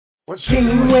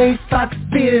Janeway spots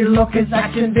beer, Lorca's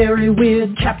acting very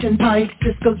weird. Captain Pike,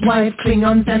 Sisko's wife,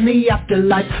 Klingons and the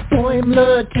afterlife.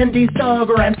 Boimler, Tendy's dog,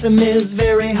 Ransom is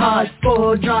very hard.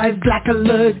 Spore drive, black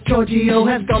alert, Giorgio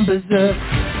has gone berserk.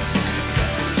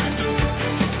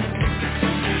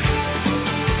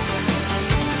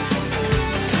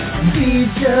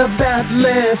 Teacher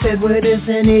Batless, Edward is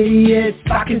an idiot.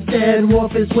 Spock is dead,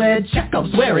 Worf is wed,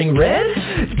 Chekhov's wearing red.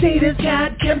 Data's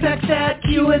cat, Kempak's at,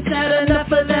 Q has had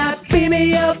enough of that. Beam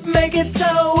me up, make it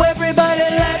so, everybody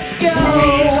let's go. We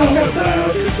talk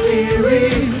about the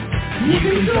series. You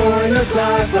can join us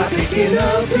live by picking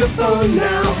up your phone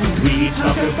now. We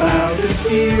talk about the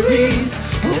series.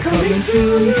 We're coming to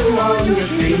you on your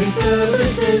streaming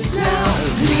services now.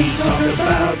 We talk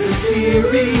about the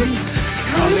series.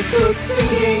 Comic books and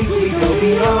games, we go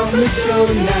beyond the show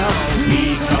now.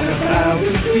 We talk about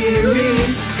the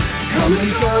series. Come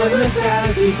and join us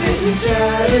as we sit and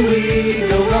chat and we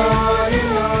go on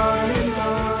and on and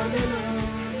on and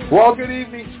on. Well, good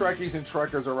evening, Trekkies and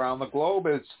Trekkers around the globe.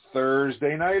 It's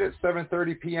Thursday night at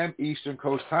 7:30 p.m. Eastern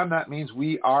Coast time. That means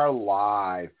we are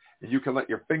live. And you can let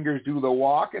your fingers do the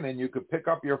walking, and you can pick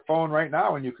up your phone right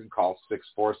now, and you can call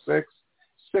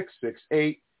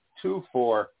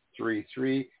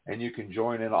 646-668-2433, and you can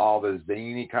join in all the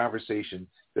zany conversation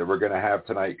that we're going to have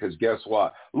tonight, because guess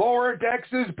what? Lower Decks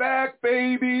is back,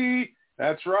 baby!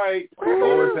 That's right.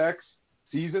 Lower Decks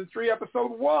Season 3,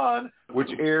 Episode 1, which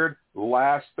aired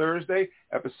last Thursday.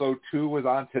 Episode 2 was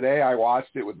on today. I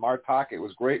watched it with Martok. It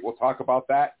was great. We'll talk about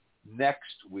that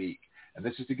next week. And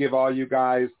this is to give all you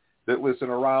guys that listen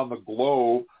around the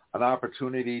globe an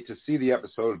opportunity to see the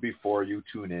episode before you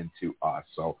tune in to us.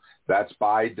 So that's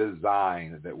by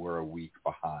design that we're a week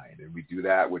behind. And we do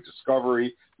that with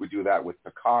Discovery. We do that with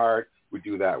Picard. We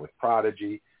do that with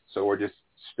Prodigy. So we're just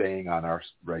staying on our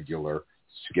regular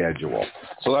schedule.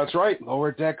 So that's right.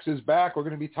 Lower Decks is back. We're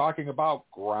going to be talking about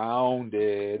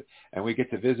Grounded. And we get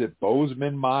to visit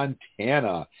Bozeman,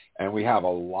 Montana. And we have a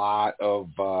lot of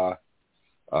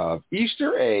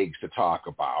Easter eggs to talk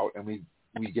about. And we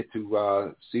get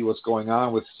to see what's going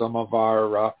on with some of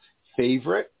our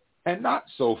favorite and not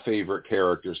so favorite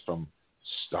characters from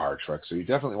Star Trek. So you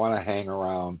definitely want to hang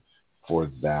around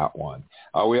for that one.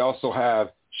 We also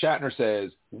have Shatner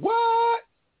Says, what?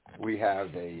 We have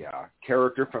a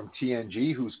character from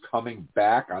TNG who's coming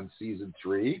back on Season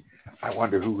 3. I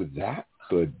wonder who that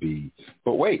could be.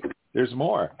 But wait, there's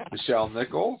more. Nichelle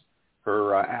Nichols,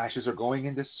 her ashes are going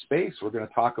into space. We're going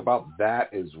to talk about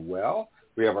that as well.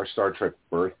 We have our Star Trek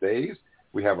birthdays.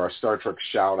 We have our Star Trek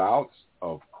shout-outs,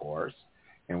 of course.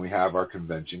 And we have our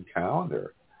convention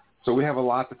calendar. So we have a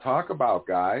lot to talk about,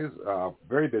 guys.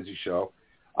 Very busy show.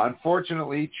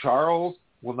 Unfortunately, Charles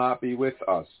will not be with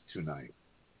us tonight.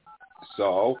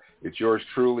 So it's yours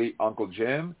truly, Uncle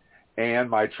Jim, and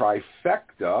my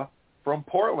trifecta from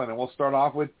Portland. And we'll start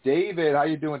off with David. How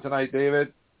you doing tonight,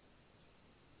 David?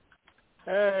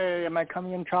 Hey, am I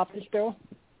coming in choppy still?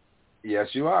 Yes,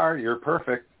 you are. You're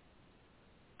perfect.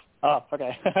 Oh,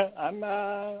 okay. I'm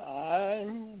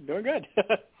doing good.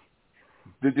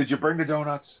 Did you bring the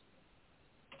donuts?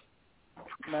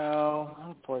 No,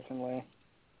 unfortunately.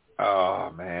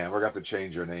 Oh, man. We're going to have to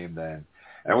change your name then.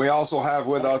 And we also have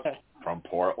with us from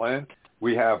Portland,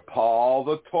 we have Paul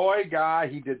the Toy Guy.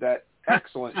 He did that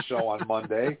excellent show on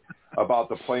Monday about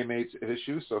the Playmates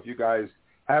issue. So if you guys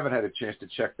haven't had a chance to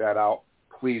check that out,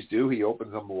 please do. He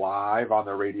opens them live on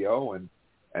the radio and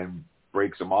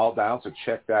breaks them all down. So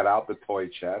check that out, the Toy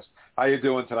Chest. How you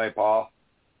doing tonight, Paul?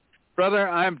 Brother,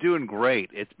 I'm doing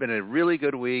great. It's been a really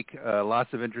good week.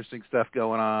 Lots of interesting stuff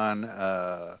going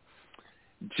on.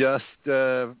 Just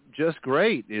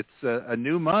great. It's a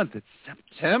new month. It's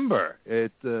September.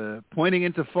 It's pointing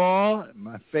into fall,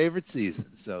 my favorite season.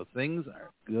 So things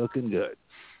are looking good.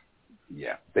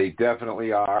 Yeah, they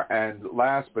definitely are. And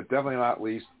last but definitely not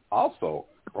least, also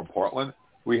from Portland,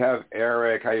 we have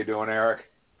Eric. How you doing, Eric?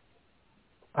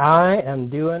 I am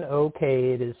doing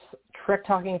okay. It is Trek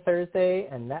Talking Thursday,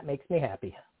 and that makes me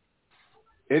happy.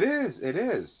 It is. It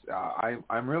is.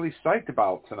 I'm really psyched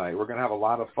about tonight. We're going to have a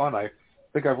lot of fun. I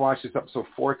think I've watched this episode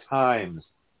 4 times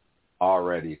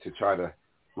already to try to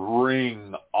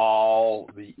wring all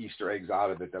the Easter eggs out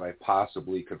of it that I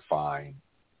possibly could find.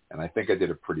 And I think I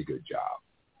did a pretty good job.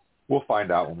 We'll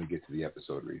find out when we get to the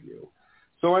episode review.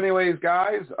 So anyways,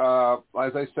 guys,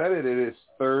 as I said, it is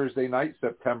Thursday night,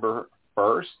 September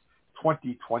 1st,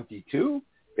 2022.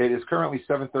 It is currently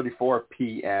 7:34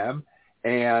 p.m.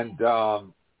 And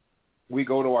we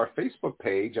go to our Facebook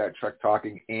page at Trek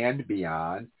Talking and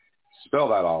Beyond. Spell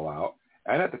that all out.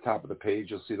 And at the top of the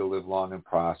page, you'll see the Live Long and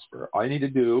Prosper. All you need to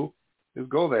do is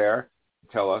go there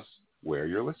and tell us where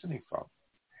you're listening from.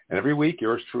 And every week,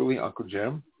 yours truly, Uncle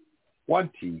Jim,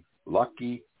 20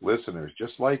 lucky listeners,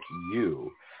 just like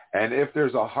you. And if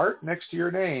there's a heart next to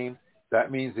your name,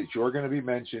 that means that you're going to be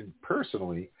mentioned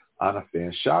personally on a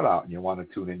fan shout-out, and you want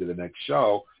to tune into the next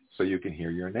show so you can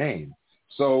hear your name.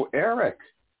 So, Eric,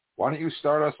 why don't you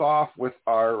start us off with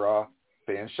our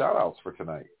fan shout-outs for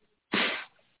tonight?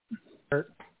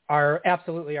 Our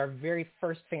very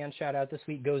first fan shout-out this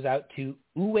week goes out to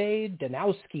Uwe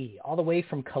Danowski, all the way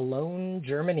from Cologne,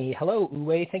 Germany. Hello,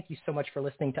 Uwe. Thank you so much for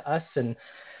listening to us and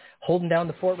holding down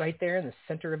the fort right there in the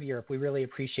center of Europe. We really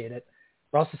appreciate it.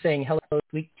 We're also saying hello this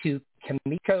week to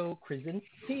Kimiko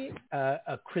Krasinski,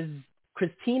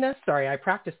 Christina. Sorry, I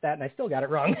practiced that and I still got it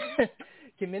wrong.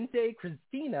 Kiminte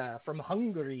Christina from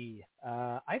Hungary.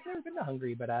 I've never been to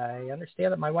Hungary, but I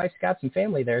understand that my wife's got some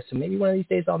family there, so maybe one of these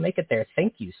days I'll make it there.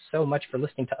 Thank you so much for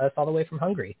listening to us all the way from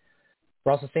Hungary.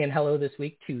 We're also saying hello this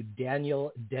week to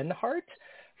Daniel Denhart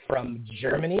from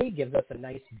Germany. Gives us a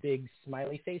nice big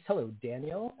smiley face. Hello,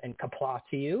 Daniel, and kapla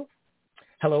to you.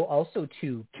 Hello also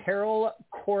to Carol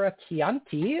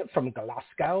Corachianti from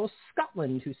Glasgow,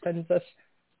 Scotland, who sends us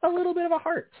a little bit of a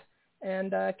heart.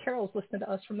 And Carol's listening to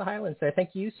us from the Highlands, so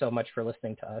thank you so much for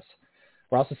listening to us.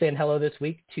 We're also saying hello this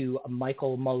week to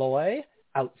Michael Malloy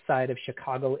outside of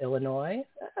Chicago, Illinois.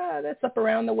 That's up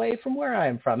around the way from where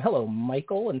I'm from. Hello,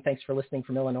 Michael, and thanks for listening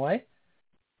from Illinois.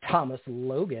 Thomas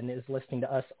Logan is listening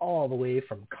to us all the way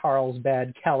from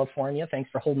Carlsbad, California. Thanks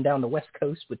for holding down the West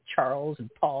Coast with Charles and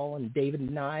Paul and David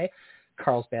and I.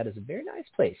 Carlsbad is a very nice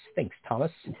place. Thanks,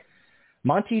 Thomas.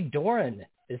 Monty Doran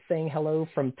is saying hello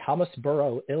from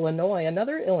Thomasboro, Illinois,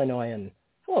 another Illinoisan.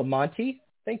 Hello, Monty.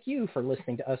 Thank you for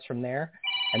listening to us from there.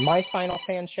 And my final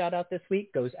fan shout-out this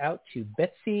week goes out to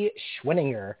Betsy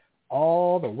Schwinninger,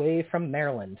 all the way from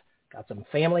Maryland. Got some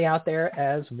family out there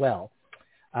as well.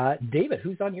 David,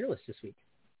 who's on your list this week?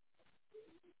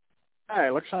 All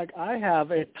right, looks like I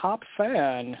have a top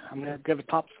fan. I'm going to give a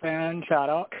top fan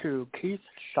shout-out to Keith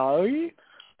Shari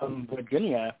from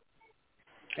Virginia.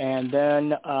 And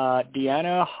then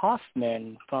Deanna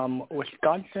Hoffman from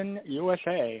Wisconsin,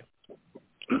 USA.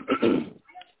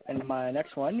 And my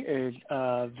next one is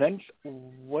Vince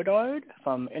Woodard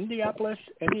from Indianapolis,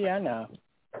 Indiana.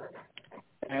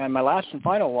 And my last and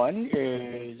final one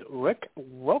is Rick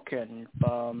Wilkin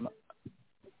from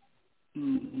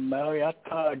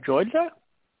Marietta, Georgia.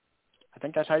 I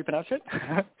think that's how you pronounce it.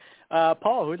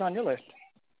 Paul, who's on your list?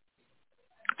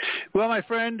 Well, my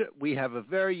friend, we have a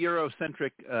very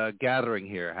Eurocentric gathering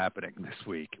here happening this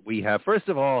week. We have, first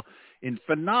of all, in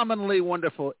phenomenally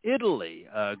wonderful Italy,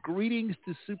 greetings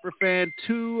to Superfan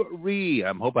Turi.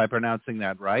 I hope I'm pronouncing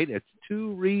that right. It's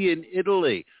Turi in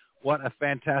Italy. What a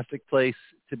fantastic place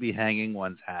to be hanging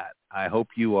one's hat. I hope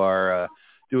you are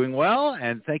doing well,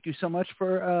 and thank you so much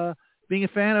for being a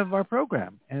fan of our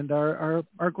program and our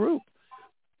group.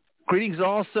 Greetings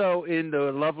also in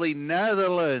the lovely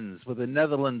Netherlands, with the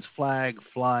Netherlands flag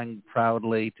flying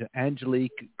proudly, to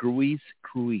Angelique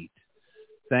Gruis-Kruit.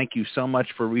 Thank you so much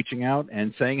for reaching out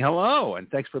and saying hello, and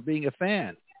thanks for being a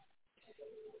fan.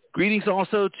 Greetings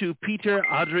also to Peter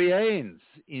Adriaens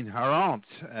in Harant.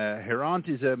 Harant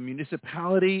is a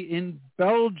municipality in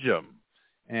Belgium,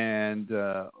 and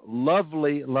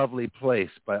lovely, lovely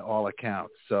place by all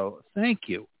accounts. So thank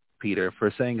you, Peter,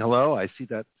 for saying hello. I see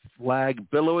that flag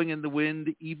billowing in the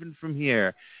wind even from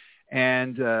here.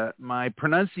 And my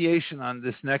pronunciation on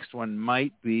this next one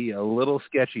might be a little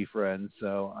sketchy, friends,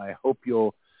 so I hope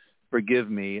you'll forgive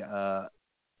me.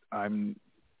 I'm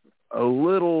a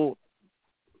little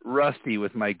rusty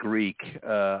with my Greek.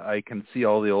 I can see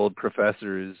all the old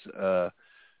professors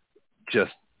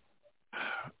just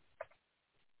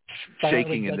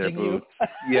shaking in their boots.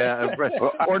 Yeah,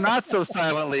 or not so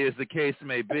silently as the case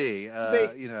may be.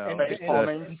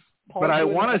 But I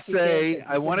want to say,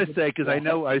 because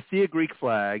I see a Greek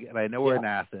flag, and I know we're in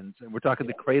Athens, and we're talking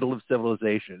the cradle of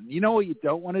civilization. You know what you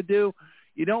don't want to do?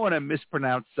 You don't want to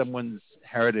mispronounce someone's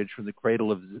heritage from the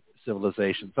cradle of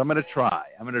civilization. So I'm going to try.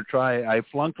 I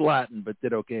flunked Latin, but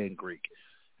did okay in Greek.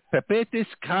 Pepetis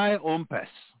kai ompes.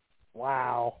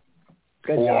 Wow.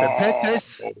 Good job. Pepetis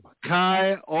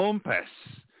kai ompes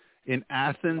in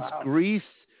Athens, Greece.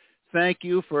 Thank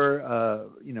you for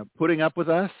putting up with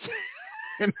us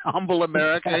in humble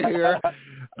America here.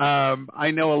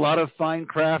 I know a lot of fine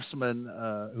craftsmen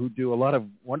who do a lot of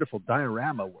wonderful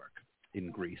diorama work in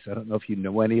Greece. I don't know if you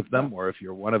know any of them or if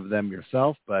you're one of them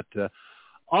yourself, but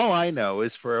all I know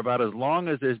is for about as long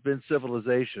as there's been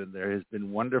civilization, there has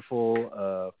been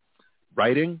wonderful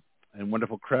writing and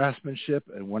wonderful craftsmanship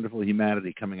and wonderful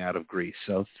humanity coming out of Greece.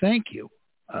 So thank you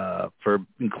for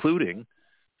including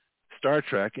Star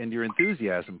Trek and your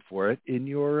enthusiasm for it in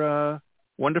your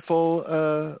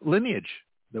wonderful lineage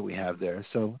that we have there.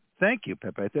 So thank you,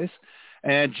 Pepetes.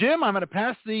 And Jim, I'm going to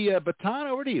pass the baton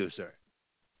over to you, sir.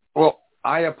 Well,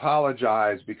 I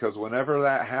apologize because whenever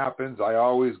that happens, I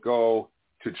always go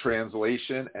to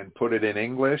translation and put it in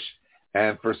English.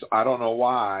 And I don't know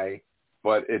why,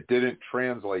 but it didn't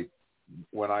translate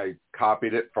when I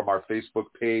copied it from our Facebook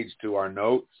page to our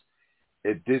notes.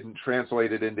 It didn't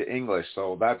translate it into English,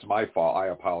 so that's my fault. I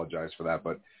apologize for that,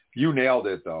 but you nailed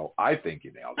it, though. I think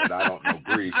you nailed it. I don't know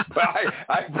Greek, but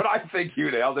I think you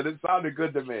nailed it. It sounded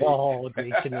good to me. Oh,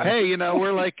 great to know. Hey,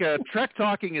 we're like Trek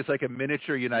Talking is like a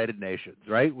miniature United Nations,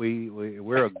 right?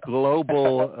 We're a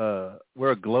global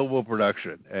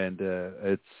production, and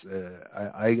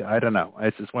I don't know.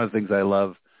 It's just one of the things I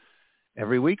love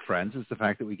every week, friends, is the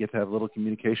fact that we get to have a little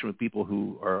communication with people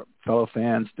who are fellow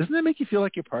fans. Doesn't that make you feel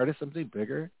like you're part of something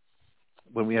bigger?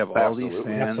 When we have all these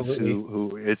fans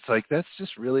who it's like, that's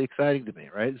just really exciting to me,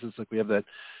 right? It's just like we have that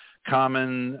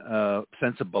common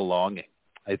sense of belonging.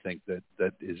 I think that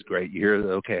is great. You hear,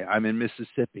 okay, I'm in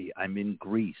Mississippi, I'm in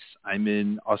Greece, I'm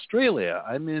in Australia,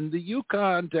 I'm in the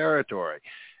Yukon Territory.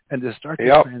 And there's Star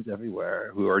Trek fans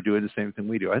everywhere who are doing the same thing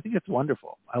we do. I think it's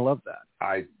wonderful. I love that.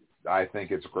 I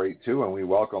think it's great, too, and we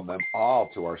welcome them all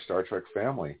to our Star Trek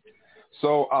family.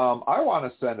 So I want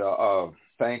to send a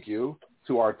thank you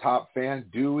to our top fan,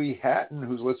 Dewey Hatton,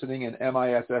 who's listening in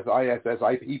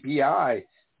MISSISSIPPI,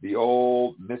 the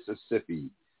old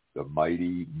Mississippi, the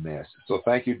mighty Miss. So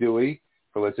thank you, Dewey,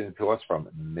 for listening to us from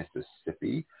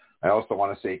Mississippi. I also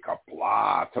want to say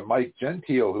kabla to Mike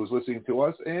Gentile, who's listening to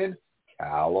us in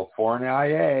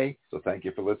California. So thank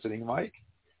you for listening, Mike.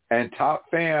 And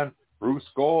top fan, Bruce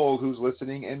Gold, who's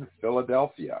listening in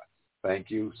Philadelphia.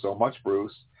 Thank you so much,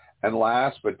 Bruce. And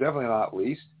last but definitely not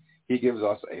least, he gives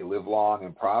us a live long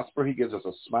and prosper. He gives us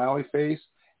a smiley face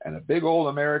and a big old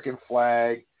American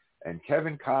flag. And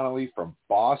Kevin Connolly from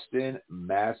Boston,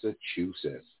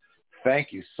 Massachusetts.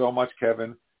 Thank you so much,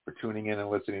 Kevin, for tuning in and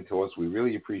listening to us. We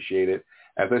really appreciate it.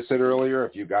 As I said earlier,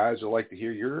 if you guys would like to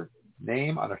hear your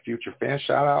name on a future fan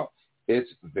shout-out,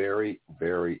 it's very,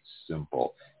 very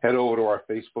simple. Head over to our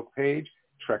Facebook page,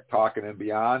 Trek Talking and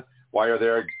Beyond. While you're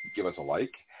there, give us a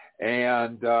like.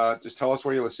 And just tell us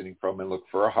where you're listening from and look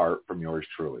for a heart from yours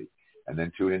truly. And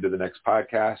then tune into the next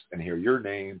podcast and hear your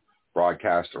name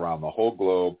broadcast around the whole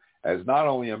globe as not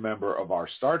only a member of our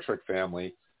Star Trek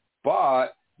family,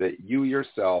 but that you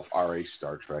yourself are a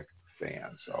Star Trek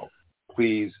fan. So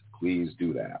please, please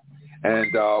do that.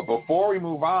 And before we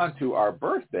move on to our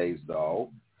birthdays,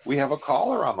 though, we have a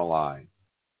caller on the line.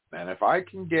 And if I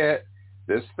can get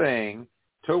this thing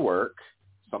to work,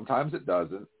 sometimes it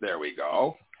doesn't. There we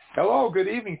go. Hello, good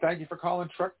evening. Thank you for calling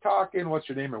Trek Talking. What's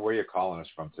your name and where are you calling us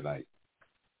from tonight?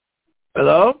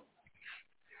 Hello?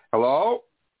 Hello?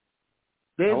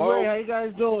 Dave Hello? Ray, how you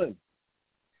guys doing?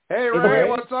 Hey, Ray,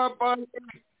 what's up, buddy?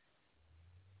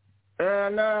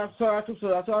 And sorry,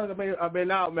 I've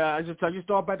been out, man. I just started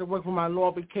back to work for my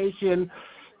long vacation,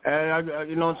 and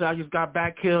I just got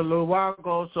back here a little while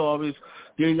ago. So I was,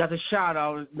 you got the shout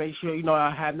out. Make sure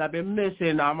I have not been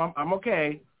missing. I'm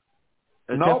okay.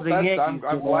 No,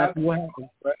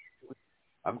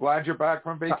 I'm glad you're back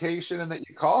from vacation and that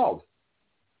you called.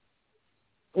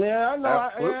 Yeah, I know.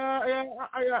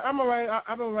 I'm all right.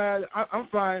 I'm all right. I'm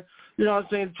fine. You know what I'm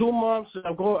saying? 2 months,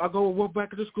 I go work back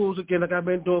to the schools again like I've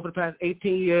been doing for the past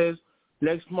 18 years.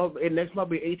 Next month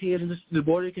be 18 years. And the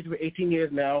board education for 18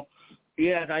 years now.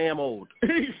 Yes, I am old.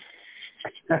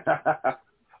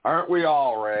 Aren't we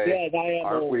all, Ray? Yes, I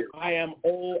am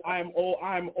old. I am old.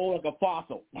 I'm old like a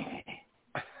fossil. I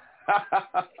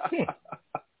mean,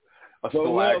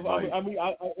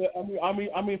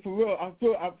 for real. I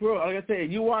feel. Like I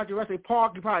said, you watch Jurassic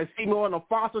Park, you probably see me on a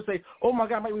fossil and say, "Oh my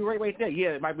God, it might be right there." Yeah,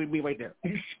 it might be me right there.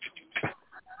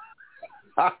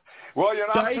 Well,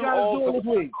 you're not too old. This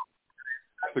week?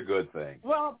 That's a good thing.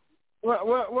 Well,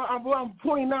 I'm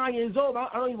 49 years old. I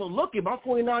don't even look it, but I'm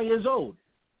 49 years old.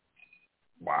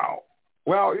 Wow.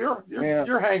 Well, you're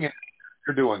hanging.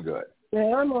 You're doing good.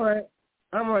 Yeah, I'm all right.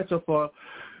 I'm all right so far.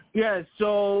 Yeah,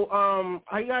 so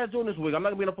how you guys doing this week? I'm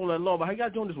not going to be on the phone that long, but how you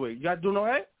guys doing this week? You guys doing all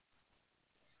right?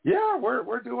 Yeah,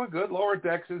 we're doing good. Lower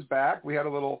Decks is back. We had a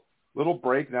little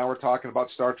break. Now we're talking about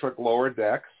Star Trek Lower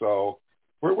Decks, so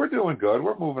we're doing good.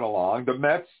 We're moving along. The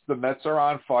Mets are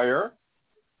on fire.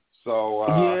 So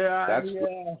that's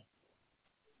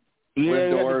you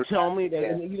have to tell me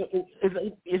that.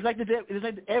 It's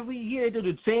like every year they do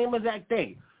the same exact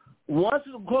thing. Once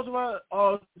it goes around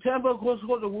September, goes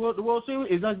to the World Series,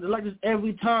 it's like this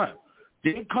every time.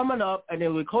 They're coming up, and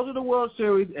then we close to the World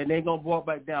Series, and they're going to walk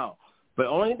back down. But the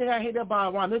only thing I hate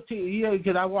about around this year,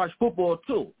 because I watch football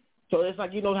too, So it's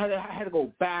like, I had to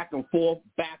go back and forth.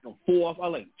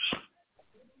 I'm like,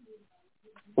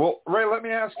 well, Ray, let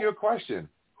me ask you a question.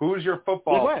 Who's your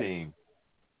football team?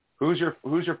 Who's your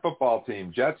football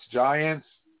team? Jets, Giants,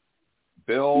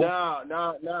 Bills?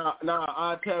 No,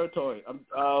 our territory.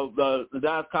 The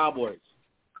Dallas Cowboys.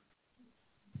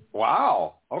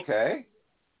 Wow. Okay.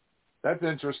 That's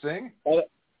interesting.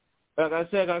 Like I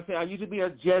said, I used to be a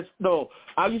Jets. No,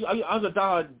 I was a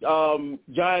diehard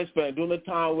Giants fan during the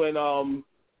time when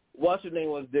what's her name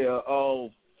was there?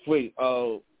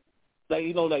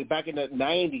 Like back in the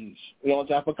 90s.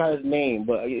 I forgot his name,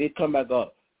 but it come back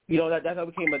up. That's how I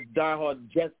became a diehard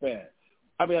Jets fan.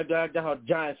 I mean, a diehard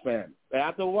Giants fan. And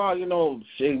after a while, it went off.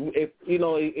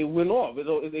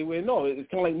 It went off. It's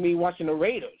kind of like me watching the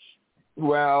Raiders.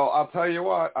 Well, I'll tell you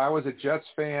what. I was a Jets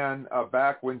fan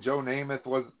back when Joe Namath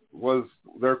was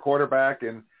their quarterback,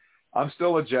 and I'm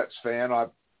still a Jets fan.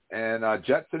 And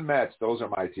Jets and Mets, those are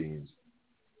my teams.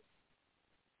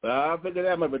 I figured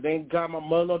that, but thank God my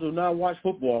mother do not watch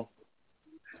football.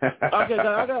 Okay,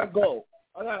 I gotta go.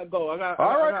 I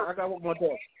got one more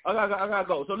thing. I gotta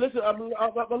go. So listen,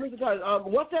 listen, guys.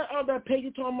 What's that page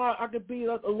you talking about? I could be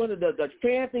what the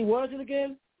fan thing was it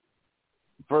again?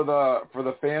 For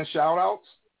the fan shout-outs?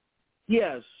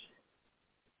 Yes.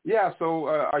 Yeah. So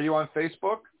are you on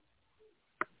Facebook?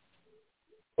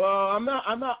 Well, I'm not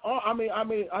on. I'm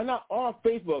not on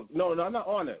Facebook. No, I'm not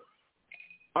on it.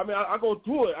 I mean, I go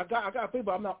through it. I got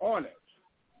Facebook. I'm not on it.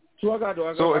 So I got to do.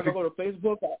 I got to go to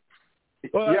Facebook.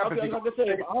 Well, yeah, okay, like I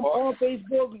said, I'm on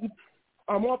Facebook.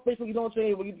 I'm on Facebook. You don't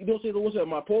say what's it?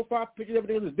 My profile picture,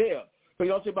 everything is there. But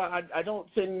you don't say about. I don't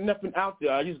say nothing out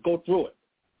there. I just go through it.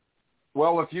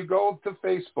 Well, if you go to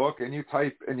Facebook and you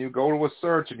type and you go to a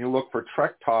search and you look for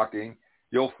Trek Talking,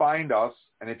 you'll find us.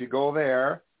 And if you go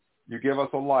there, you give us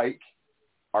a like.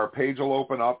 Our page will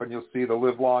open up and you'll see the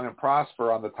Live Long and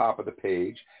Prosper on the top of the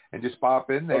page, and just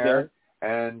pop in there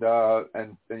and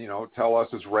tell us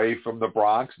it's Ray from the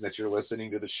Bronx and that you're listening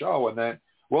to the show. And then,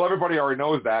 well, everybody already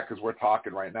knows that because we're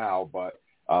talking right now. But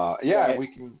we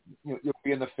can. You'll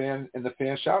be in the fan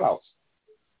shout outs.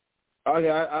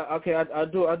 Okay, I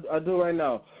do right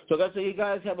now. So that's it. You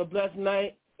guys have a blessed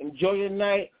night. Enjoy your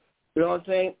night. You know what I'm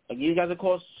saying? I'll give you guys a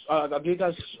call. I'll give you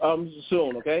guys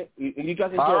soon. Okay. You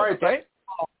guys enjoy. All right. Okay.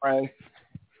 Ray.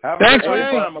 Thanks, Ray.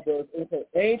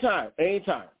 Anytime.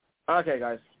 Okay,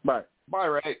 guys. Bye. Bye,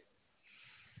 Ray.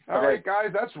 All right,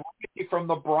 guys. That's Ray from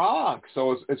the Bronx.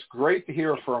 So it's great to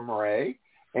hear from Ray.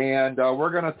 And we're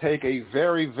going to take a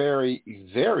very, very,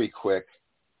 very quick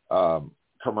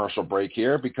commercial break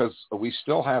here because we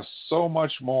still have so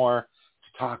much more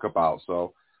to talk about.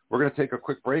 So we're going to take a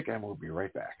quick break and we'll be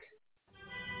right back.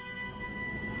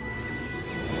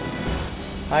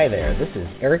 Hi there, this is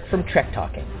Eric from Trek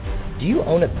Talking. Do you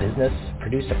own a business,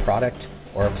 produce a product,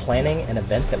 or are planning an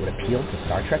event that would appeal to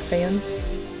Star Trek fans?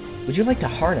 Would you like to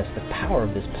harness the power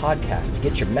of this podcast to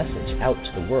get your message out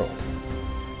to the world?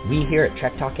 We here at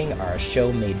Trek Talking are a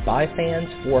show made by fans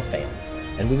for fans,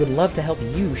 and we would love to help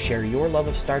you share your love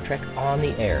of Star Trek on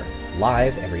the air,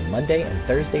 live every Monday and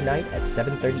Thursday night at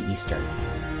 7:30 Eastern.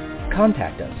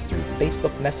 Contact us through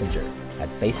Facebook Messenger at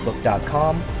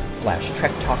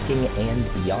facebook.com/Trek Talking and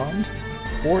Beyond,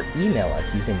 or email us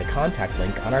using the contact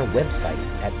link on our website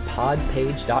at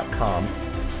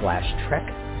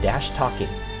podpage.com/Trek-Talking.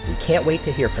 We can't wait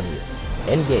to hear from you.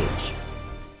 Engage.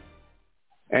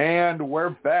 And we're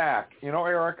back.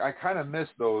 Eric, I kind of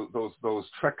missed those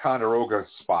Trek-Conderoga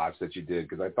spots that you did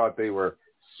because I thought they were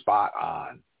spot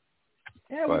on.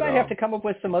 Yeah, we might have to come up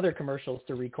with some other commercials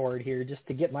to record here just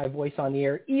to get my voice on the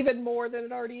air even more than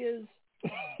it already is.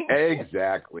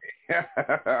 Exactly.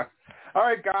 All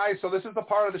right, guys. So this is the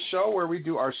part of the show where we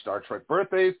do our Star Trek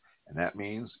birthdays, and that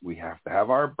means we have to have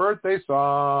our birthday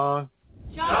song.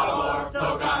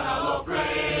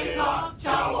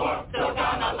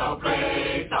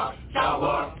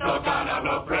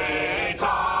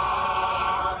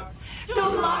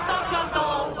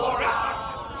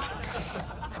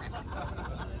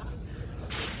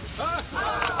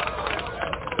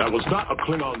 That was not a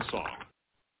Klingon song.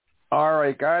 All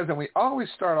right, guys, and we always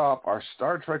start off our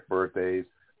Star Trek birthdays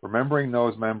remembering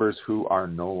those members who are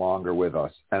no longer with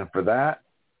us. And for that,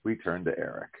 we turn to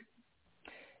Eric.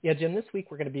 Yeah, Jim, this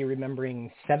week we're going to be remembering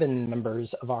 7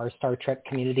 members of our Star Trek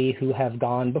community who have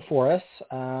gone before us.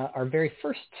 Our very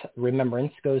first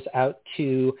remembrance goes out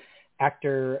to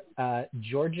actor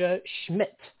Georgia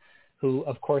Schmidt, who,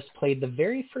 of course, played the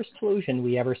very first Telosian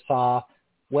we ever saw.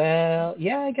 Well,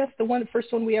 yeah, I guess the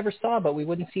first one we ever saw, but we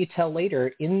wouldn't see till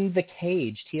later, In the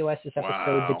Cage, TOS's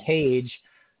episode, The Cage.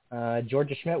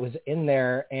 Georgia Schmidt was in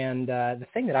there, and the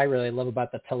thing that I really love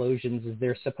about the Telosians is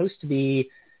they're supposed to be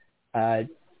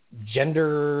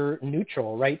gender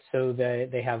neutral, right? So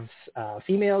they have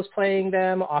females playing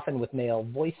them, often with male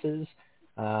voices.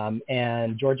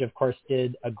 And Georgia, of course,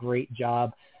 did a great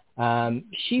job.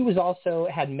 She was also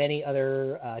had many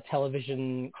other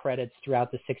television credits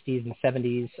throughout the 60s and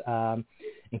 70s,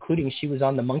 including she was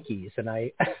on The Monkees. And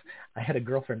I had a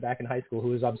girlfriend back in high school who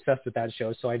was obsessed with that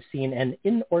show. So I've seen an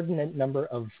inordinate number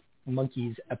of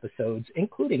Monkees episodes,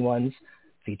 including ones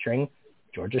featuring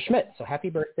Georgia Schmidt. So happy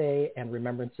birthday and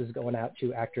remembrances going out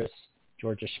to actress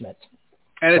Georgia Schmidt.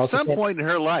 And at some point in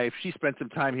her life, she spent some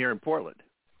time here in Portland.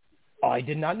 Oh, I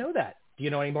did not know that. Do you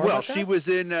know any more about that? Well,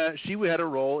 she had a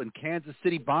role in Kansas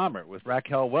City Bomber with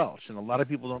Raquel Welch, and a lot of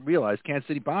people don't realize Kansas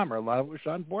City Bomber, a lot of it was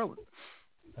shot in Portland.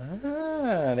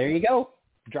 Ah, there you go.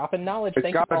 Dropping knowledge. It's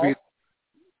Thank you, Paul.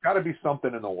 Got to be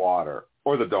something in the water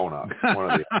or the donut.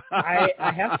 One of the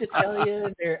I have to tell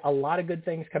you, a lot of good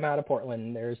things come out of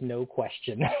Portland. There's no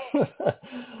question.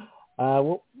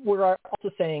 We're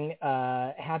also saying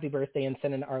happy birthday and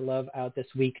sending our love out this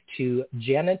week to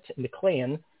Janet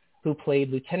McClain, who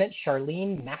played Lieutenant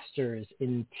Charlene Masters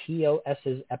in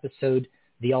TOS's episode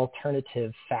The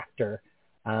Alternative Factor.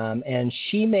 And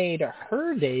she made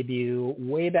her debut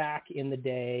way back in the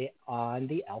day on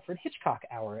the Alfred Hitchcock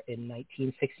Hour in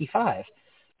 1965.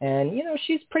 And,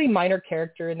 she's a pretty minor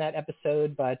character in that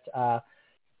episode, but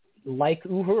like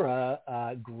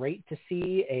Uhura, great to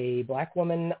see a black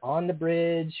woman on the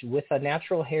bridge with a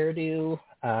natural hairdo,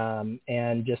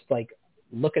 and just like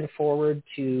looking forward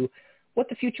to what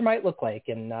the future might look like.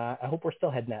 And I hope we're still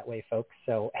heading that way, folks.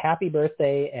 So happy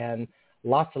birthday and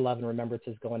lots of love and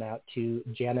remembrances going out to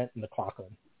Janet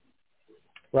McLaughlin.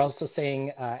 We're also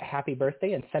saying happy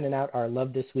birthday and sending out our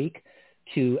love this week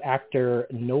to actor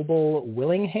Noble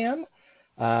Willingham.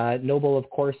 Noble, of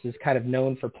course, is kind of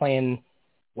known for playing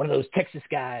one of those Texas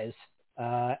guys,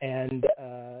 and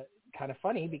kind of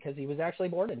funny because he was actually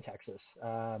born in Texas.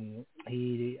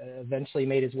 He eventually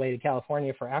made his way to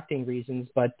California for acting reasons,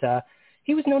 but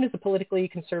he was known as a politically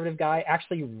conservative guy,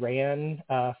 actually ran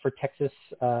for Texas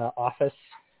office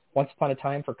once upon a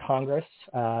time for Congress,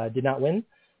 did not win,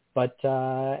 but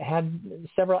had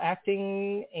several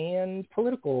acting and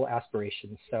political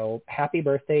aspirations. So happy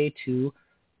birthday to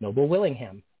Noble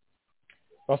Willingham.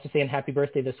 We're also saying happy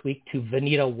birthday this week to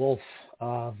Vanita Wolf.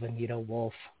 Vanita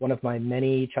Wolf, one of my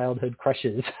many childhood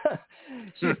crushes.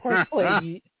 She, of course,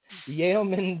 played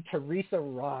Yeoman Teresa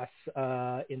Ross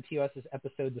in TOS's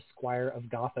episode The Squire of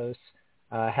Gothos.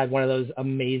 Had one of those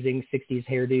amazing 60s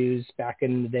hairdos back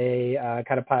in the day,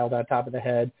 kind of piled on top of the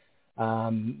head.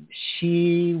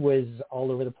 She was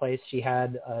all over the place. She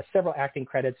had several acting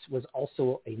credits, was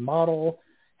also a model,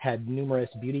 had numerous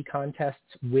beauty contests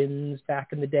wins back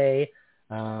in the day.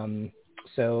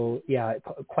 So, yeah,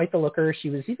 quite the looker. She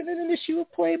was even in an issue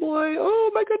of Playboy. Oh,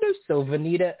 my goodness. So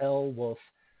Vanita L. Wolf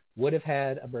would have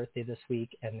had a birthday this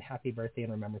week, and happy birthday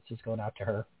and remembrances going out to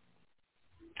her.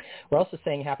 We're also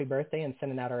saying happy birthday and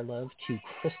sending out our love to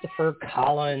Christopher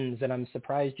Collins. And I'm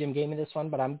surprised Jim gave me this one,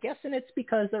 but I'm guessing it's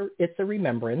because it's a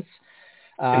remembrance.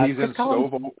 He's in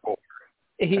Stovall.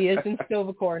 He is in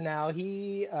Stovall now.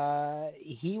 He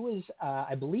was,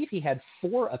 I believe he had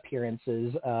 4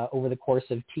 appearances over the course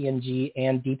of TNG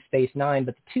and Deep Space Nine,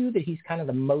 but the 2 that he's kind of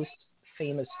the most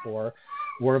famous for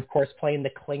were, of course, playing the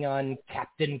Klingon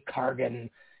Captain Kargan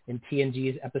in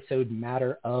TNG's episode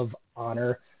Matter of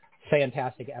Honor.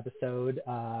 Fantastic episode.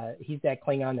 He's that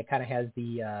Klingon that kind of has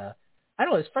the, I don't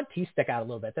know, his front teeth stick out a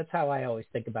little bit. That's how I always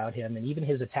think about him. And even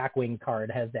his attack wing card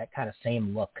has that kind of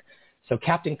same look. So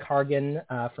Captain Kargan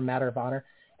from Matter of Honor.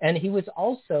 And he was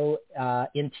also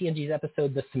in TNG's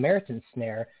episode The Samaritan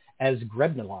Snare as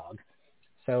Grebnolog.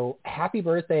 So happy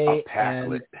birthday.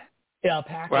 Packlet.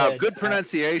 Wow, good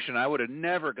pronunciation. I would have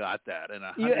never got that in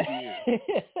 100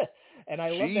 years. And I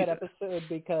love that episode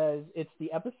because it's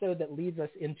the episode that leads us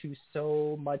into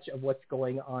so much of what's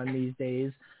going on these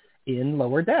days in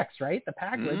Lower Decks, right? The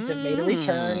Packlets have made a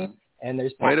return, and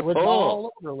there's Packlets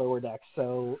all over Lower Decks.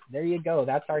 So there you go.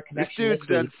 That's our connection. This dude's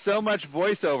done so much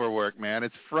voiceover work, man.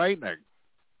 It's frightening.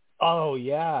 Oh,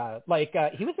 yeah. Like,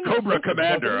 he was in Cobra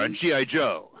Commander on G.I.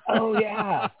 Joe. Oh,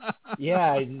 yeah.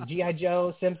 Yeah, G.I.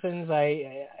 Joe, Simpsons.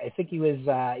 I think he was,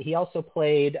 he also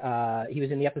played, he was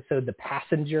in the episode The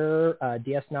Passenger,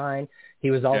 DS9.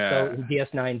 He was also in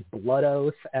DS9's Blood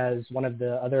Oath as one of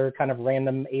the other kind of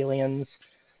random aliens.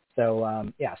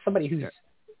 So, somebody who's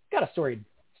got a storied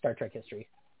Star Trek history.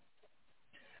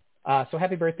 So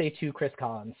happy birthday to Chris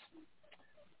Collins.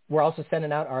 We're also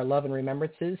sending out our love and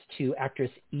remembrances to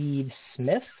actress Eve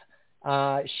Smith.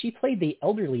 She played the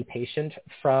elderly patient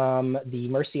from the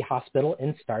Mercy Hospital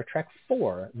in Star Trek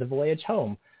IV, The Voyage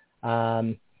Home.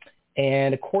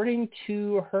 And according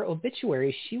to her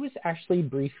obituary, she was actually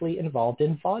briefly involved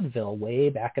in vaudeville way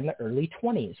back in the early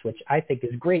 20s, which I think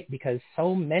is great because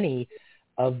so many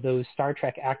of those Star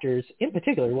Trek actors, in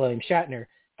particular William Shatner,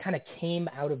 kind of came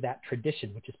out of that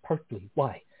tradition, which is partly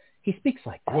why he speaks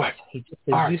like that. What he just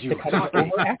is used to kind of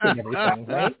overacting everything,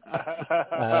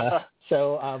 right?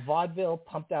 So vaudeville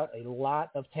pumped out a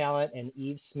lot of talent, and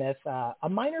Eve Smith, a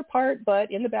minor part, but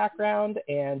in the background,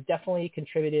 and definitely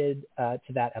contributed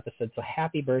to that episode. So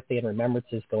happy birthday and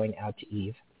remembrances going out to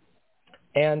Eve.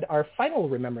 And our final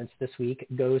remembrance this week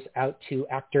goes out to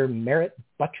actor Merritt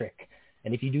Buttrick.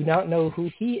 And if you do not know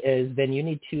who he is, then you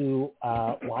need to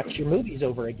watch your movies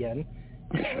over again.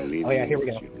 Oh, yeah, here we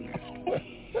go.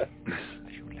 You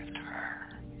left her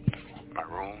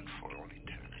marooned for all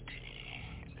eternity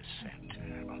in the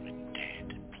center of a dead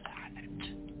planet.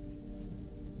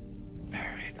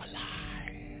 Buried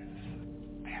alive.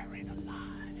 Buried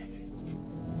alive.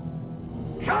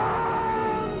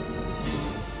 John!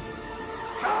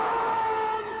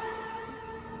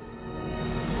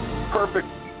 Perfect.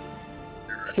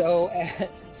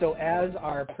 So as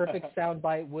our perfect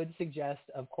soundbite would suggest,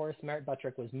 of course, Merritt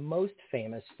Buttrick was most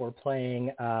famous for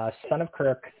playing son of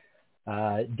Kirk,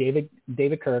 David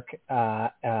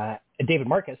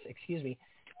Marcus, excuse me,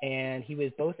 and he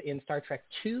was both in Star Trek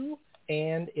II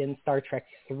and in Star Trek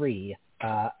III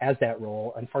as that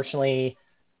role. Unfortunately,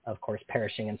 of course,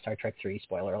 perishing in Star Trek III,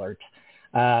 spoiler alert.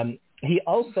 He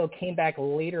also came back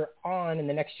later on in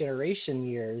the Next Generation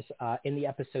years in the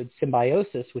episode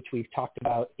Symbiosis, which we've talked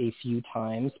about a few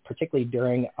times, particularly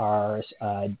during our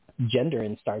Gender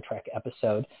in Star Trek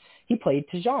episode. He played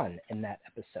T'Jon in that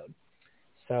episode.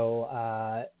 So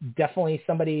definitely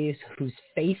somebody whose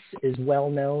face is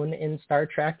well known in Star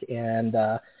Trek, and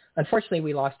unfortunately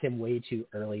we lost him way too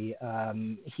early.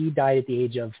 He died at the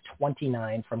age of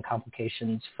 29 from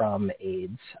complications from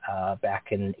AIDS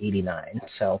back in '89.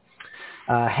 So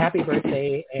happy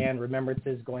birthday and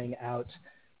remembrances going out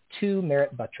to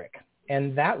Merritt Buttrick.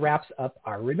 And that wraps up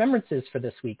our remembrances for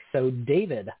this week. So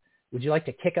David, would you like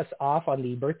to kick us off on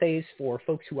the birthdays for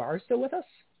folks who are still with us?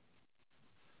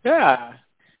 Yeah.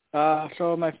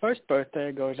 So my first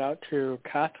birthday goes out to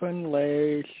Catherine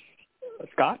Leigh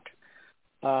Scott.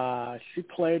 She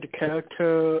played the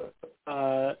character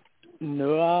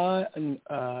Nuria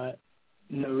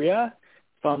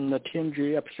from the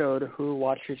TNG episode Who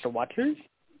Watches the Watchers.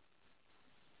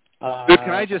 Can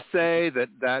I just say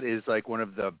that is like one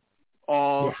of the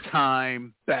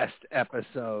all-time best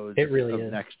episodes it really of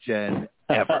is. Next Gen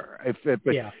ever.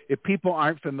 If people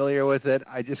aren't familiar with it,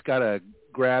 I just got to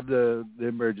grab the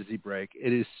emergency brake.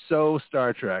 It is so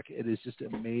Star Trek. It is just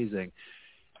amazing.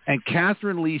 And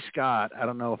Catherine Lee Scott, I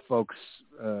don't know if folks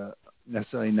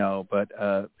necessarily know, but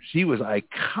she was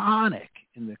iconic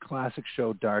in the classic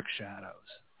show Dark Shadows,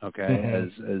 as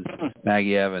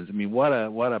Maggie Evans. I mean, what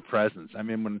a presence. I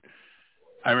mean,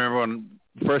 I remember when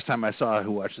the first time I saw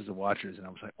Who Watches the Watchers, and I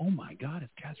was like, oh, my God,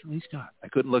 it's Catherine Lee Scott. I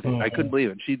couldn't believe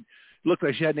it. She looked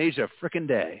like she hadn't aged a frickin'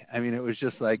 day. I mean, it was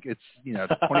just like it's,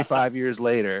 25 years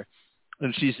later.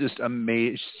 And she's just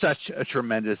amazing, such a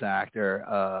tremendous actor.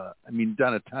 I mean,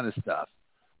 done a ton of stuff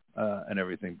and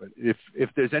everything. But if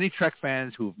there's any Trek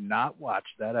fans who've not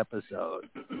watched that episode,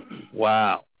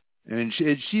 wow! I mean,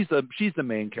 she's the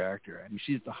main character. I mean,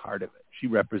 she's the heart of it. She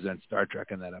represents Star Trek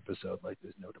in that episode like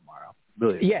there's no tomorrow.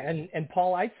 Really. Yeah, and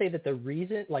Paul, I'd say that the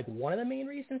reason, like one of the main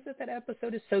reasons that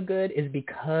episode is so good is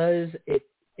because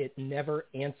it never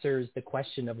answers the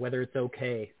question of whether it's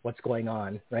okay, what's going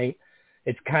on, right?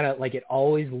 It's kind of like it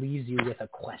always leaves you with a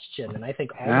question. And I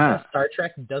think all the best Star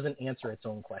Trek doesn't answer its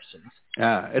own questions.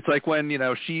 Yeah. It's like when,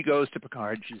 she goes to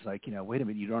Picard, she's like, wait a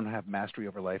minute, you don't have mastery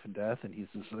over life and death. And he's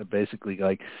just basically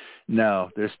like,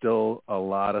 no, there's still a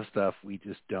lot of stuff we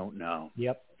just don't know.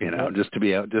 Yep. Just to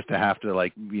have to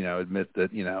admit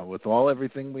that, with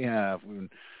everything we have,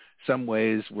 in some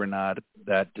ways we're not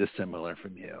that dissimilar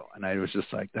from you. And I was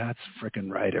just like, that's freaking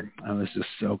writing. It was just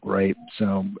so great.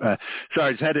 So, sorry,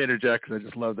 I just had to interject because I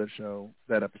just love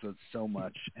that episode so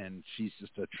much. And she's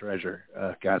just a treasure,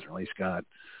 Catherine Lee Scott.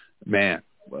 Man,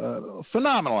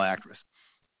 phenomenal actress.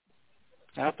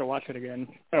 I have to watch it again.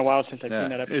 It's been a while since I've seen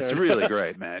that episode. It's really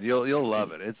great, man. You'll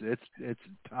love it. It's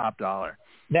top dollar.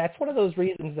 That's one of those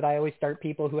reasons that I always start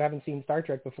people who haven't seen Star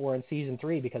Trek before in season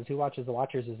 3, because Who Watches the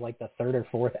Watchers is like the 3rd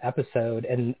or 4th episode,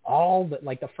 and all the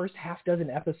first half dozen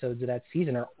episodes of that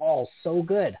season are all so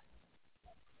good.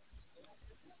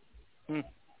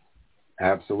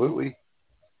 Absolutely.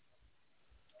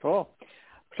 Cool.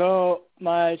 So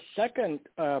my second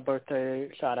birthday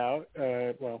shout out,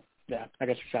 I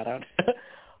guess a shout out,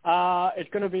 It's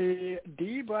going to be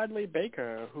D. Bradley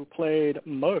Baker, who played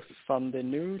Murph from the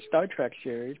new Star Trek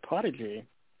series Prodigy.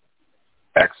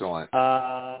 Excellent.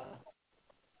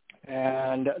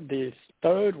 And the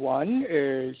third one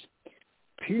is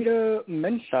Peter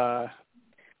Mensah,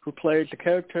 who plays the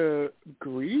character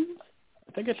Grease.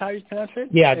 I think that's how you pronounce it.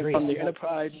 Yeah, Grease. From the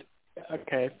Enterprise.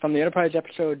 Okay, from the Enterprise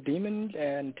episode Demons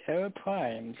and Terra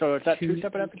Prime. So is that two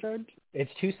separate episodes? It's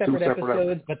two separate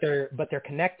episodes, but they're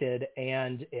connected,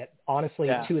 and honestly,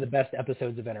 two of the best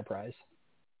episodes of Enterprise.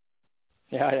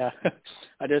 Yeah.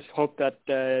 I just hope that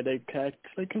they can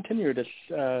actually continue this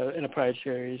Enterprise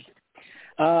series.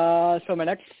 So my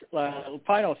next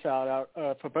final shout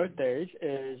out for birthdays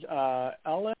is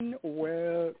Ellen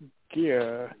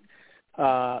Ware-Gear.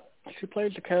 She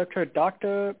plays the character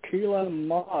Dr. Keela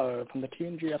Marr from the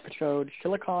TNG episode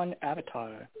Silicon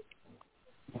Avatar.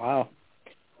 Wow.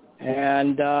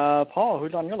 And Paul,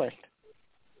 who's on your list?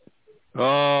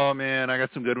 Oh, man, I got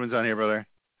some good ones on here, brother.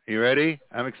 You ready?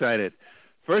 I'm excited.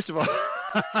 First of all...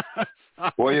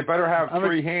 Well, you better have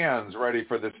three hands ready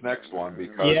for this next one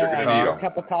because you're going to need them. A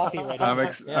cup of coffee ready.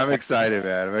 I'm excited,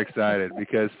 man. I'm excited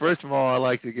because, first of all, I'd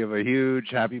like to give a huge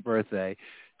happy birthday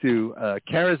to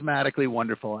charismatically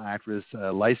wonderful actress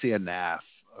Lycia Naff,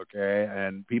 okay?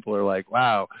 And people are like,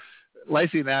 wow,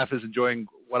 Lycia Naff is enjoying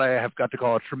what I have got to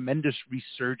call a tremendous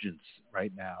resurgence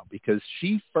right now because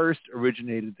she first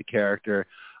originated the character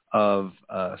of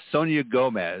Sonia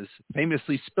Gomez,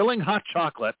 famously spilling hot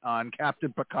chocolate on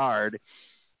Captain Picard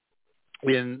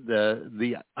in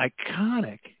the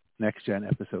iconic Next Gen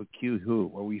episode Q Who,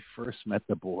 where we first met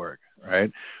the Borg,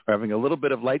 right? We're having a little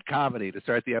bit of light comedy to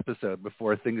start the episode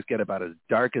before things get about as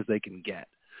dark as they can get.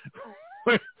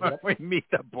 We meet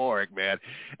the Borg, man.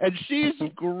 And she's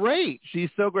great. She's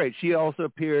so great. She also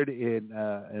appeared in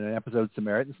an episode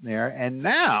Samaritan Snare, and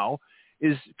now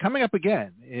is coming up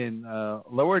again in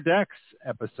Lower Decks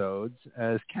episodes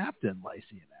as Captain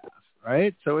Lycia Naff,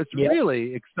 right? So it's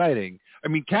really exciting. I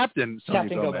mean, Captain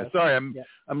Sonia Gomez. Sorry,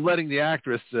 I'm letting the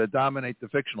actress dominate the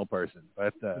fictional person,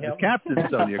 but Captain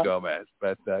Sonia Gomez.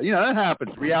 But, that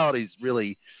happens. Reality's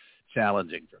really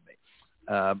challenging for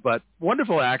me. But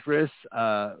wonderful actress,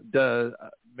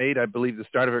 made, I believe, the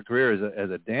start of her career as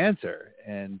a dancer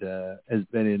and has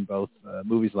been in both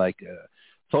movies like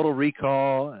Total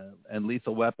Recall and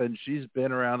Lethal Weapon. She's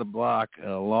been around the block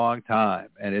a long time,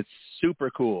 and it's super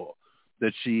cool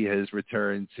that she has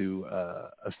returned to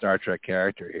a Star Trek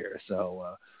character here.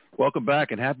 So welcome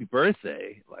back and happy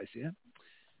birthday, Lycia.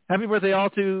 Happy birthday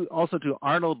also to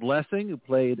Arnold Lessing, who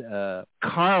played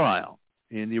Carlisle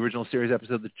in the original series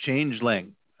episode The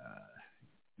Changeling.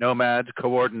 Nomads,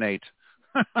 coordinate.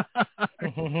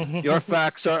 Your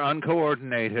facts are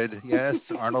uncoordinated. Yes,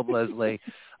 Arnold Leslie.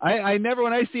 I never,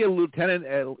 when I see a Lieutenant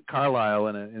Carlisle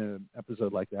in an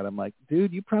episode like that, I'm like,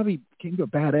 dude, you probably came to a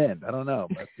bad end. I don't know,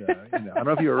 but I don't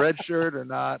know if you're a red shirt or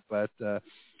not, but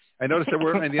I noticed there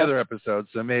weren't any other episodes,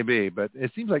 so maybe. But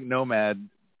it seems like Nomad,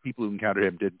 people who encountered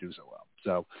him didn't do so well.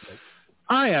 So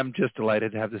I am just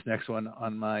delighted to have this next one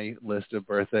on my list of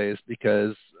birthdays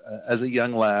because as a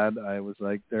young lad, I was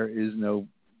like, there is no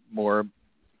more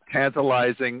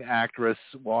tantalizing actress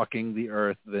walking the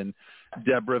earth than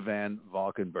Deborah Van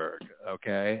Valkenburg,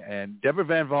 okay? And Deborah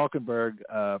Van Valkenburg,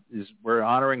 we're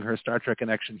honoring her Star Trek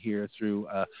connection here through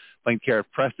playing Kara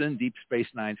Preston, Deep Space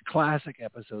Nine's classic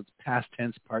episodes, Past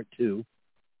Tense Part 2,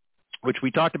 which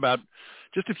we talked about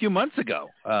just a few months ago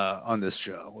on this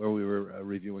show, where we were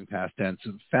reviewing Past Tense.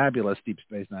 A fabulous Deep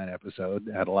Space Nine episode.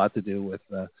 It had a lot to do with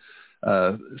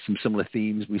some similar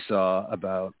themes we saw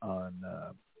about on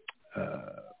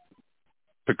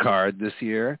Picard this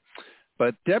year.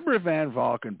 But Deborah Van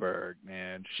Valkenburg,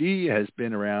 man, she has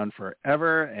been around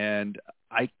forever and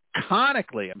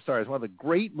iconically, it's one of the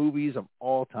great movies of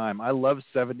all time. I love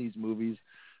 70s movies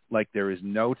like there is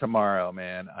no tomorrow,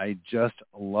 man. I just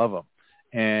love them.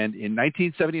 And in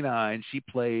 1979, she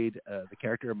played the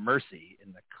character of Mercy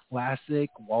in the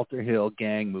classic Walter Hill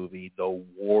gang movie, The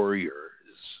Warriors.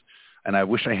 And I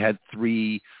wish I had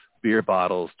 3 beer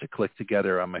bottles to click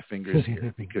together on my fingers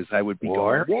here because I would be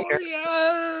going,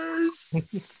 Warriors!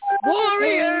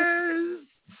 Warriors!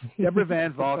 Deborah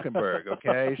Van Valkenburg,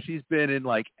 okay? She's been in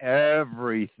like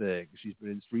everything. She's been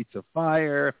in Streets of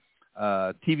Fire,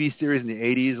 TV series in the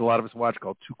 80s a lot of us watched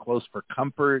called Too Close for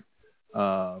Comfort,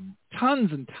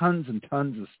 tons and tons and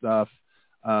tons of stuff.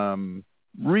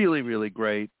 Really, really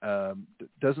great.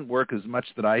 Doesn't work as much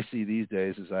that I see these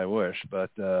days as I wish,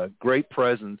 but great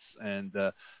presence and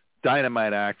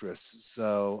dynamite actress.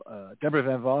 So Deborah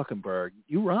Van Valkenburg,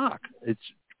 you rock. It's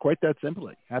quite that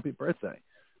simply. Happy birthday.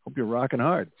 Hope you're rocking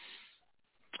hard.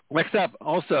 Next up,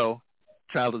 also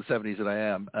child of the 70s that I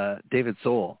am, David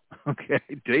Soul. Okay,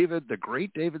 the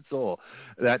great David Soul.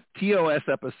 That TOS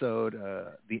episode,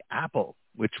 The Apple,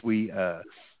 which we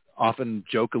often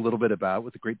joke a little bit about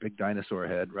with the great big dinosaur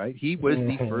head, right? He was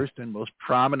the first and most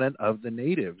prominent of the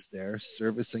natives there,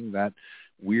 servicing that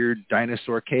weird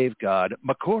dinosaur cave god,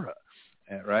 Makora.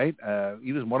 Right?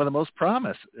 He was one of the most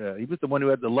promised. He was the one who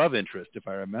had the love interest, if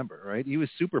I remember, right? He was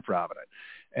super prominent.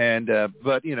 And,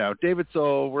 but, David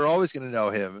Soul, we're always going to know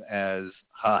him as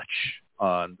Hutch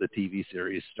on the TV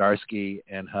series Starsky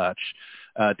and Hutch.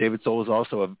 David Soul was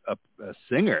also a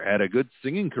singer, had a good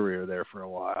singing career there for a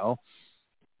while,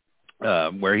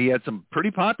 where he had some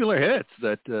pretty popular hits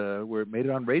that were made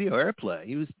it on radio airplay.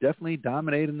 He was definitely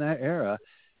dominating that era.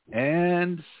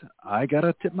 And I got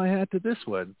to tip my hat to this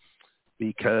one,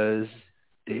 because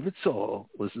David Soul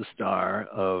was the star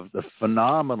of the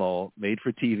phenomenal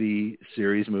made-for-TV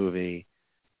series movie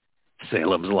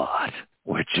Salem's Lot,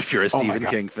 which, if you're a Stephen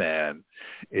King fan,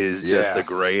 is just the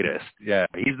greatest. Yeah,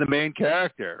 he's the main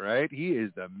character, right? He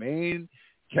is the main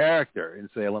character in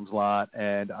Salem's Lot,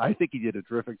 and I think he did a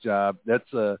terrific job. That's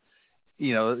everything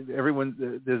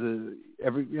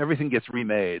gets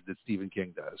remade that Stephen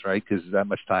King does, right? Because that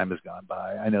much time has gone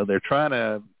by. I know they're trying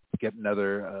to get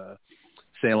another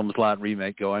Salem's Lot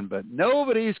remake going, but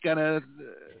nobody's going to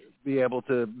be able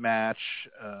to match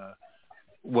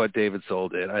what David Soul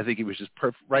did. I think he was just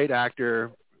right actor,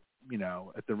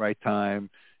 at the right time,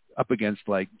 up against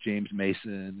like James Mason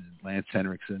and Lance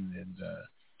Henriksen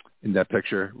in that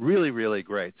picture. Really, really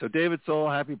great. So David Soul,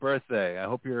 happy birthday. I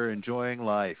hope you're enjoying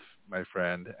life, my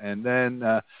friend. And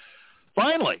then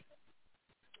finally,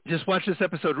 just watched this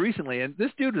episode recently, and this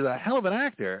dude is a hell of an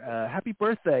actor. Happy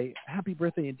birthday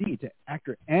indeed to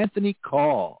actor Anthony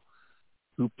Call,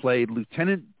 who played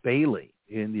Lieutenant Bailey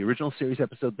in the original series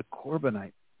episode The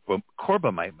Corbomite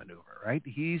Maneuver, right?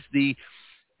 He's the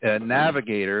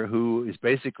navigator who is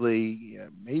basically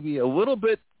maybe a little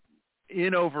bit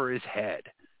in over his head,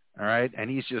 all right? And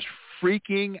he's just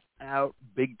freaking out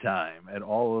big time at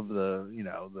all of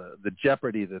the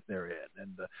jeopardy that they're in, and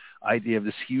the idea of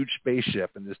this huge spaceship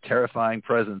and this terrifying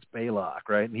presence, Baylock,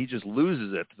 right? And he just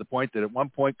loses it to the point that at one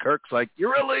point Kirk's like,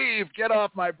 "You're relieved, get off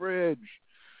my bridge,"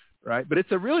 right? But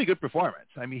it's a really good performance.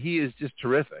 I mean, he is just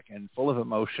terrific and full of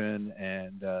emotion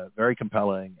and very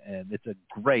compelling, and it's a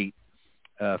great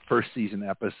first season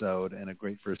episode and a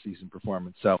great first season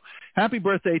performance. So happy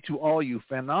birthday to all you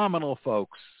phenomenal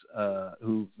folks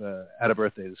who've had a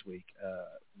birthday this week.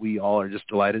 We all are just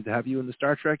delighted to have you in the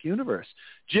Star Trek universe.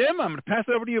 Jim, I'm going to pass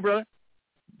it over to you, brother.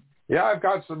 Yeah, I've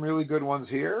got some really good ones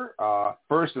here.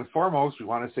 First and foremost, we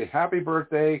want to say happy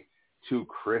birthday to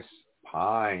Chris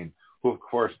Pine, who, of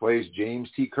course, plays James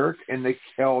T. Kirk in the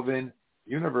Kelvin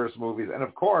universe movies. And,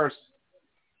 of course,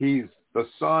 he's the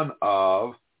son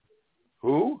of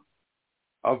who?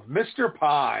 Of Mr.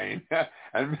 Pine.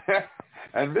 and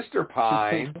Mr.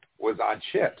 Pine was on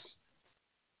Chips.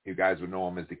 You guys would know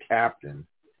him as the captain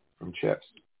from Chips.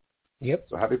 Yep.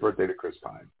 So happy birthday to Chris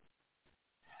Pine.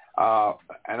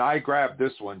 And I grabbed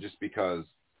this one just because,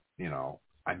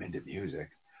 I'm into music.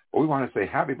 But we want to say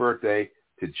happy birthday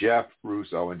to Jeff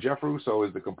Russo. And Jeff Russo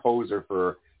is the composer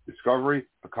for Discovery,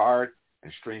 Picard,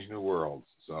 and Strange New Worlds.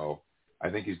 So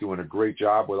I think he's doing a great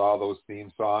job with all those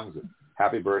theme songs.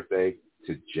 Happy birthday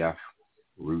to Jeff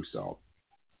Russo.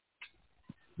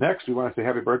 Next, we want to say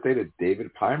happy birthday to David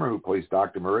Peimer, who plays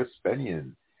Dr. Maurice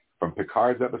Bennion from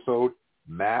Picard's episode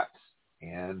Maps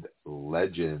and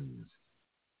Legends.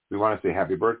 We want to say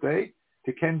happy birthday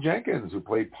to Ken Jenkins, who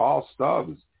played Paul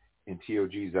Stubbs in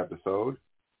TOG's episode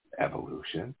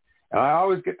Evolution. And I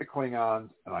always get the Klingons,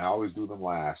 and I always do them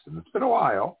last. And it's been a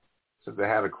while since I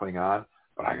had a Klingon,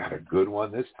 but I got a good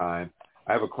one this time.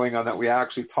 I have a Klingon that we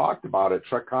actually talked about at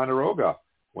Trek Ticonderoga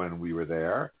when we were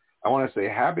there. I want to say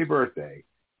happy birthday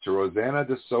to Rosanna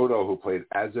DeSoto, who played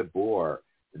Azabor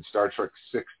in Star Trek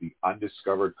VI, The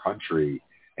Undiscovered Country.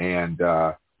 And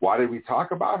why did we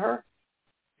talk about her?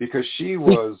 Because she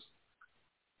was...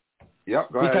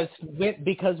 Yep, go ahead.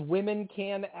 Because women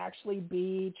can actually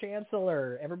be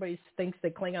chancellor. Everybody thinks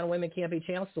that Klingon women can't be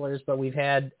chancellors, but we've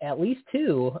had at least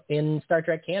two in Star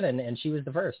Trek canon, and she was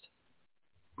the first.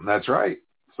 That's right.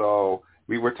 So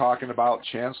we were talking about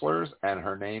chancellors, and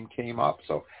her name came up.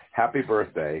 So happy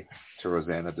birthday to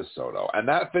Rosanna DeSoto. And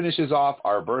that finishes off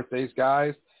our birthdays,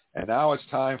 guys. And now it's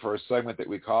time for a segment that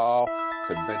we call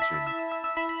Convention.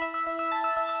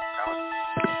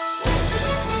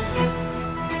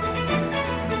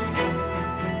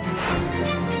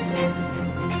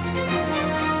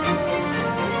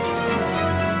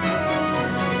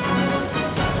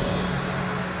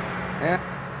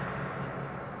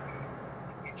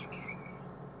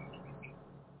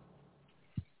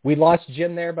 We lost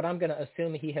Jim there, but I'm going to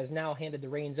assume he has now handed the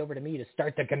reins over to me to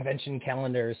start the convention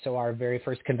calendar. So our very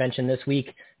first convention this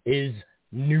week is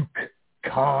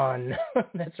NukeCon.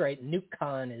 That's right.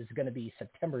 NukeCon is going to be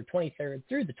September 23rd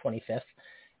through the 25th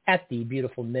at the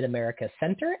beautiful Mid-America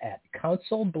Center at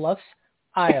Council Bluffs,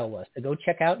 Iowa. So go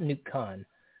check out NukeCon.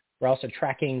 We're also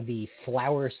tracking the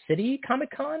Flower City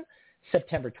Comic-Con,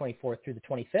 September 24th through the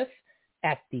 25th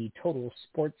at the Total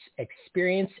Sports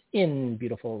Experience in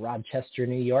beautiful Rochester,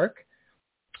 New York.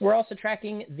 We're also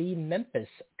tracking the Memphis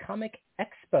Comic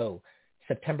Expo,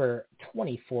 September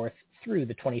 24th through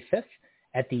the 25th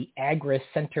at the Agri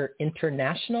Center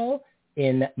International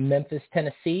in Memphis,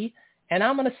 Tennessee. And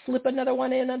I'm going to slip another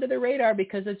one in under the radar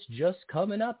because it's just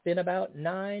coming up in about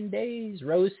 9 days.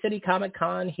 Rose City Comic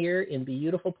Con here in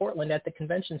beautiful Portland at the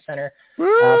Convention Center.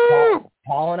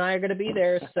 Paul and I are going to be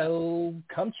there, so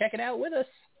come check it out with us.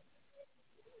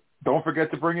 Don't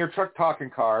forget to bring your truck talking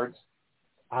cards.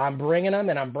 I'm bringing them,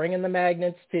 and I'm bringing the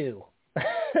magnets too.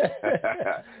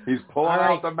 He's pulling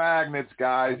out the magnets,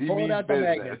 guys. He means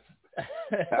business.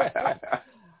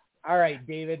 All right,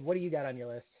 David, what do you got on your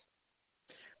list?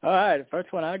 All right, the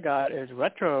first one I got is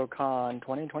RetroCon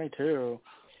 2022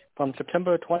 from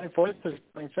September 24th to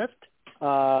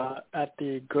 25th at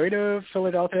the Greater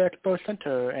Philadelphia Expo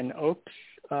Center in Oaks,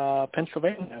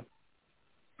 Pennsylvania.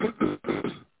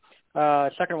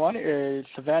 Second one is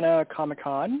Savannah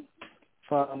Comic-Con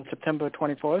from September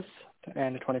 24th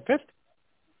and the 25th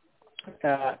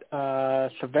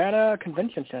at Savannah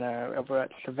Convention Center over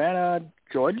at Savannah,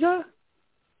 Georgia.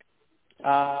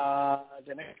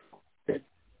 The next is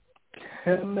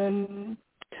Timon,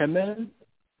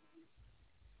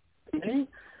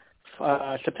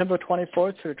 September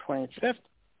 24th through 25th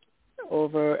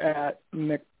over at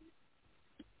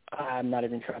I'm not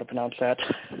even trying to pronounce that.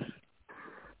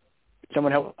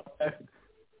 Someone help.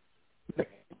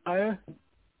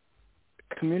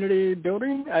 Community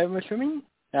Building, I'm assuming,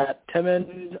 at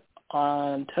Timmins,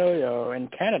 Ontario in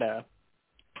Canada.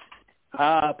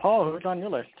 Paul, who's on your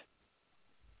list?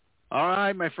 All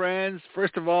right, my friends.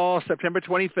 First of all, September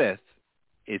 25th.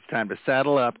 It's time to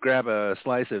saddle up, grab a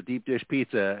slice of deep dish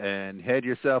pizza, and head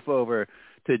yourself over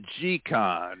to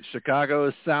G-Con,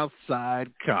 Chicago's South Side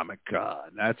Comic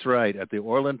Con. That's right, at the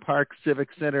Orland Park Civic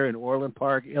Center in Orland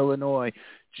Park, Illinois.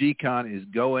 G-Con is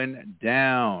going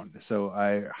down. So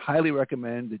I highly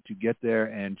recommend that you get there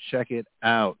and check it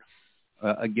out.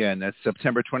 Again, that's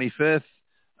September 25th.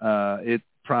 It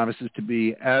promises to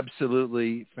be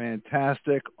absolutely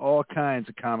fantastic. All kinds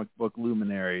of comic book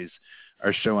luminaries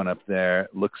are showing up there.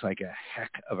 Looks like a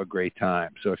heck of a great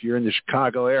time. So if you're in the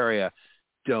Chicago area,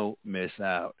 don't miss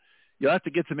out. You'll have to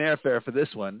get some airfare for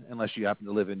this one, unless you happen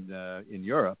to live in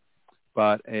Europe.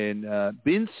 But in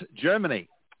Binz, Germany,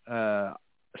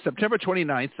 September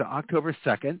 29th to October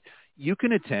 2nd, you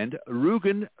can attend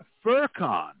Rugen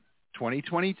FurCon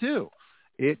 2022.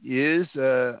 It is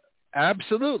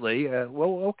absolutely,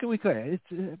 what can we say?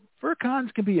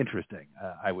 FurCons can be interesting,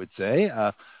 I would say.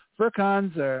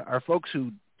 FurCons are folks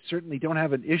who certainly don't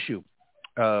have an issue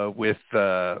with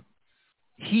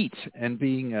heat and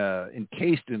being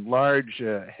encased in large,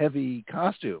 heavy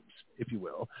costumes, if you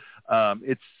will.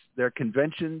 They're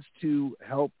conventions to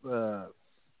help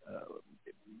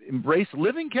embrace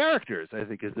living characters, I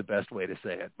think is the best way to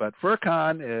say it. But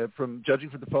FurCon, from judging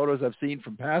from the photos I've seen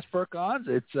from past FurCons,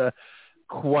 it's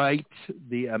quite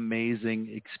the amazing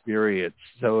experience.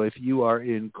 So if you are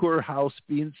in Kurhaus,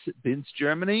 Binz,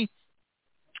 Germany,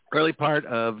 early part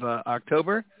of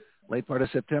October, late part of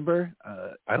September,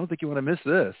 I don't think you want to miss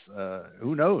this.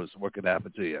 Who knows what could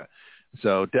happen to you.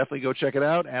 So definitely go check it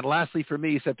out. And lastly for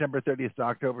me, September 30th to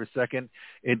October 2nd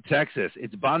in Texas,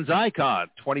 it's BonsaiCon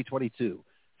 2022.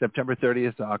 September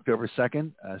 30th to October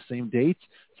 2nd, same dates,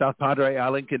 South Padre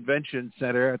Island Convention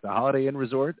Center at the Holiday Inn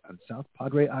Resort on South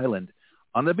Padre Island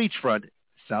on the beachfront,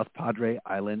 South Padre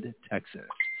Island, Texas.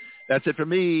 That's it for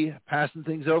me. Passing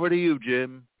things over to you,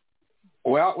 Jim.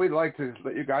 Well, we'd like to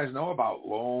let you guys know about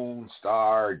Lone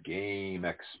Star Game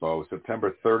Expo,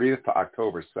 September 30th to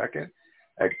October 2nd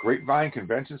at Grapevine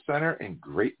Convention Center in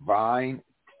Grapevine,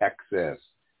 Texas.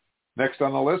 Next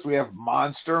on the list, we have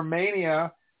Monster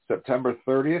Mania, September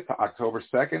 30th to October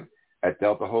 2nd at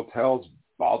Delta Hotels,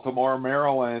 Baltimore,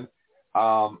 Maryland.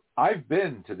 I've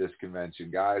been to this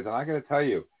convention, guys, and I got to tell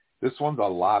you, this one's a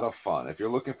lot of fun. If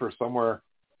you're looking for somewhere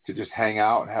to just hang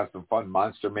out and have some fun,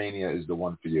 Monster Mania is the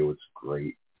one for you. It's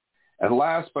great. And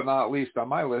last but not least on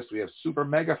my list, we have Super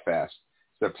Mega Fest,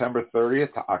 September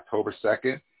 30th to October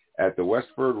 2nd at the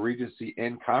Westford Regency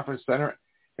Inn Conference Center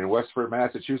in Westford,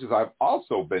 Massachusetts. I've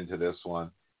also been to this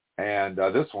one, and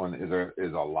this one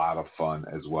is a lot of fun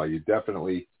as well. You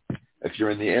definitely If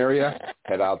you're in the area,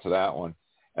 head out to that one.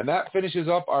 And that finishes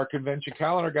up our convention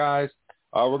calendar, guys.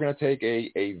 We're going to take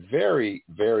a very,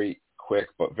 very quick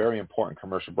but very important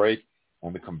commercial break.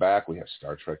 When we come back, we have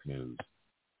Star Trek news.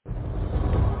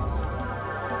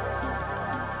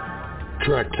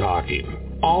 Trek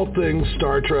Talking. All things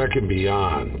Star Trek and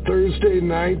beyond. Thursday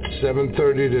night,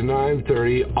 7:30 to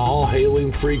 9:30. All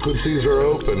hailing frequencies are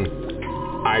open.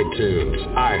 iTunes,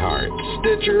 iHeart,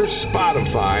 Stitcher,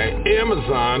 Spotify,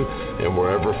 Amazon, and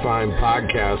wherever fine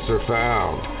podcasts are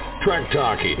found. Trek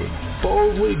Talking.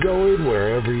 Boldly going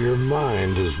wherever your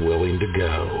mind is willing to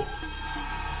go.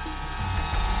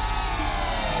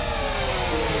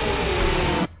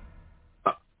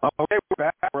 Okay, we're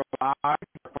back. We're live.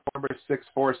 Phone number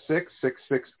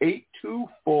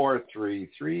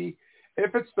 646-668-2433.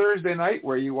 If it's Thursday night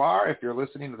where you are, if you're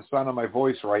listening to the sound of my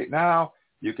voice right now,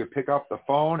 you can pick up the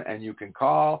phone and you can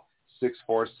call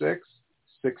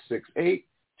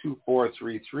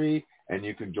 646-668-2433, and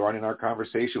you can join in our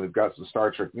conversation. We've got some Star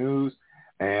Trek news,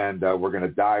 and we're going to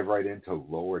dive right into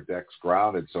Lower Decks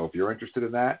Grounded. So if you're interested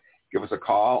in that, give us a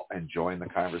call and join the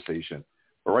conversation.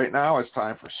 But right now, it's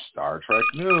time for Star Trek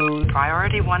news.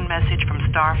 Priority 1 message from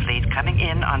Starfleet coming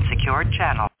in on secured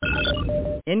channel.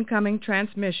 Incoming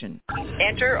transmission.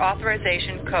 Enter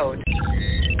authorization code.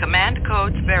 Command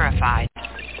codes verified.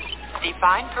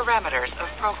 Define parameters of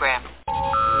program.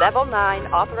 Level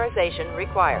 9 authorization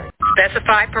required.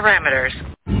 Specify parameters.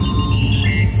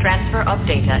 Transfer of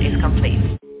data is complete.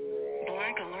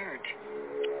 Blank alert.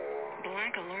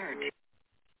 Blank alert.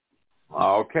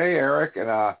 Okay, Eric,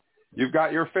 and you've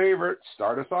got your favorite.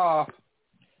 Start us off.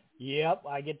 Yep,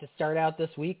 I get to start out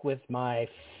this week with my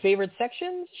favorite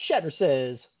section, Shatner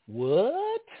Says.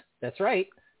 What? That's right.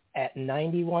 At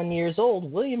 91 years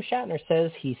old, William Shatner says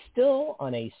he's still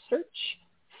on a search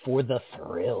for the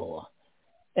thrill.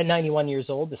 At 91 years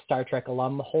old, the Star Trek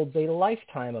alum holds a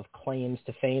lifetime of claims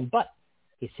to fame, but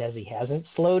he says he hasn't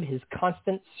slowed his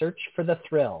constant search for the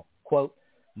thrill. Quote,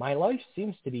 "My life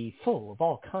seems to be full of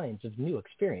all kinds of new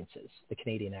experiences," the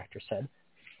Canadian actor said.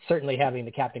 Certainly having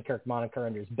the Captain Kirk moniker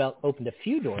under his belt opened a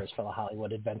few doors for the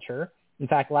Hollywood adventurer. In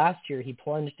fact, last year he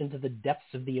plunged into the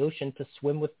depths of the ocean to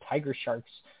swim with tiger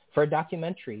sharks for a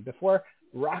documentary before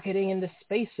rocketing into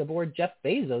space aboard Jeff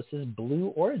Bezos' Blue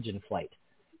Origin flight.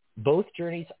 Both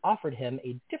journeys offered him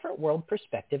a different world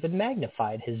perspective and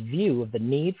magnified his view of the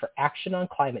need for action on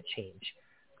climate change.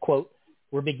 Quote,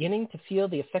 "We're beginning to feel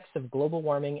the effects of global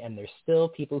warming, and there's still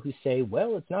people who say,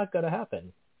 well, it's not going to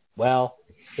happen." Well,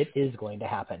 it is going to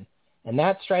happen. And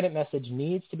that strident message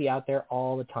needs to be out there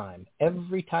all the time.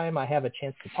 Every time I have a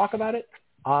chance to talk about it,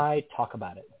 I talk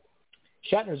about it.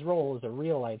 Shatner's role as a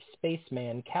real-life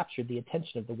spaceman captured the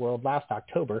attention of the world last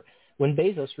October when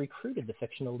Bezos recruited the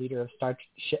fictional leader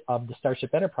of the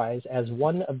Starship Enterprise as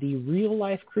one of the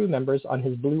real-life crew members on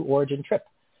his Blue Origin trip.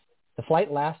 The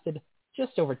flight lasted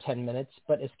just over 10 minutes,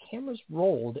 but as cameras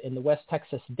rolled in the West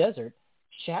Texas desert,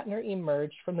 Shatner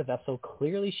emerged from the vessel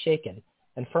clearly shaken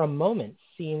and for a moment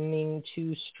seeming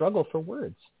to struggle for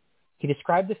words. He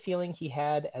described the feeling he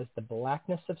had as the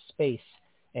blackness of space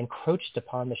encroached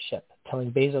upon the ship, telling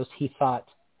Bezos he thought,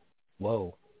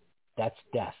 "Whoa, that's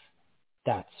death.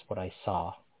 That's what I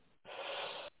saw."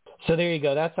 So there you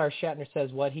go. That's our Shatner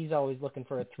Says What. He's always looking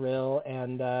for a thrill,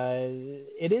 and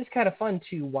it is kind of fun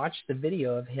to watch the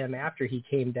video of him after he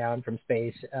came down from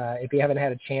space. If you haven't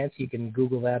had a chance, you can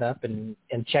Google that up and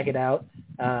check it out.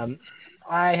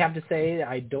 I have to say,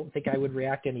 I don't think I would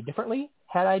react any differently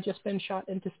had I just been shot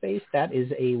into space. That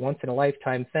is a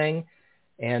once-in-a-lifetime thing.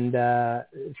 And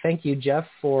thank you, Jeff,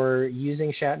 for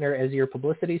using Shatner as your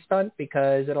publicity stunt,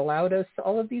 because it allowed us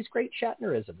all of these great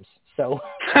Shatnerisms. So,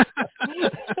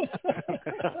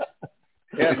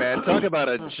 yeah, man, talk about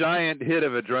a giant hit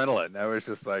of adrenaline. I was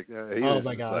just like, oh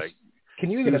my gosh, like,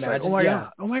 can you even imagine? Like,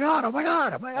 oh my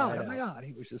god!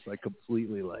 He was just like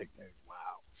completely like, wow,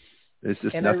 there's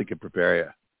just nothing can prepare you.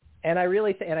 And I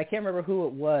really and I can't remember who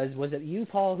it was. Was it you,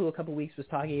 Paul, who a couple of weeks was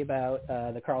talking about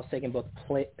the Carl Sagan book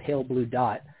Pale Blue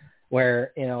Dot,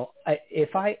 where, you know,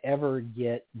 if I ever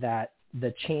get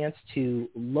the chance to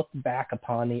look back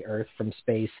upon the Earth from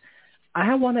space,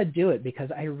 I want to do it,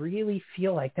 because I really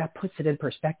feel like that puts it in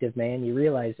perspective, man. You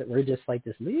realize that we're just like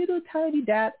this little tiny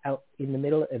dot out in the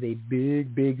middle of a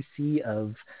big, big sea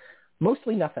of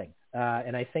mostly nothing.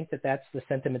 And I think that that's the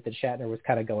sentiment that Shatner was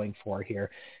kind of going for here.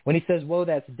 When he says, "Whoa,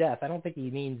 that's death," I don't think he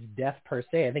means death per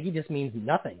se. I think he just means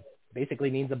nothing. Basically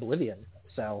means oblivion.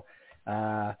 So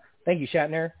thank you,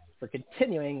 Shatner, for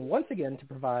continuing once again to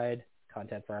provide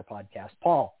content for our podcast.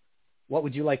 Paul, what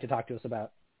would you like to talk to us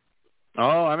about?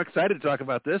 Oh, I'm excited to talk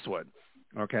about this one.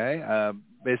 Okay,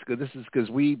 basically this is because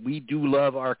we do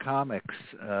love our comics,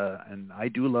 and I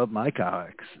do love my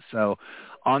comics. So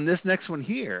on this next one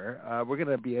here, we're going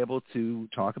to be able to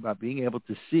talk about being able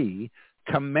to see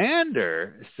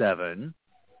Commander 7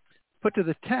 put to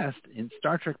the test in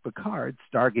Star Trek Picard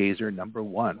Stargazer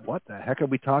 #1. What the heck are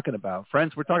we talking about?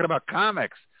 Friends, we're talking about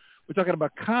comics. We're talking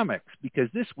about comics because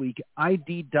this week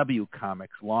IDW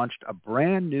Comics launched a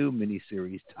brand new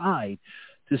miniseries tied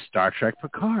to Star Trek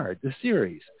Picard, the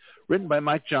series. Written by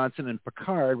Mike Johnson and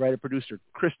Picard writer-producer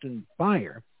Kristen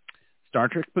Beyer, Star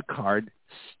Trek Picard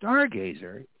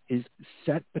Stargazer is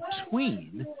set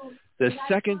between the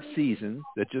second season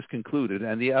that just concluded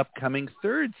and the upcoming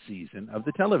third season of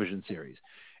the television series.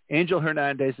 Angel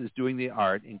Hernandez is doing the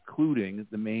art, including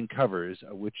the main covers,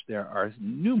 of which there are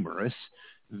numerous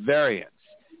variants.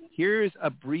 Here's a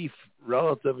brief,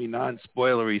 relatively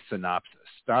non-spoilery synopsis.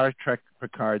 Star Trek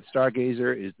Picard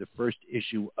Stargazer is the first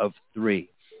issue of 3.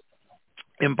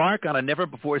 Embark on a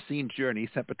never-before-seen journey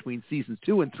set between seasons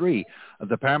 2 and 3 of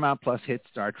the Paramount Plus hit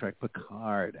Star Trek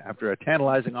Picard. After a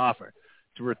tantalizing offer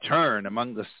to return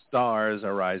among the stars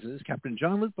arises, Captain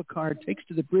Jean-Luc Picard takes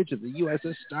to the bridge of the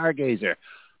USS Stargazer.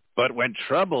 But when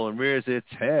trouble rears its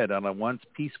head on a once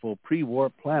peaceful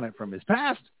pre-war planet from his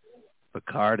past,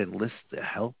 Picard enlists the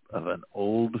help of an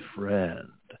old friend.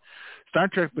 Star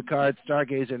Trek Picard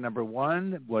Stargazer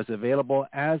 #1 was available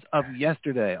as of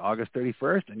yesterday, August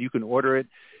 31st, and you can order it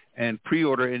and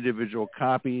pre-order individual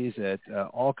copies at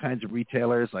all kinds of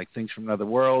retailers like Things from Another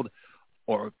World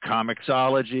or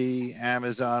Comixology,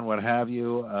 Amazon, what have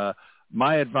you.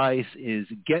 My advice is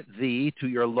get thee to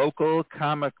your local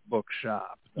comic book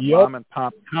shop. The mom and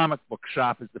pop comic book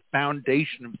shop is the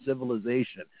foundation of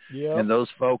civilization. And those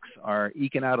folks are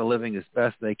eking out a living as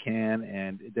best they can.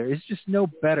 And there is just no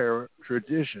better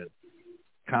tradition,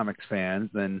 comics fans,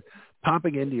 than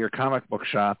popping into your comic book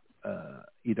shop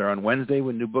either on Wednesday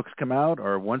when new books come out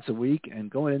or once a week and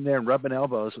going in there and rubbing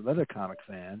elbows with other comic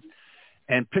fans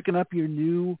and picking up your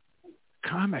new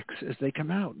comics as they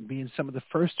come out and being some of the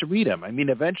first to read them. I mean,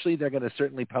 eventually they're going to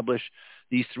certainly publish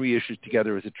these 3 issues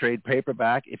together as a trade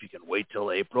paperback. If you can wait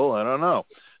till April, I don't know.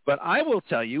 But I will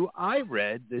tell you, I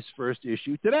read this first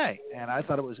issue today, and I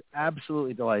thought it was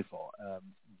absolutely delightful.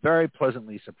 Very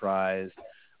pleasantly surprised.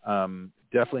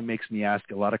 Definitely makes me ask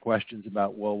a lot of questions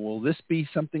about, well, will this be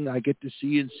something I get to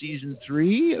see in season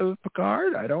 3 of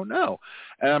Picard? I don't know.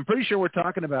 And I'm pretty sure we're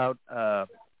talking about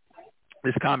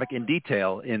this comic in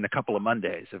detail in a couple of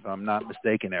Mondays, if I'm not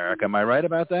mistaken, Eric. Am I right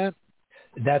about that?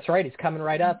 That's right. It's coming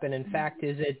right up. And in fact,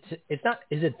 is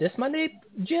it this Monday,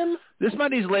 Jim? This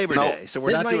Monday's Labor Day, so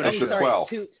we're not doing it. The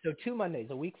 12th. So 2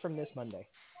 Mondays, a week from this Monday.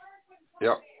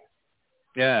 Yep.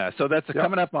 Yeah, so that's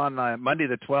coming up on Monday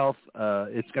the 12th.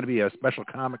 It's going to be a special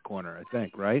comic corner, I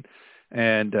think, right?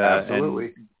 And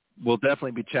absolutely. And we'll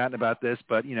definitely be chatting about this,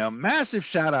 but, massive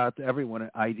shout out to everyone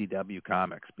at IDW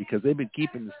Comics because they've been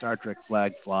keeping the Star Trek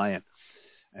flag flying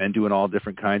and doing all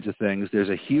different kinds of things. There's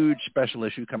a huge special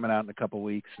issue coming out in a couple of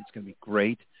weeks. It's going to be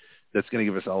great. That's going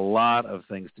to give us a lot of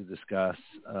things to discuss,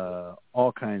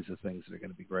 all kinds of things that are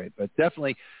going to be great. But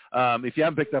definitely, if you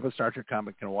haven't picked up a Star Trek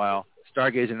comic in a while,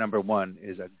 Stargazer #1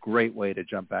 is a great way to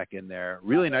jump back in there.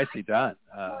 Really nicely done.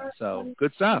 So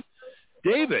good stuff.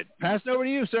 David, pass it over to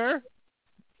you, sir.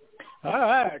 All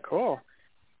right, cool.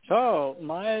 So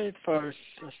my first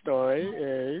story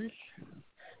is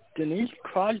Denise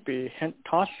Crosby hint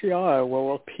Tasha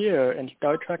will appear in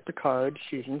Star Trek Picard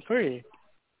Season 3.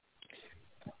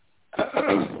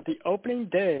 The opening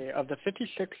day of the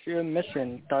 56-year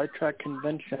mission Star Trek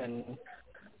convention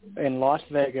in Las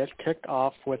Vegas kicked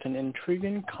off with an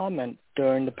intriguing comment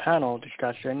during the panel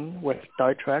discussion with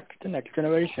Star Trek The Next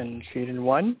Generation Season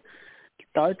 1,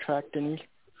 Star Trek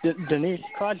Denise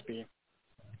Crosby.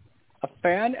 A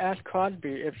fan asked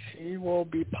Crosby if she will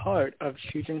be part of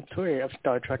Season 3 of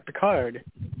Star Trek Picard,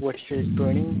 which is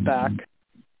bringing back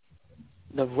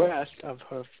the rest of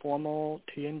her former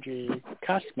TNG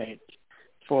castmates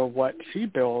for what she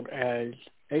billed as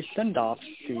a send-off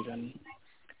season.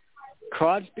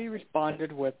 Crosby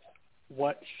responded with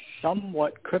what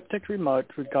somewhat cryptic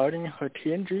remarks regarding her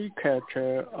TNG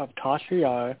character of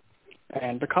Tasha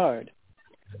and Picard.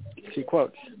 She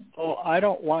quotes, "Oh, I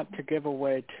don't want to give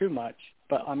away too much,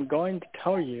 but I'm going to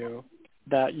tell you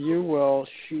that you will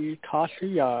see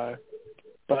Tasha,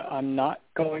 but I'm not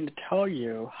going to tell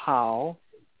you how.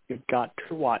 You've got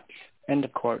to watch." End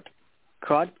of quote.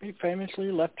 Crosby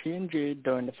famously left TNG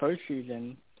during the first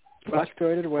season,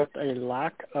 frustrated with a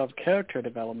lack of character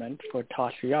development for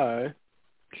Tasha.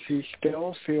 She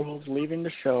still feels leaving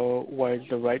the show was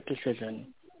the right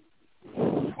decision.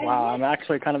 Wow, I'm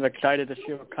actually kind of excited to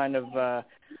see what kind of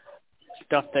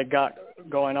stuff they got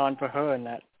going on for her in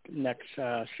that next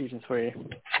season 3.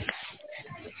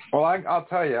 Well, I'll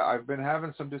tell you, I've been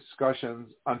having some discussions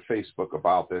on Facebook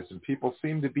about this, and people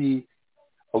seem to be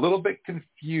a little bit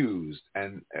confused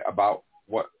and about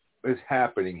what is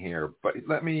happening here. But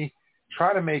let me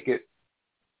try to make it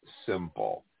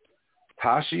simple.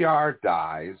 Tasha Yar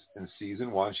dies in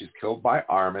season 1. She's killed by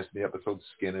Armis in the episode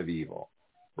Skin of Evil,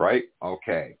 right?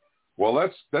 Okay. Well,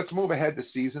 let's move ahead to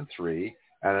season 3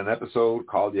 and an episode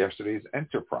called Yesterday's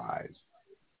Enterprise.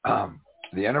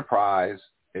 The Enterprise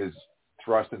is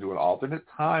thrust into an alternate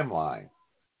timeline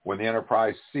when the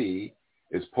Enterprise C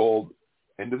is pulled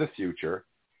into the future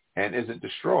and isn't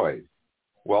destroyed.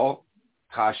 Well,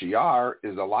 Tasha Yar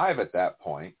is alive at that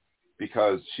point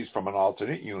because she's from an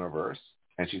alternate universe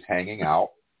and she's hanging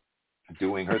out,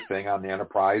 doing her thing on the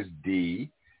Enterprise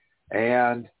D,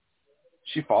 and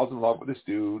she falls in love with this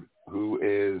dude who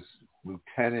is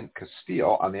Lieutenant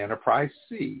Castile on the Enterprise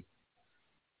C.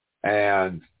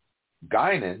 And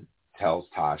Guinan tells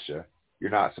Tasha,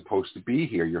 you're not supposed to be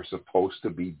here. You're supposed to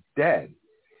be dead.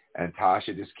 And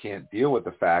Tasha just can't deal with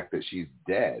the fact that she's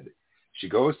dead. She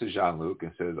goes to Jean-Luc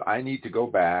and says, I need to go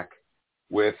back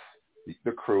with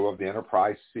the crew of the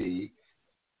Enterprise C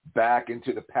back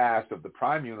into the past of the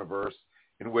Prime universe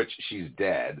in which she's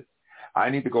dead. I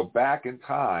need to go back in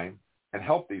time and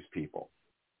help these people.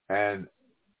 And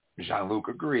Jean-Luc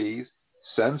agrees,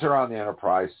 sends her on the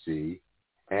Enterprise C,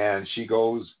 and she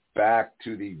goes back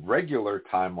to the regular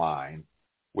timeline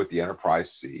with the Enterprise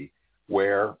C,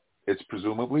 where it's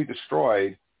presumably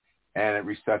destroyed, and it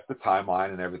resets the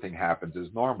timeline, and everything happens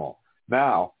as normal.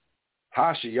 Now,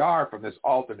 Tasha Yar from this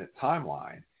alternate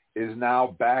timeline is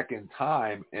now back in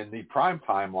time in the Prime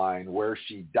timeline where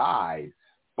she died,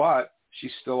 but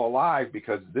she's still alive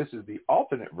because this is the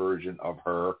alternate version of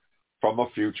her from a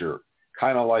future,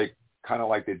 kind of like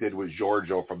they did with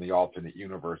Giorgio from the alternate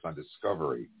universe on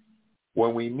Discovery.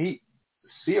 When we meet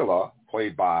Sela,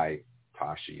 played by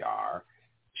Tasha Yar,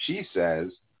 she says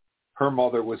her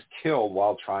mother was killed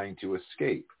while trying to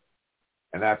escape.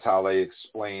 And that's how they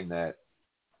explain that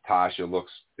Tasha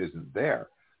isn't there.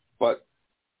 But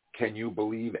can you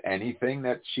believe anything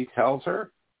that she tells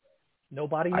her? No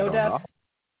body, no death.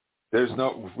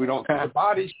 We don't see her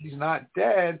body. She's not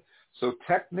dead. So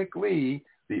technically,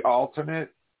 the alternate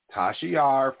Tasha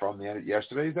Yar from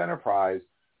yesterday's Enterprise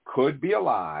could be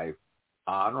alive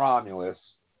on Romulus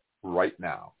right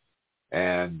now.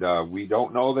 And we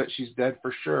don't know that she's dead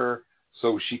for sure,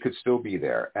 so she could still be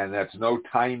there. And that's no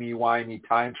timey-wimey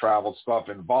time travel stuff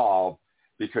involved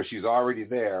because she's already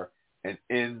there and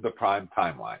in the Prime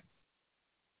timeline.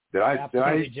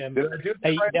 Absolutely, Jim. Did I do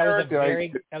that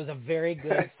right? That was a very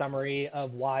good summary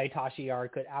of why Tasha Yar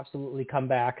could absolutely come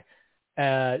back.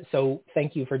 So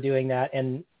thank you for doing that.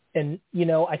 And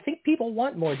I think people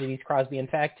want more Denise Crosby. In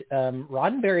fact,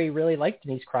 Roddenberry really liked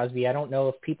Denise Crosby. I don't know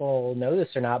if people know this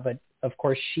or not, but of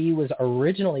course she was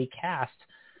originally cast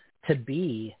to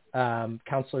be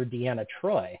Counselor Deanna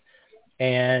Troi.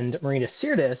 And Marina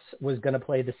Sirtis was going to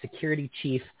play the security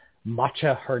chief,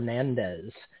 Macha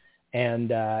Hernandez.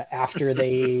 And after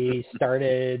they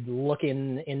started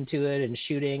looking into it and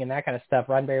shooting and that kind of stuff,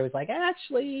 Roddenberry was like,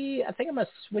 actually, I think I'm going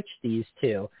to switch these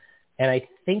two. And I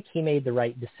think he made the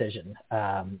right decision.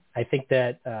 I think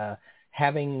that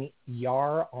having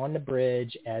Yar on the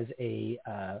bridge as a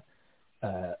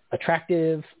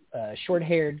attractive,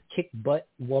 short-haired, kick-butt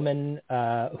woman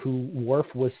who Worf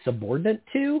was subordinate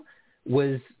to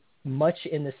was much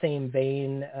in the same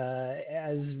vein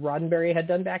as Roddenberry had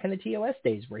done back in the TOS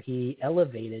days, where he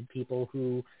elevated people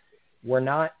who were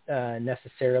not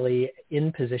necessarily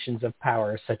in positions of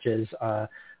power, such as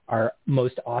our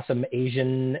most awesome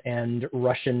Asian and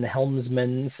Russian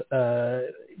helmsmen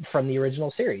from the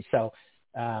original series. So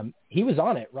he was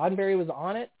on it. Roddenberry was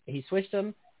on it. He switched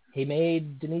them. He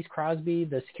made Denise Crosby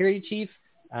the security chief.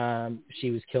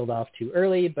 She was killed off too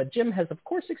early, but Jim has, of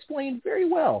course, explained very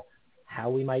well how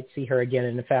we might see her again.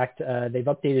 And in fact, they've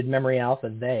updated Memory Alpha.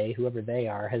 Whoever they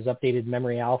are, has updated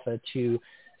Memory Alpha to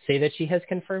say that she has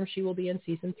confirmed she will be in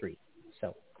season 3.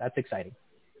 So that's exciting.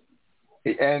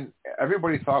 And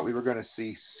everybody thought we were going to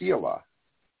see Sela,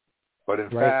 but in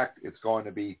fact, it's going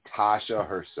to be Tasha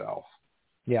herself.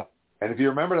 Yeah. And if you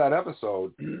remember that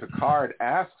episode, Picard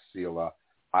asks Sela,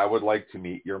 I would like to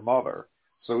meet your mother.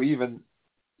 So even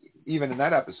in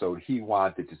that episode, he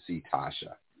wanted to see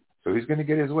Tasha. So he's going to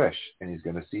get his wish, and he's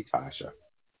going to see Tasha.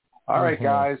 All right,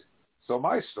 guys. So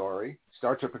my story,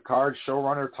 Star Trek Picard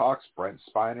showrunner talks Brent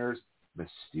Spiner's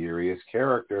mysterious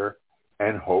character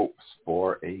and hopes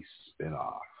for a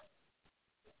spin-off.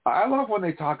 I love when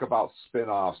they talk about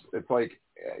spin-offs. It's like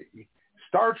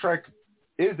Star Trek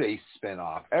is a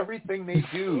spin-off. Everything they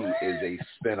do is a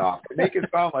spin-off. They make it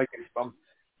sound like it's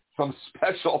some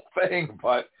special thing,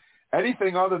 but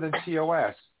anything other than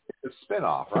TOS is a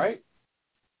spin-off, right?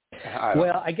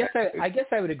 I guess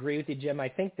I would agree with you, Jim. I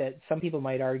think that some people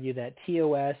might argue that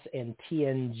TOS and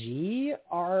TNG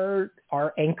are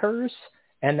anchors,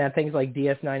 and that things like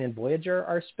DS9 and Voyager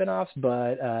are spin-offs,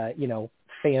 but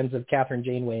fans of Catherine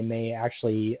Janeway may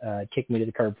actually kick me to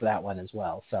the curb for that one as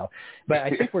well. So, but I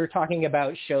think we're talking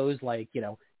about shows like,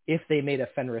 if they made a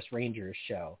Fenris Rangers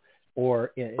show,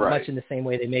 or much in the same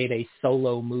way they made a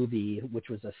Solo movie, which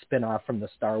was a spin-off from the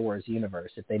Star Wars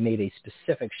universe. If they made a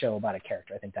specific show about a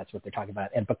character, I think that's what they're talking about.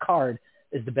 And Picard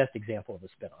is the best example of a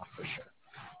spin-off for sure.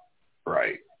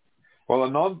 Right. Well,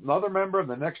 another member of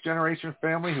the Next Generation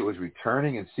family who is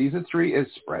returning in Season 3 is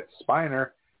Brett Spiner.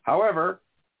 However,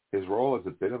 his role is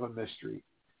a bit of a mystery.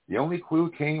 The only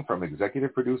clue came from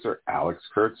executive producer Alex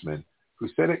Kurtzman, who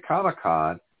said at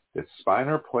Comic-Con that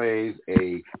Spiner plays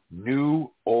a new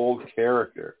old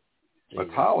character.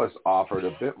 Matalis offered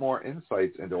a bit more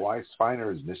insights into why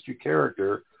Spiner's mystery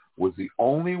character was the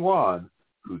only one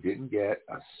who didn't get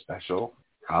a special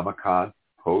Comic-Con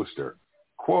poster.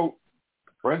 Quote,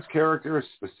 Brent's character is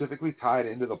specifically tied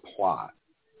into the plot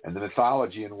and the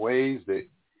mythology in ways that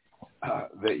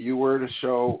if you were to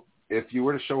show a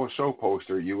show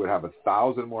poster, you would have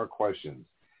 1,000 more questions.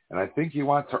 And I think you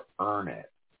want to earn it.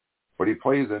 But he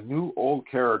plays a new old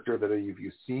character that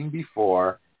you've seen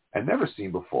before and never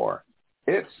seen before.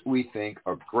 It's, we think,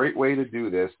 a great way to do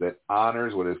this that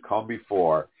honors what has come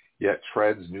before, yet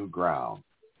treads new ground.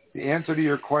 The answer to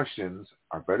your questions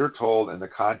are better told in the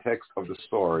context of the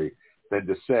story than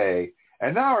to say,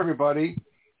 and now everybody,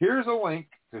 here's a link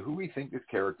to who we think this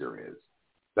character is.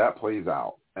 That plays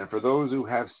out. And for those who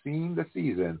have seen the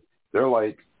season, they're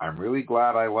like, I'm really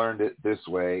glad I learned it this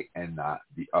way and not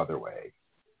the other way.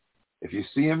 If you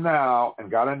see him now and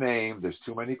got a name, there's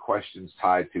too many questions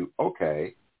tied to,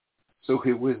 okay, so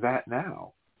who is that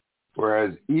now?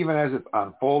 Whereas even as it's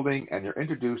unfolding and you're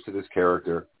introduced to this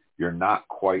character, you're not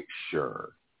quite sure.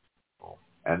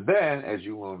 And then as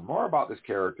you learn more about this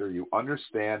character, you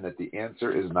understand that the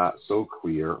answer is not so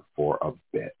clear for a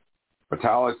bit.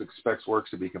 Matalis expects works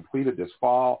to be completed this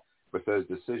fall, but says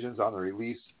decisions on the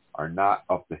release are not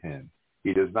up to him.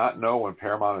 He does not know when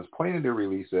Paramount is planning to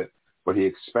release it, but he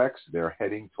expects they're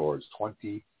heading towards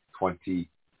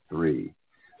 2023.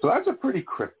 So that's a pretty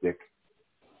cryptic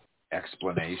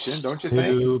explanation, don't you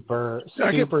think? Super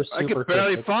I could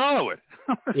barely cryptic. follow it.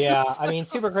 Yeah, I mean,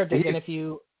 super cryptic. And if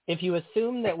you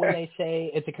assume that when they say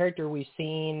it's a character we've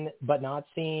seen but not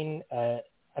seen,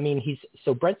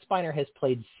 Brent Spiner has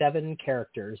played 7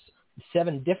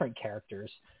 different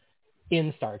characters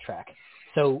in Star Trek.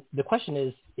 So the question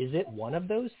is it one of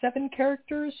those 7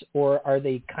 characters, or are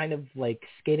they kind of like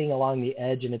skating along the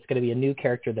edge and it's going to be a new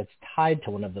character that's tied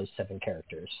to one of those 7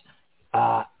 characters?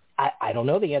 I don't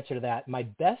know the answer to that. My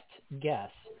best guess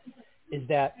is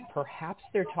that perhaps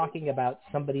they're talking about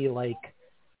somebody like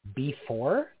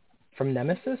B4 from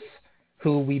Nemesis,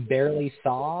 who we barely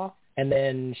saw and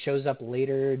then shows up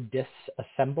later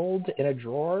disassembled in a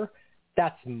drawer.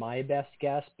 That's my best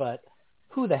guess, but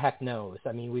who the heck knows?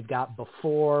 I mean, we've got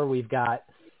Before, we've got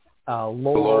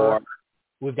Lore,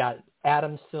 we've got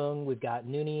Adam Sung, we've got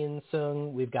Noonien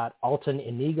Sung, we've got Alton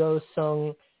Inigo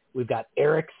Sung, we've got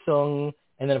Eric Sung,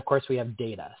 and then, of course, we have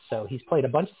Data. So he's played a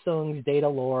bunch of Sungs, Data,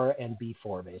 Lore, and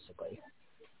B4, basically.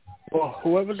 Well,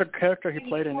 whoever the character he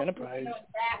played in Enterprise.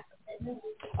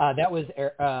 That was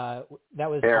Eric.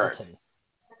 Alton.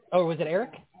 Oh, was it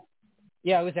Eric?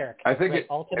 Yeah, it was Eric. I think right.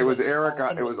 it was Eric.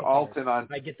 It was Alton on.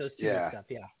 I get those two mixed up.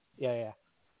 Yeah.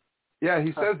 Yeah,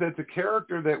 he says that's a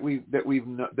character that we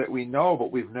know,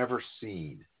 but we've never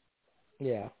seen.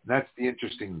 Yeah. That's the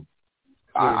interesting.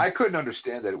 I couldn't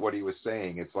understand that what he was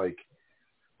saying. It's like,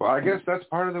 well, I guess that's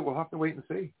part of it. We'll have to wait and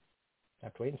see.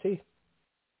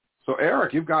 So,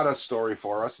 Eric, you've got a story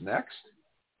for us next.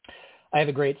 I have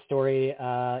a great story.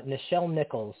 Nichelle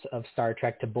Nichols of Star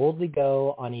Trek to boldly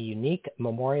go on a unique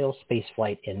memorial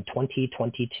spaceflight in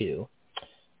 2022.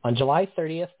 On July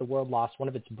 30th, the world lost one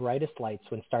of its brightest lights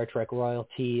when Star Trek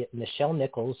royalty Nichelle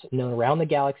Nichols, known around the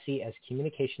galaxy as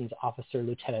Communications Officer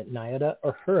Lieutenant Nyota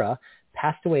Uhura,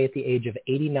 passed away at the age of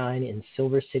 89 in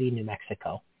Silver City, New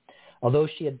Mexico. Although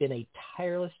she had been a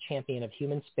tireless champion of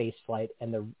human spaceflight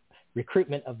and the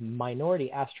recruitment of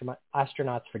minority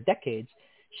astronauts for decades,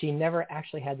 she never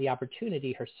actually had the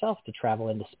opportunity herself to travel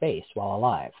into space while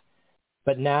alive.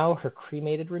 But now her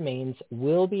cremated remains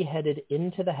will be headed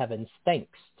into the heavens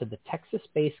thanks to the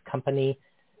Texas-based company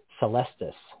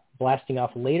Celestis, blasting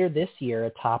off later this year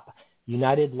atop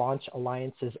United Launch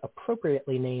Alliance's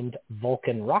appropriately named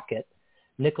Vulcan rocket,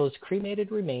 Nichols'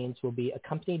 cremated remains will be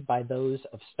accompanied by those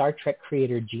of Star Trek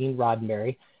creator Gene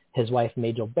Roddenberry, his wife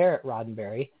Majel Barrett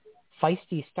Roddenberry,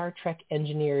 feisty Star Trek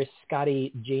engineers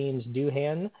Scotty James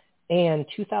Doohan, and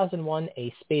 2001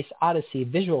 A Space Odyssey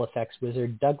visual effects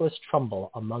wizard Douglas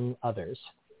Trumbull, among others.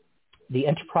 The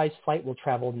Enterprise flight will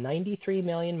travel 93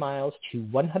 million miles to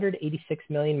 186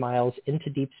 million miles into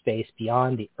deep space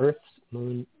beyond the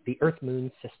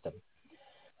Earth-Moon system.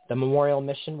 The Memorial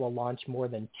mission will launch more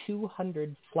than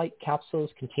 200 flight capsules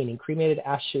containing cremated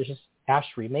ash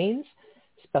remains,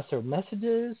 special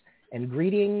messages and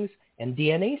greetings, and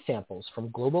DNA samples from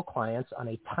global clients on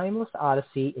a timeless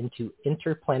odyssey into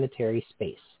interplanetary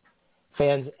space.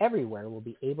 Fans everywhere will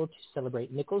be able to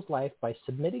celebrate Nichols' life by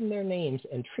submitting their names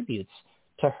and tributes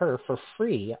to her for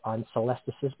free on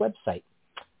Celestis' website.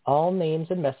 All names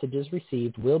and messages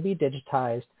received will be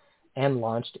digitized and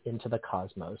launched into the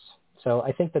cosmos. So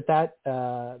I think that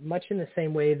much in the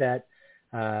same way that,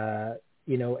 a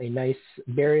nice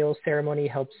burial ceremony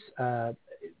helps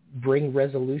bring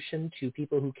resolution to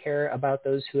people who care about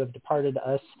those who have departed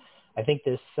us, I think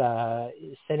this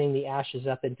sending the ashes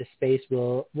up into space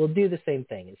will do the same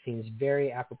thing. It seems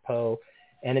very apropos,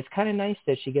 and it's kind of nice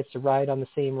that she gets to ride on the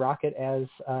same rocket as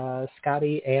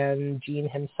Scotty and Gene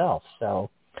himself. So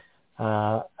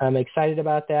I'm excited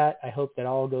about that. I hope that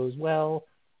all goes well,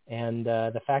 and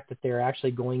the fact that they're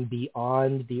actually going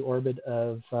beyond the orbit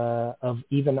of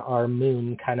even our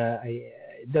moon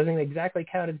it doesn't exactly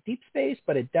count as deep space,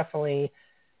 but it definitely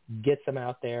gets them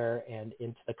out there and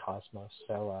into the cosmos.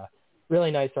 So really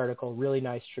nice article, really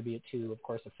nice tribute to, of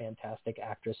course, a fantastic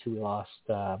actress who we lost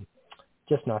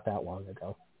just not that long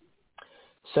ago.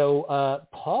 So,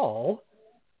 Paul,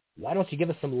 why don't you give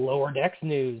us some Lower Decks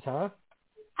news, huh?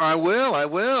 I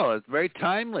will. It's very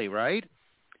timely, right?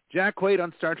 Jack Quaid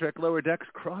on Star Trek Lower Decks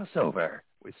crossover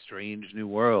with Strange New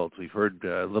Worlds. We've heard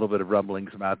a little bit of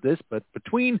rumblings about this, but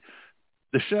between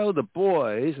the show The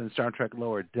Boys and Star Trek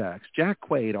Lower Decks, Jack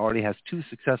Quaid already has 2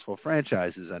 successful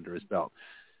franchises under his belt.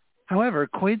 However,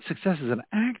 Quaid's success as an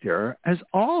actor has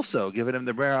also given him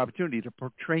the rare opportunity to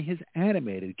portray his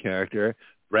animated character,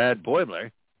 Brad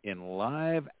Boimler, in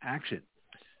live action.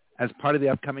 As part of the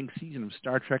upcoming season of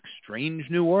Star Trek Strange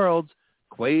New Worlds,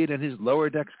 Quaid and his Lower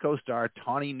Decks co-star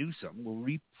Tawny Newsome will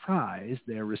reprise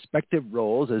their respective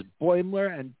roles as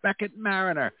Boimler and Beckett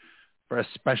Mariner for a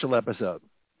special episode.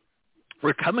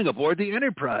 "We're coming aboard the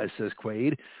Enterprise," says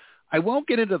Quaid. "I won't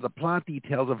get into the plot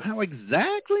details of how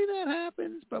exactly that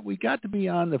happens, but we got to be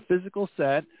on the physical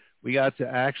set. We got to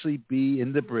actually be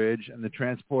in the bridge and the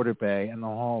transporter bay and the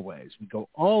hallways. We go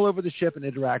all over the ship and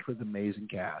interact with the amazing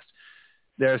cast.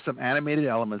 There are some animated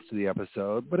elements to the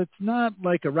episode, but it's not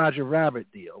like a Roger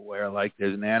Rabbit deal where like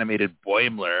there's an animated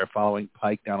Boimler following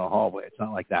Pike down a hallway. It's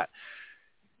not like that.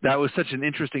 That was such an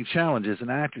interesting challenge as an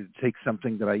actor to take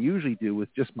something that I usually do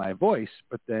with just my voice,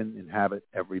 but then inhabit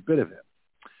every bit of it."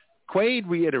 Quaid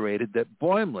reiterated that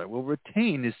Boimler will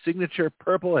retain his signature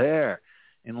purple hair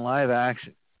in live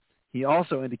action. He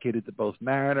also indicated that both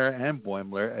Mariner and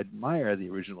Boimler admire the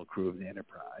original crew of the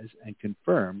Enterprise and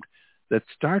confirmed that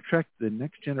Star Trek The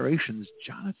Next Generation's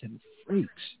Jonathan Frakes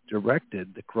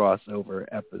directed the crossover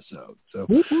episode. So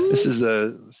this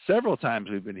is several times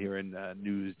we've been hearing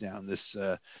news down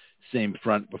this same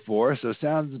front before. So it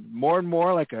sounds more and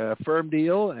more like a firm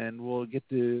deal, and we'll get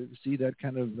to see that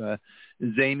kind of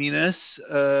zaniness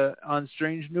on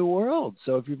Strange New Worlds.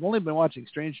 So if you've only been watching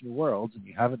Strange New Worlds and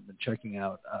you haven't been checking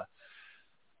out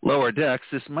Lower Decks,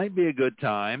 this might be a good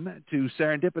time to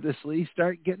serendipitously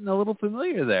start getting a little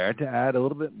familiar there to add a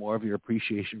little bit more of your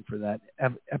appreciation for that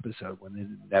episode when it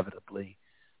inevitably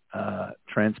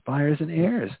transpires and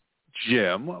airs.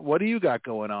 Jim, what do you got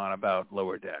going on about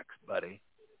Lower Decks, buddy?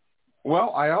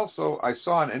 Well, I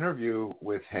saw an interview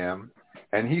with him,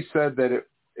 and he said that it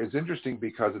is interesting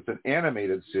because it's an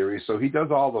animated series, so he does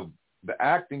all the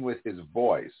acting with his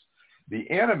voice. The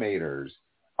animators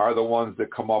are the ones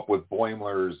that come up with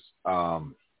Boimler's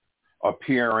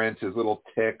appearance, his little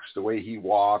tics, the way he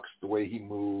walks, the way he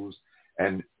moves,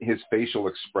 and his facial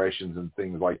expressions and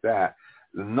things like that.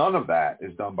 None of that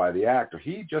is done by the actor.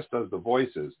 He just does the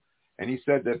voices. And he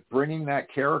said that bringing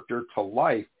that character to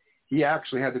life, he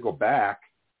actually had to go back,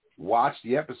 watch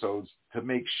the episodes to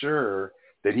make sure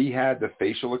that he had the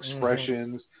facial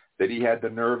expressions, that he had the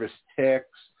nervous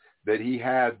tics, that he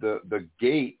had the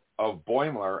gait of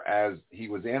Boimler as he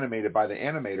was animated by the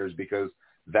animators, because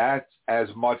that's as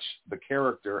much the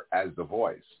character as the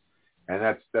voice. And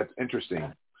that's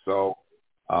interesting. So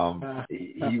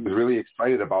he was really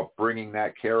excited about bringing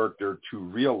that character to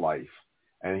real life.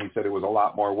 And he said it was a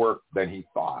lot more work than he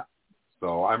thought.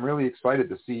 So I'm really excited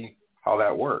to see how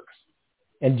that works.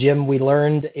 And Jim, we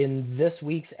learned in this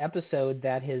week's episode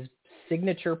that his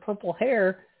signature purple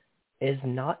hair is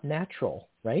not natural,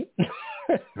 right?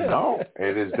 No,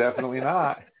 it is definitely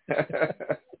not.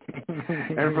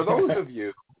 And for those of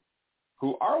you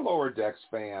who are Lower Decks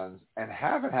fans and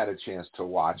haven't had a chance to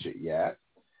watch it yet,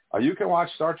 you can watch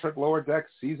Star Trek Lower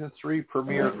Decks Season 3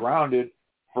 premiere Grounded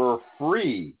for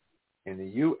free in the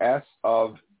U.S.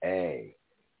 of A.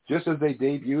 Just as they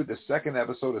debuted the second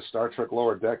episode of Star Trek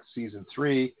Lower Decks Season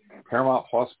 3, Paramount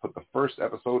Plus put the first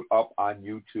episode up on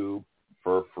YouTube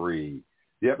for free.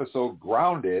 The episode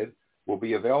Grounded will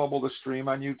be available to stream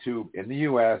on YouTube in the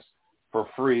U.S. for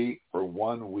free for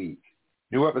 1 week.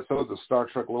 New episodes of Star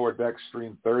Trek Lower Decks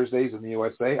stream Thursdays in the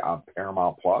USA on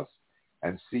Paramount Plus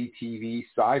and CTV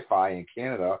Sci-Fi in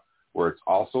Canada, where it's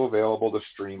also available to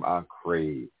stream on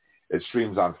Crave. It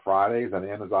streams on Fridays on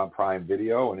Amazon Prime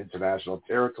Video in international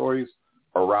territories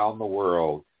around the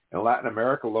world. In Latin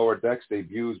America, Lower Decks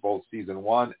debuts both Season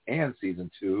 1 and Season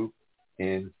 2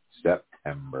 in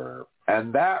September.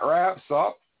 And that wraps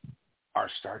up our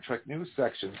Star Trek news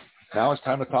section. Now it's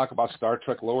time to talk about Star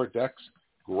Trek Lower Decks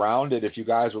Grounded. If you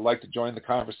guys would like to join the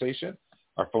conversation,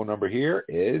 our phone number here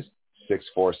is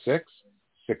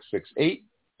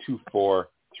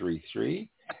 646-668-2433.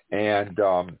 And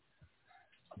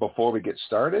before we get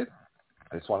started,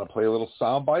 I just want to play a little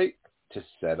soundbite to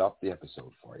set up the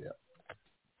episode for you.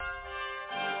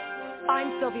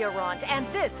 I'm Sylvia Ront,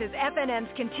 and this is FNM's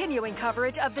continuing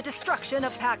coverage of the destruction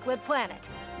of Pakled Planet.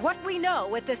 What we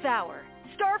know at this hour.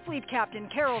 Starfleet Captain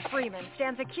Carol Freeman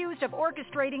stands accused of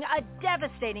orchestrating a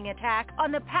devastating attack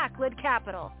on the Pakled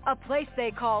capital, a place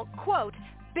they call, quote,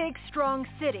 Big Strong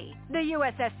City. The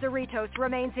USS Cerritos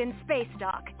remains in space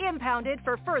dock, impounded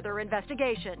for further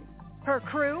investigation. Her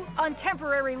crew on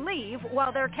temporary leave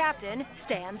while their captain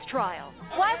stands trial.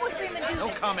 Why would Freeman do this?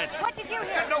 No comment. What did you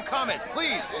hear? No comment,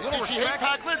 please. A little respect.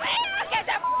 Get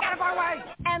the f*** out of our way!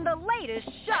 And the latest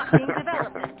shocking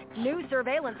development. New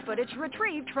surveillance footage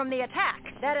retrieved from the attack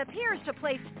that appears to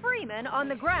place Freeman on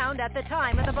the ground at the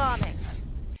time of the bombing.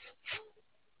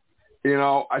 You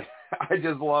know, I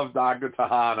just love Dr.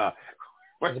 Tahana.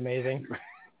 That's amazing.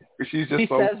 She's just she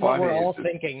so says funny. What we're all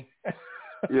thinking.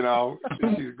 You know,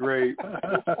 she's great.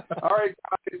 All right,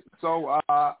 guys. So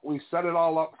we set it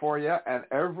all up for you. And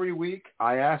every week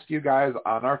I ask you guys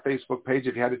on our Facebook page,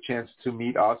 if you had a chance to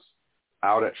meet us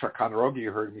out at Ticonderoga,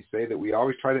 you heard me say that we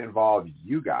always try to involve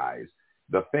you guys,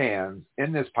 the fans,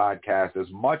 in this podcast as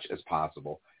much as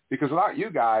possible. Because without you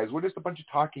guys, we're just a bunch of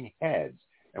talking heads,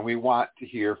 and we want to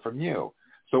hear from you.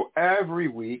 So every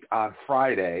week on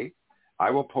Friday,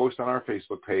 I will post on our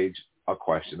Facebook page a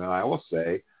question, and I will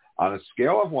say, on a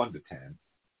scale of 1 to 10,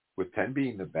 with 10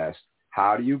 being the best,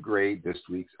 how do you grade this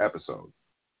week's episode?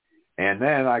 And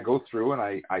then I go through and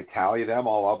I tally them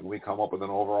all up, and we come up with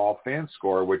an overall fan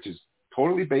score, which is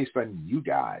totally based on you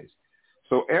guys.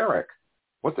 So, Eric,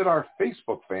 what did our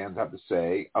Facebook fans have to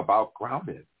say about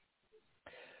Grounded?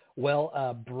 Well,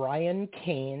 Brian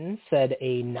Kane said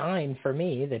a 9 for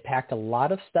me. They packed a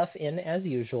lot of stuff in as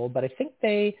usual, but I think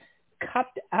they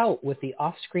cupped out with the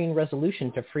off-screen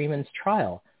resolution to Freeman's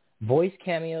trial. Voice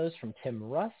cameos from Tim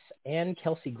Russ and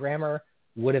Kelsey Grammer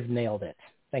would have nailed it.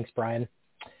 Thanks, Brian.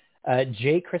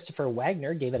 J. Christopher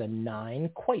Wagner gave it a 9.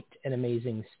 Quite an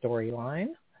amazing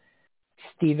storyline.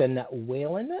 Stephen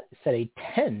Whalen said a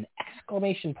 10!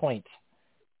 Exclamation point.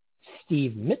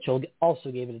 Steve Mitchell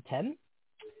also gave it a 10.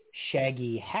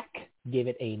 Shaggy Hack gave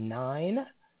it a 9.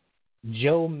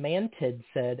 Joe Mantid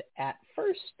said, at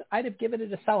first, I'd have given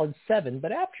it a solid 7,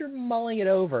 but after mulling it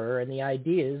over and the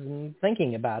ideas and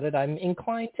thinking about it, I'm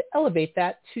inclined to elevate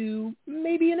that to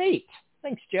maybe an 8.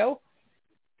 Thanks, Joe.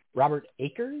 Robert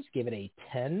Akers gave it a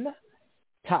 10.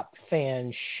 Top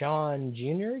fan Sean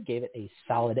Jr. gave it a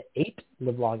solid 8.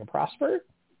 Live long and prosper.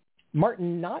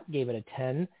 Martin Knott gave it a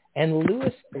 10. And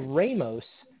Louis Ramos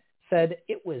said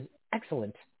it was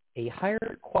excellent. A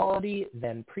higher quality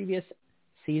than previous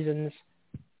seasons,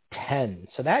 10.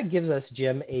 So that gives us,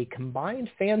 Jim, a combined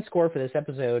fan score for this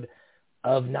episode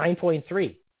of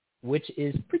 9.3, which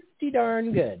is pretty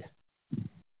darn good.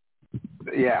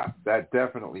 Yeah, that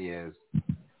definitely is.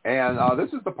 And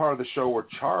this is the part of the show where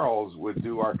Charles would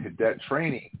do our cadet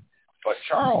training. But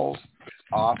Charles is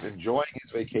off enjoying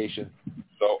his vacation,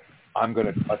 so I'm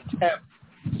going to attempt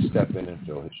to step in and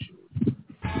fill his shoes.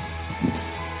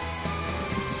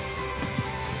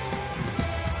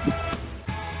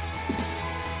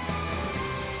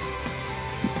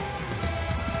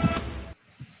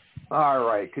 All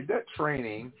right, cadet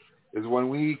training is when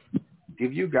we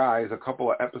give you guys a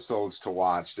couple of episodes to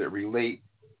watch that relate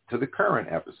to the current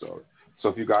episode. So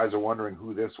if you guys are wondering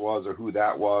who this was or who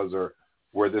that was or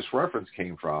where this reference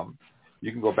came from,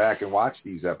 you can go back and watch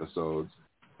these episodes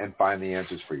and find the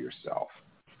answers for yourself.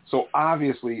 So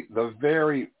obviously, the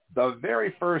very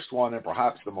first one, and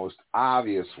perhaps the most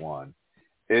obvious one,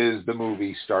 is the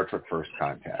movie Star Trek First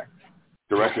Contact,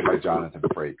 directed by Jonathan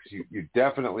Frakes. You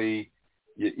definitely,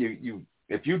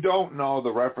 if you don't know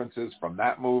the references from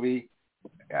that movie,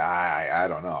 I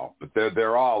don't know, but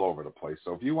they're all over the place.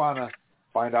 So if you want to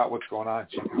find out what's going on,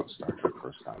 check out Star Trek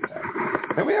First Contact.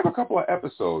 Then we have a couple of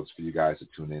episodes for you guys to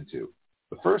tune into.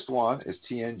 The first one is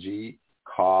TNG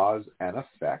Cause and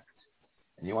Effect.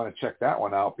 And you want to check that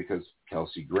one out because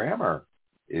Kelsey Grammer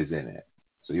is in it.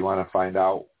 So you want to find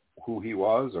out who he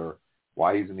was or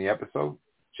why he's in the episode?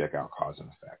 Check out Cause and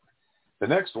Effect. The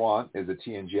next one is a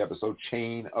TNG episode,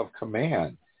 Chain of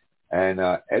Command. And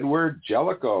Edward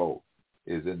Jellico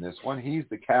is in this one. He's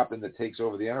the captain that takes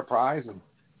over the Enterprise, and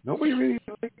nobody really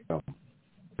likes him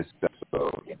this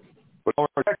episode. But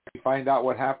we find out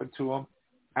what happened to him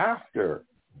after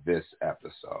this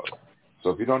episode. So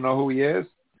if you don't know who he is,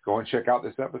 go and check out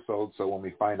this episode so when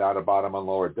we find out about him on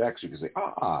Lower Decks, you can say,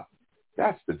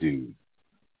 that's the dude.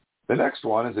 The next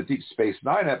one is a Deep Space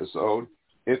Nine episode,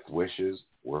 If Wishes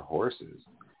Were Horses.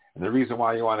 And the reason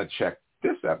why you want to check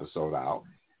this episode out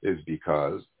is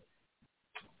because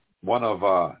one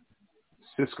of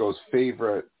Cisco's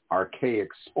favorite archaic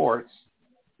sports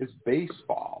is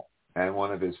baseball. And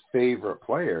one of his favorite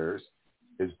players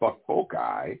is Buck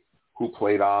Buckeye, who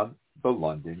played on the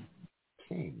London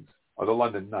Kings. Or the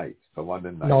London Knights.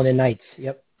 London Knights,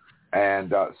 yep.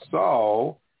 And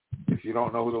so, if you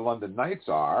don't know who the London Knights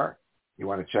are, you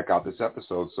want to check out this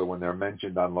episode so when they're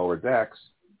mentioned on Lower Decks,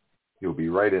 you'll be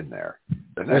right in there.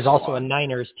 There's also a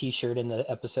Niners T-shirt in the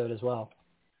episode as well.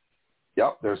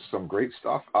 Yep, there's some great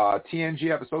stuff.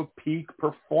 TNG episode, Peak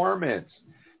Performance.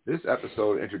 This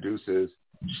episode introduces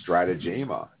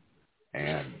Stratagema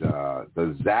and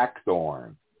the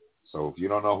Zakthorn. So if you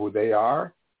don't know who they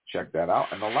are, check that out.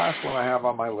 And the last one I have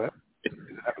on my list is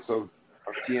an episode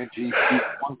of TNG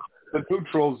The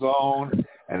Neutral Zone.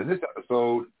 And in this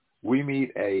episode, we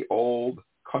meet a old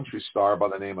country star by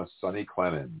the name of Sonny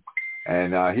Clemons.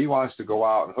 And he wants to go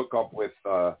out and hook up with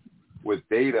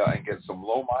Data and get some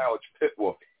low-mileage pit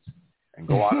whoopies and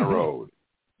go on the road.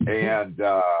 And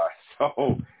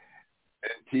so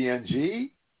in TNG,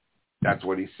 that's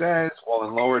what he says. Well,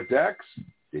 in Lower Decks,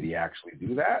 did he actually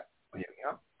do that?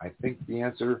 Yeah, I think the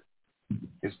answer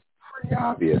is pretty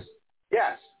obvious.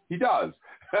 Yes, he does.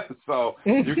 So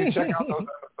you can check out those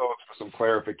episodes for some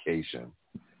clarification.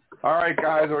 All right,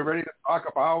 guys, are we ready to talk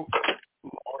about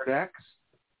Lower Decks?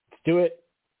 Let's do it.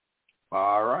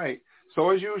 All right. So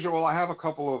as usual, I have a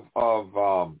couple of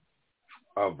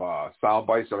sound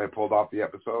bites that I pulled off the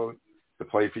episode to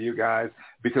play for you guys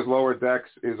because Lower Decks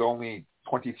is only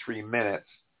 23 minutes.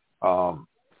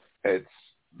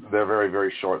 They're very,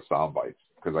 very short sound bites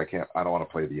because I don't want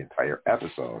to play the entire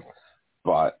episode,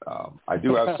 but I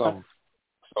do have some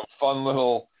fun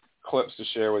little clips to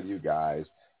share with you guys.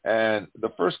 And the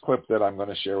first clip that I'm going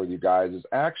to share with you guys is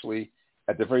actually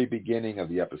at the very beginning of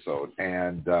the episode,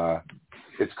 and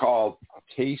it's called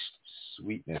Taste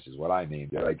Sweetness is what I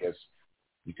named it. I guess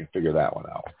you can figure that one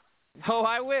out. Oh,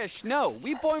 I wish. No,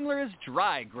 we Boimlers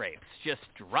dry grapes. Just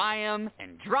dry 'em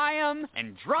and dry 'em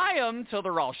and dry 'em till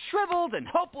they're all shriveled and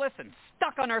hopeless and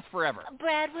stuck on Earth forever.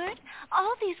 Bradward,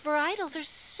 all these varietals are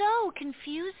so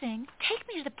confusing. Take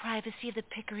me to the privacy of the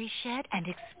pickery shed and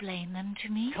explain them to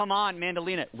me. Come on,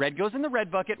 Mandolina. Red goes in the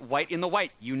red bucket, white in the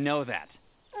white. You know that.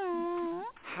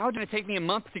 How did it take me a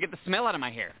month to get the smell out of my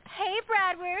hair? Hey,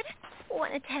 Bradward.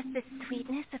 Want to test the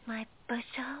sweetness of my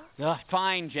bushel? Ugh,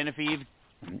 fine, Genevieve.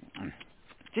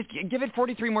 Just give it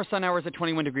 43 more sun hours at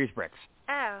 21 degrees bricks.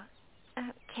 Oh,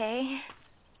 okay.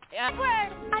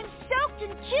 Bradward, I'm soaked in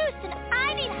juice and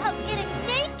I need help getting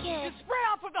naked. Just spray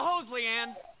off with the hose,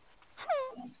 Leanne.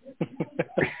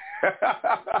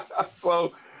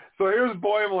 So here's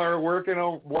Boimler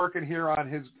working here on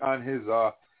his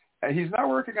and he's not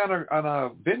working on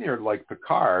a vineyard like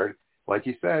Picard. Like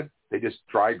he said, they just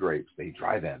dry grapes. They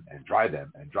dry them and dry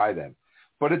them and dry them.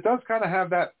 But it does kind of have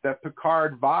that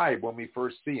Picard vibe when we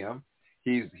first see him.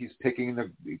 He's picking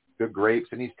the grapes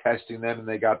and he's testing them, and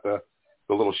they got the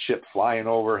little ship flying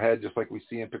overhead just like we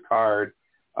see in Picard.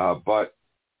 But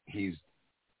he's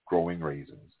growing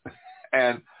raisins.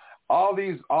 And all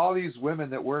these women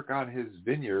that work on his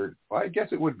vineyard, well, I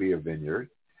guess it would be a vineyard,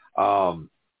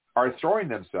 are throwing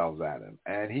themselves at him.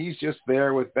 And he's just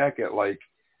there with Beckett, like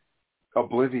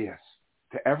oblivious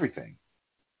to everything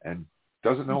and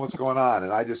doesn't know what's going on.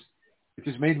 And it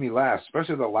just made me laugh,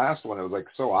 especially the last one. It was like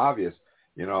so obvious,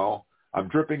 I'm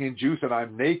dripping in juice and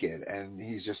I'm naked. And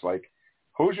he's just like,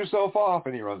 hose yourself off.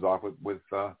 And he runs off with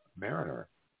Mariner.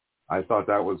 I thought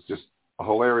that was just a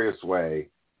hilarious way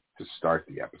to start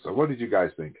the episode. What did you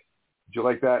guys think? Did you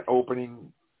like that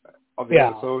opening of the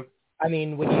episode? I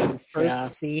mean, when you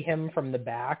first see him from the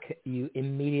back, you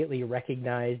immediately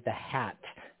recognize the hat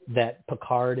that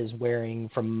Picard is wearing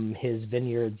from his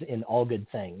vineyards in All Good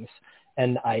Things.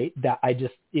 And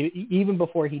even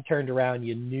before he turned around,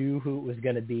 you knew who it was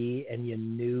going to be, and you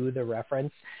knew the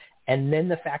reference. And then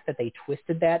the fact that they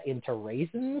twisted that into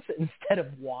raisins instead of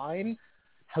wine,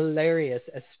 hilarious,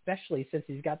 especially since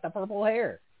he's got the purple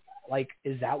hair. Like,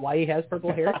 is that why he has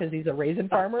purple hair? Because he's a raisin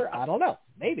farmer? I don't know.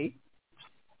 Maybe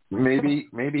he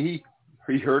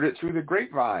heard it through the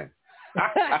grapevine.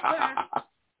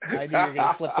 I knew you were going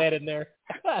to slip that in there.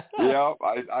 Yep,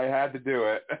 I had to do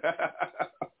it.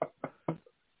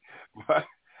 But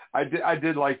I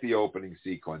did like the opening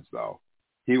sequence, though.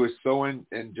 He was so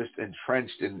just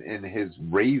entrenched in his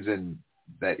raisin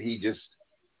that he just,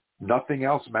 nothing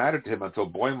else mattered to him until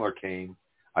Boimler came.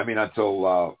 I mean,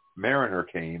 until Mariner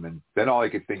came, and then all he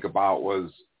could think about was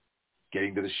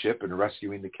getting to the ship and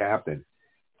rescuing the captain.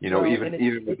 You know,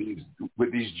 even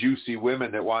with these juicy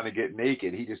women that want to get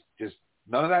naked, he just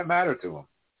none of that mattered to him.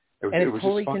 It was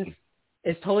just funny.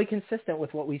 It's totally consistent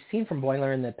with what we've seen from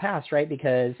Boimler in the past, right?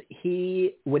 Because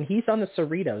when he's on the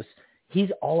Cerritos, he's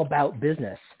all about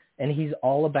business, and he's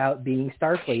all about being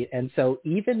Starfleet. And so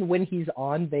even when he's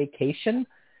on vacation,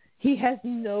 he has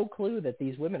no clue that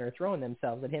these women are throwing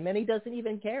themselves at him, and he doesn't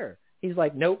even care. He's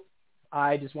like, nope,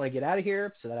 I just want to get out of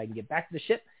here so that I can get back to the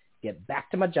ship, get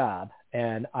back to my job.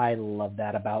 And I love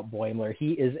that about Boimler.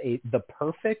 He is the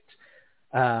perfect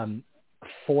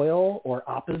foil or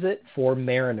opposite for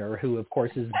Mariner, who, of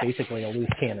course, is basically a loose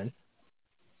cannon.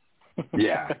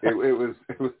 Yeah, it was.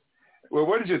 Well,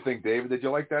 what did you think, David? Did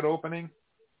you like that opening?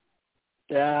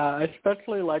 Yeah, I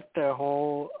especially liked the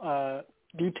whole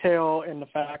detail in the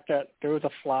fact that there was a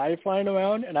fly flying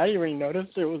around, and I didn't even notice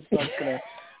it was not going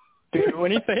to do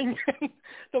anything.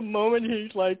 The moment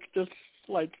he's just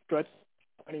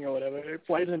stretching or whatever, it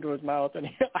flies into his mouth, and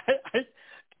I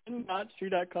did not see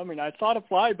that coming. I saw the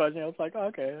fly buzzing. I was like, oh,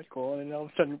 okay, that's cool. And then all of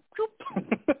a sudden, whoop.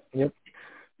 Yep.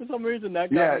 For some reason,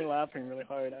 that got me laughing really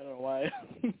hard. I don't know why.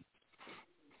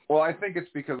 Well, I think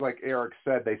it's because, like Eric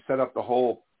said, they set up the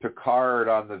whole Picard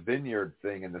on the vineyard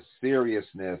thing and the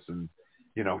seriousness and,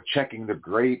 you know, checking the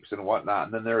grapes and whatnot.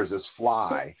 And then there's this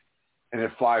fly, and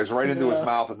it flies right into his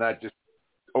mouth, and that just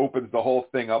opens the whole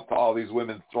thing up to all these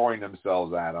women throwing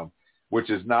themselves at him, which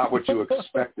is not what you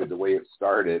expected the way it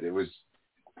started. It was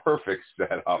perfect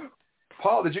setup.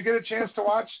 Paul, did you get a chance to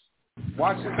watch this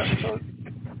episode?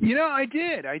 You know, I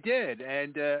did.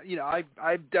 And, you know,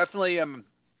 I definitely am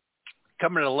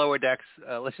coming to Lower Decks,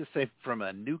 let's just say from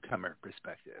a newcomer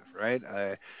perspective, right?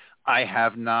 I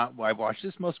watched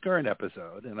this most current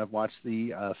episode, and I've watched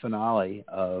the finale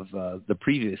of the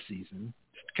previous season,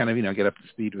 just to kind of, you know, get up to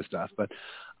speed with stuff. But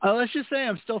let's just say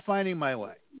I'm still finding my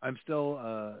way. I'm still,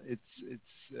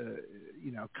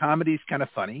 you know, comedy's kind of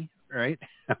funny, right?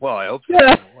 Well, I hope so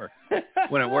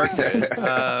when it works.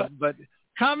 But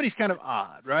comedy's kind of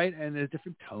odd, right? And there's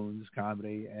different tones of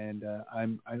comedy, and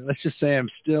let's just say I'm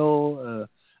still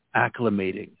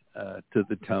acclimating to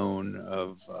the tone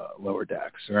of Lower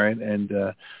Decks, right? And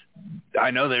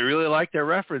I know they really like their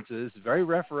references, very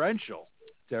referential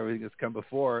to everything that's come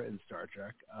before in Star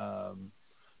Trek.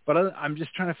 But I'm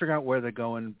just trying to figure out where they're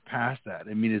going past that.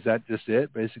 I mean, is that just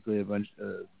it? Basically a bunch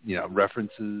of, you know,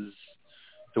 references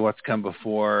to what's come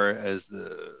before as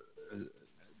the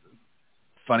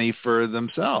funny for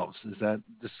themselves? Is that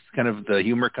just kind of the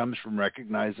humor comes from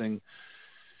recognizing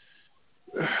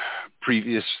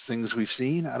previous things we've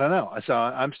seen? I don't know. So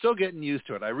I'm still getting used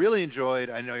to it. I really enjoyed,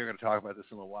 I know you're going to talk about this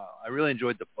in a while, I really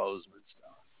enjoyed the Bozeman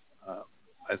stuff.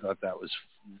 I thought that was,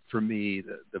 for me,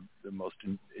 the most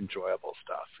enjoyable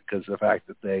stuff, because the fact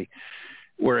that they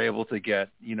were able to get,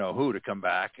 you know, who to come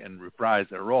back and reprise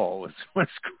their role was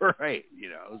great, you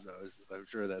know. So I'm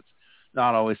sure that's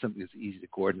not always something that's easy to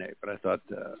coordinate, but I thought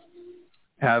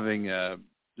having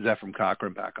Zephram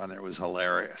Cochrane back on there was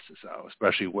hilarious. So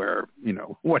especially where, you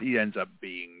know, what he ends up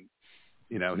being,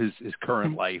 you know, his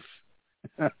current life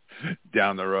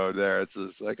down the road there. It's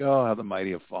just like, oh, how the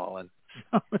mighty have fallen.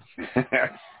 I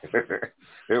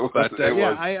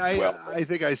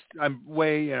think I'm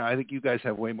way, you know, I think you guys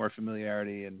have way more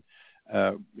familiarity and,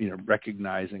 you know,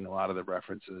 recognizing a lot of the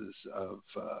references of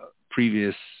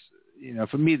previous, you know,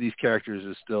 for me, these characters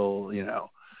are still, you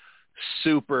know,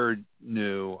 super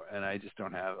new, and I just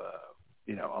don't have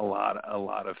a lot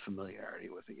of familiarity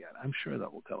with it yet. I'm sure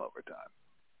that will come over time.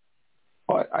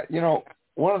 Well, you know,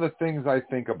 one of the things I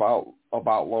think about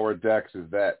Lower Decks is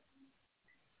that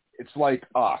it's like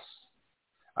us.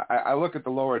 I look at the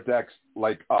lower decks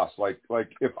like us. Like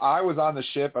if I was on the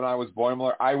ship and I was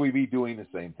Boimler, I would be doing the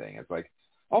same thing. It's like,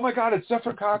 oh my God, it's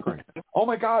Zephyr Cochrane. Oh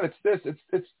my God, it's this.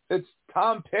 It's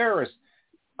Tom Paris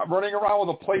running around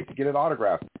with a plate to get it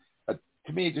autographed.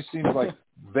 To me, it just seems like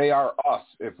they are us.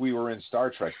 If we were in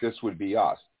Star Trek, this would be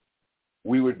us.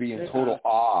 We would be in total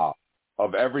awe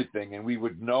of everything, and we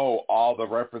would know all the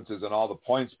references and all the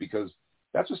points because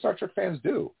that's what Star Trek fans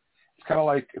do. It's kind of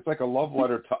like it's like a love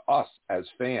letter to us as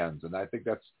fans, and I think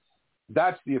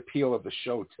that's the appeal of the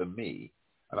show to me.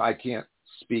 And I can't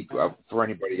speak for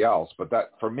anybody else, but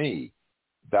that for me,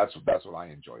 that's what I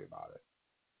enjoy about it.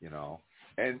 You know.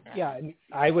 And yeah,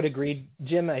 I would agree,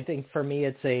 Jim. I think for me,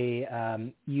 it's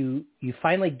you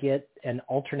finally get an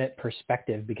alternate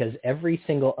perspective because every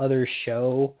single other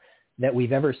show that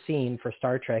we've ever seen for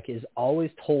Star Trek is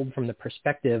always told from the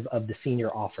perspective of the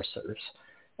senior officers,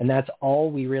 and that's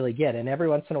all we really get. And every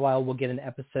once in a while, we'll get an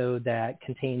episode that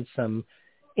contains some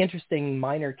interesting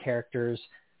minor characters,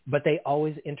 but they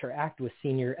always interact with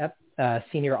senior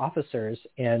officers,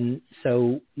 and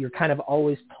so you're kind of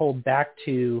always pulled back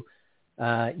to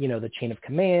the chain of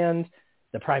command,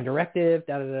 the prime directive,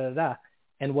 da-da-da-da-da.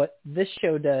 And what this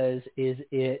show does is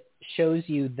it shows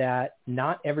you that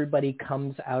not everybody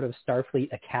comes out of Starfleet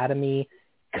Academy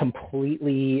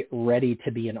completely ready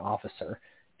to be an officer.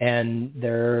 And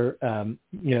they're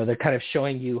kind of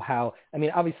showing you how, I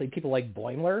mean, obviously people like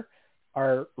Boimler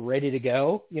are ready to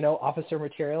go, officer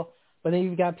material. But then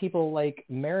you've got people like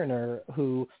Mariner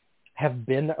who have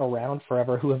been around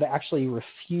forever, who have actually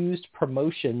refused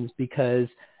promotions because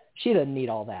she doesn't need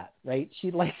all that, right?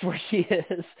 She likes where she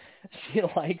is. She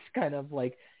likes kind of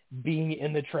like being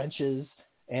in the trenches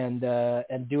and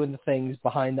doing the things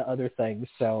behind the other things.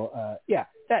 So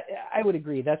that I would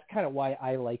agree. That's kind of why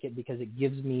I like it, because it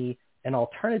gives me an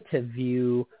alternative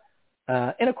view.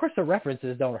 And of course the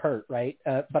references don't hurt, right?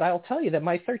 But I'll tell you that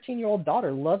my 13-year-old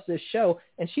daughter loves this show,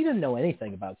 and she doesn't know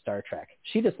anything about Star Trek.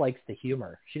 She just likes the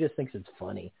humor. She just thinks it's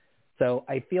funny. So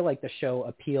I feel like the show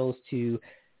appeals to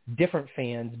different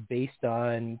fans based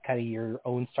on kind of your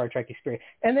own Star Trek experience.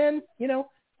 And then,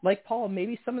 like Paul,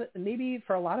 maybe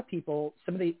for a lot of people,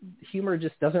 some of the humor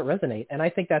just doesn't resonate, and I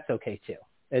think that's okay too.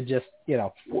 It just,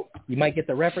 you might get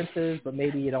the references, but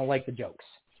maybe you don't like the jokes.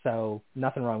 So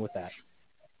nothing wrong with that.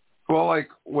 Well, like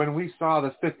when we saw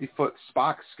the 50-foot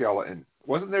Spock skeleton,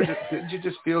 didn't you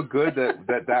just feel good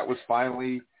that was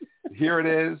finally, here it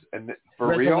is, and for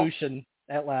resolution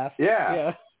real? At last.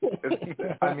 Yeah.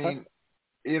 I mean,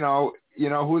 you know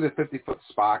who the 50-foot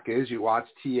Spock is. You watch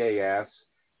TAS.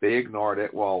 They ignored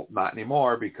it. Well, not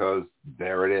anymore, because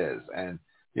there it is. And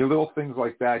little things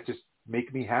like that just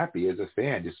make me happy as a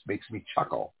fan. Just makes me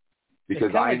chuckle,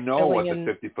 because I know what the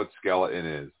 50-foot skeleton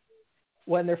is.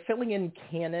 When they're filling in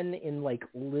canon in like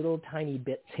little tiny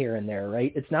bits here and there,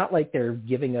 right? It's not like they're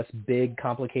giving us big,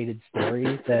 complicated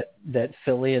stories that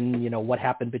fill in, what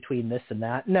happened between this and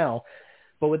that. No.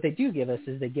 But what they do give us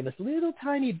is they give us little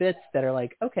tiny bits that are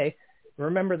like, okay,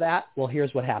 remember that? Well,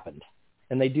 here's what happened.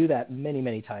 And they do that many,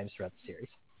 many times throughout the series.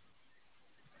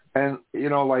 And,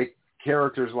 like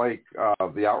characters like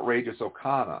the outrageous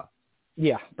Okana.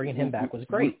 Yeah, bringing him back was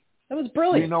great. That was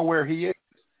brilliant. We know where he is.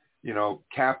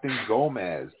 Captain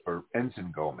Gomez or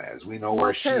Ensign Gomez. We know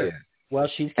where she is. Well,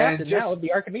 she's captain now of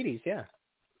the Archimedes, yeah.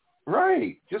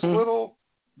 Right. Just little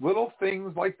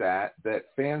things like that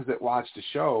fans that watch the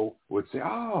show would say,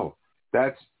 oh,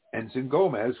 that's Ensign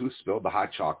Gomez who spilled the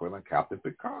hot chocolate on Captain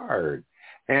Picard.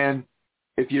 And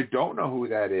if you don't know who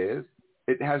that is,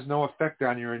 it has no effect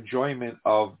on your enjoyment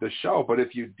of the show. But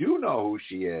if you do know who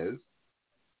she is,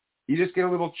 you just get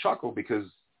a little chuckle because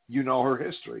you know her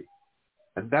history.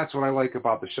 And that's what I like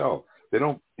about the show. They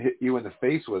don't hit you in the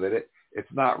face with it.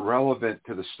 It's not relevant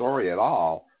to the story at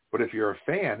all. But if you're a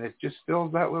fan, it just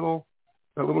fills that little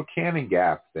canon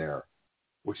gap there,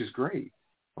 which is great.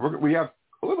 We have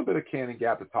a little bit of canon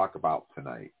gap to talk about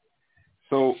tonight.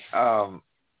 So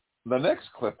the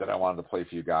next clip that I wanted to play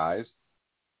for you guys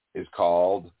is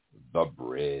called The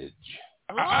Bridge.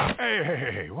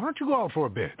 Hey, why don't you go out for a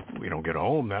bit? We don't get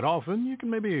home that often. You can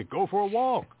maybe go for a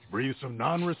walk, breathe some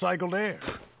non-recycled air.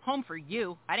 Home for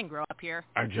you. I didn't grow up here.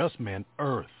 I just meant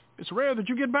Earth. It's rare that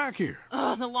you get back here.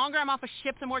 The longer I'm off a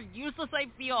ship, the more useless I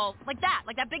feel. Like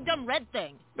that big dumb red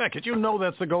thing. Beckett, you know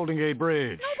that's the Golden Gate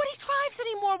Bridge. Nobody drives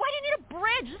anymore. Why do you need a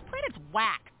bridge? This planet's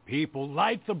whack. People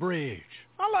like the bridge.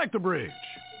 I like the bridge.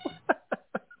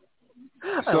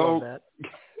 I love that.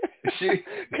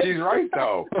 She's right,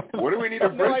 though. What do we need a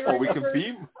bridge for? We can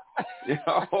beam,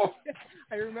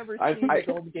 I remember seeing the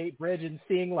Golden Gate Bridge and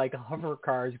seeing like hover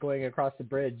cars going across the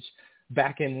bridge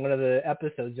back in one of the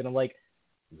episodes, and I'm like,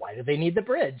 why do they need the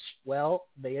bridge? Well,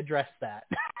 they address that.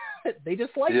 They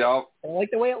just like it. They like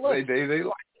the way it looks. They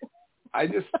like it.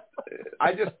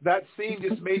 I just that scene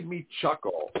just made me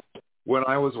chuckle when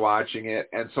I was watching it,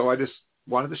 and so I just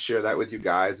wanted to share that with you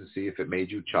guys and see if it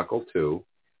made you chuckle too.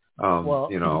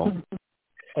 You know.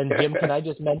 And Jim, can I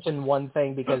just mention one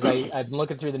thing, because I'm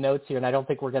looking through the notes here, and I don't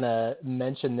think we're going to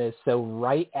mention this. So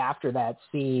right after that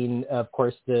scene, of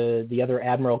course, the other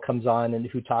admiral comes on and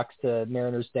who talks to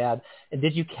Mariner's dad. And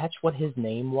did you catch what his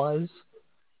name was?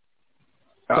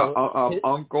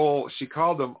 Uncle. She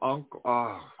called him Uncle.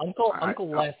 Uncle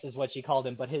Les is what she called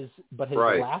him, but his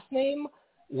right. last name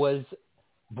was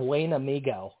Buen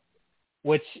Amigo,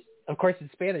 which, of course, in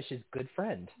Spanish is good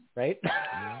friend, right?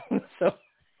 So.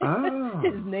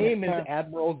 His name is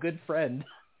Admiral Good Friend.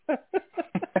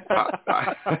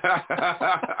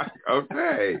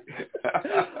 Okay.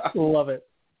 Love it.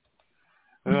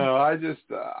 No,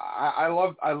 I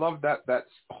love that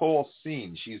whole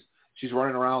scene. She's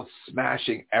running around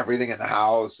smashing everything in the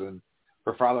house, and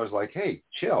her father's like, "Hey,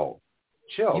 chill.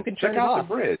 You can check turn it out off.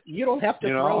 the bridge. You don't have to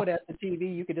throw it at the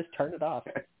TV. You can just turn it off."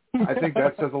 I think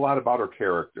that says a lot about her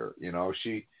character. You know,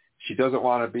 she doesn't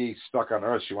want to be stuck on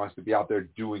Earth. She wants to be out there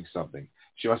doing something.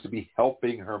 She wants to be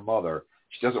helping her mother.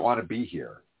 She doesn't want to be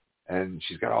here. And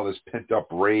she's got all this pent-up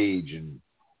rage, and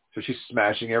so she's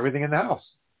smashing everything in the house.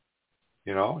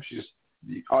 You know,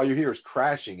 all you hear is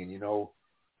crashing, and you know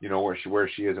where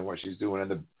she is and what she's doing.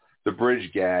 And the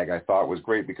bridge gag I thought was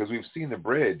great, because we've seen the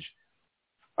bridge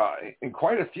in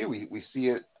quite a few. We see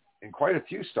it in quite a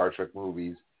few Star Trek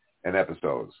movies and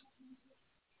episodes.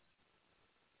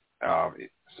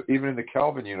 So even in the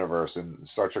Kelvin universe in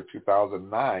Star Trek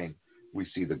 2009, we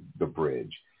see the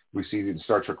bridge. We see in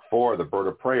Star Trek 4, the bird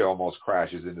of prey almost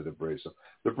crashes into the bridge. So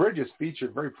the bridge is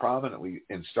featured very prominently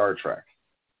in Star Trek.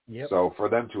 Yep. So for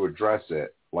them to address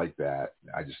it like that,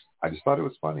 I just thought it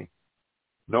was funny.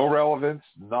 No relevance,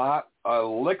 not a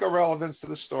lick of relevance to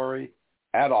the story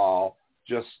at all.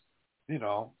 Just,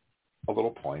 a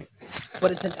little point.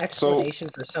 But it's an explanation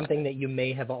for something that you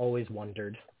may have always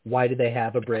wondered. Why do they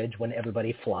have a bridge when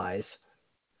everybody flies?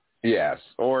 Yes,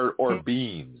 or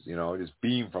beams, just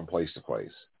beam from place to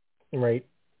place. Right.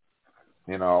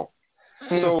 So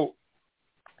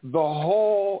the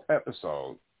whole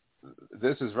episode,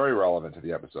 this is very relevant to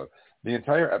the episode. The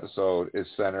entire episode is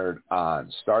centered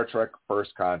on Star Trek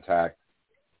First Contact,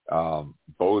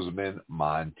 Bozeman,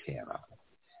 Montana.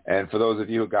 And for those of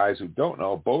you guys who don't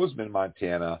know, Bozeman,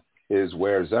 Montana is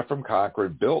where Zefram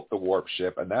Cochrane built the warp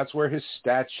ship, and that's where his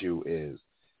statue is.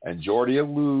 And Geordi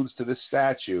alludes to the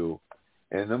statue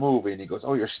in the movie, and he goes,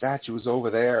 "Oh, your statue is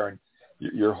over there, and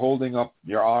you're holding up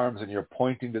your arms, and you're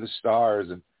pointing to the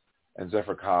stars." And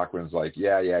Zefram Cochrane's like,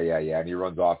 yeah, and he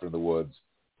runs off into the woods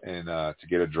and to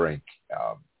get a drink.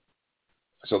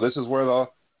 So this is where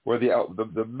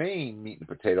the main meat and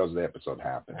potatoes of the episode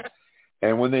happen.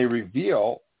 And when they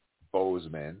reveal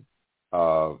Bozeman,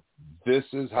 this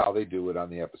is how they do it on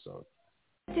the episode.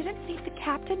 Didn't see the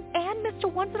captain and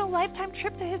Mr. Once-in-a-Lifetime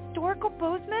trip to historical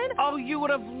Bozeman? Oh, you would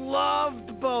have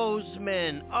loved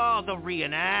Bozeman. Oh, the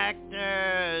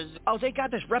reenactors. Oh, they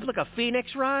got this replica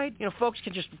Phoenix ride. Folks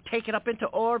can just take it up into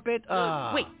orbit.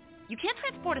 Wait, you can't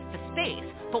transport us to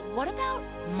space, but what about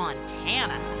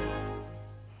Montana?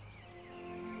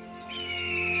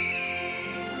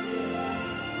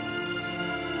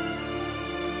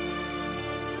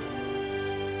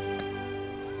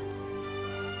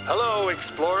 Hello,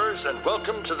 explorers, and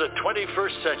welcome to the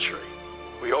 21st century.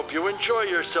 We hope you enjoy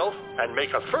yourself and make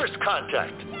a first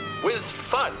contact with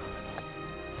fun.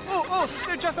 Oh,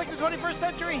 they're just like the 21st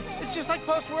century. It's just like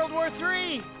post-World War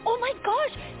III. Oh my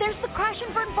gosh, there's the crash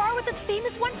and burn bar with its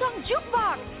famous one-song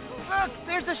jukebox. Look,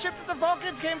 there's the ship that the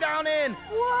Vulcans came down in.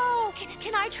 Whoa,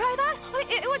 can I try that?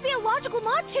 It would be illogical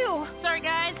not to. Sorry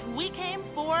guys, we came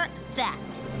for that.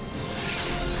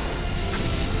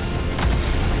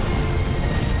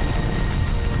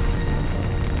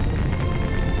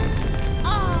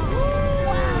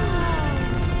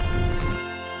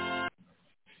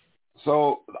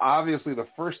 So obviously the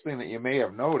first thing that you may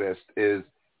have noticed is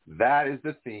that is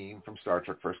the theme from Star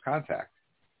Trek First Contact.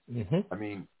 Mm-hmm. I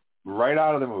mean, right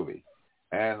out of the movie.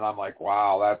 And I'm like,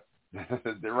 wow,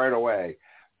 that's right away.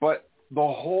 But the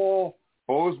whole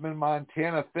Bozeman,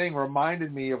 Montana thing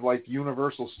reminded me of like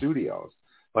Universal Studios.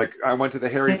 Like I went to the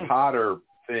Harry Potter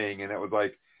thing, and it was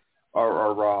like,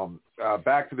 or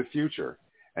Back to the Future.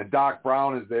 And Doc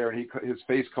Brown is there, and his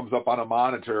face comes up on a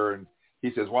monitor, and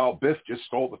he says, well, Biff just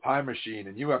stole the time machine,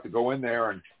 and you have to go in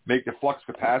there and make the flux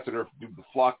capacitor do the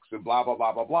flux and blah, blah,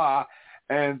 blah, blah, blah.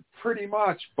 And pretty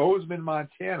much Bozeman,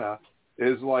 Montana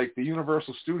is like the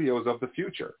Universal Studios of the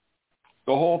future.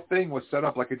 the whole thing was set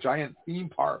up like a giant theme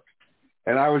park.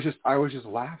 And I was just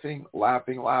laughing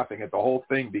at the whole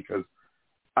thing because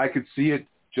I could see it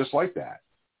just like that,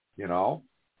 you know,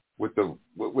 with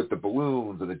the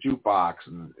balloons and the jukebox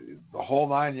and the whole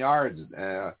 9 yards.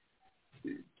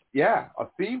 Yeah, a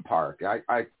theme park.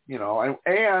 I you know,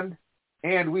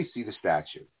 and we see the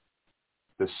statue.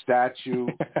 The statue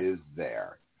is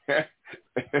there.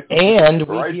 And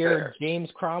we right hear there. James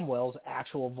Cromwell's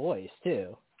actual voice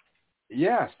too.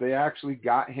 Yes, they actually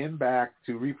got him back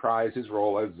to reprise his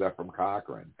role as Zephram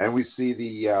Cochrane, and we see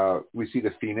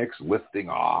the Phoenix lifting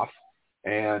off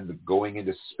and going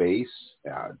into space,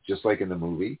 just like in the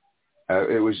movie.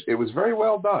 It was very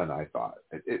well done. I thought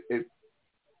it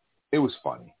was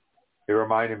funny. It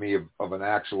reminded me of an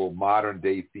actual modern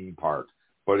day theme park,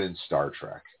 but in Star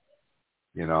Trek.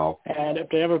 You know. And if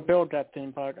they ever build that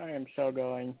theme park, I am so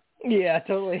going. Yeah,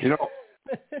 totally. You know,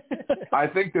 I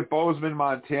think that Bozeman,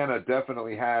 Montana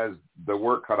definitely has the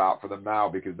work cut out for them now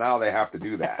because now they have to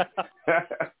do that.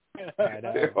 I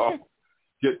know. You know,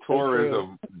 get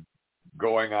tourism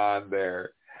going on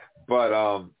there.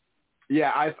 But,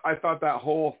 yeah, I thought that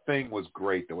whole thing was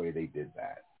great the way they did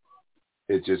that.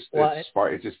 It just,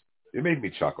 it made me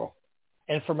chuckle.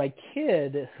 And for my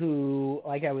kid who,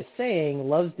 like I was saying,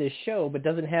 loves this show but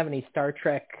doesn't have any Star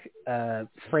Trek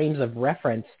frames of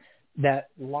reference, that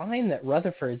line that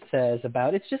Rutherford says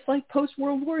about it's just like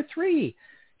post-World War III,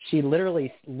 she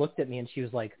literally looked at me and she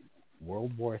was like,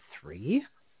 World War III?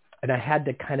 And I had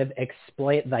to kind of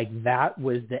explain, like that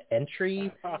was the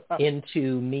entry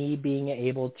into me being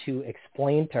able to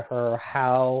explain to her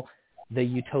how the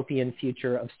utopian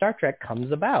future of Star Trek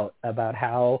comes about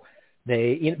how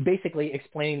they, you know, basically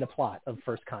explaining the plot of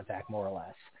First Contact, more or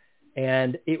less.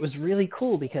 And it was really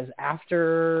cool because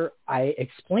after I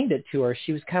explained it to her,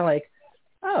 she was kind of like,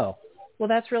 oh, well,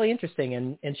 that's really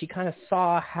interesting. And she kind of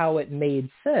saw how it made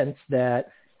sense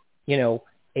that, you know,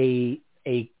 a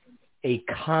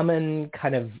common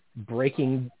kind of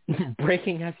breaking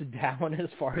us down as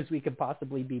far as we could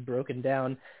possibly be broken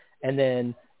down, and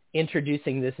then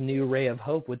introducing this new ray of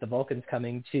hope with the Vulcans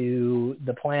coming to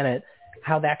the planet,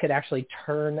 how that could actually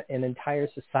turn an entire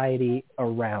society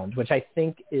around, which I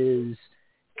think is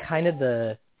kind of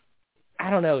the, I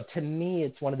don't know, to me,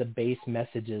 it's one of the base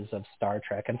messages of Star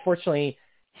Trek. Unfortunately,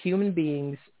 human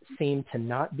beings seem to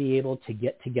not be able to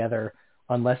get together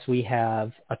unless we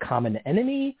have a common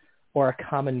enemy or a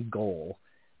common goal.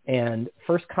 And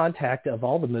First Contact of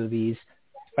all the movies,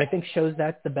 I think shows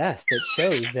that the best. It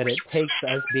shows that it takes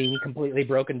us being completely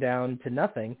broken down to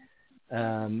nothing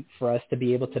for us to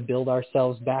be able to build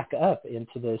ourselves back up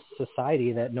into this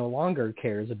society that no longer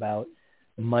cares about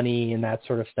money and that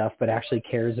sort of stuff, but actually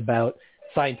cares about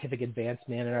scientific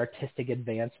advancement and artistic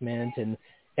advancement and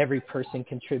every person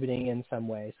contributing in some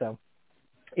way. So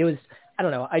it was, I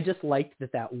don't know, I just liked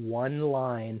that one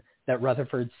line that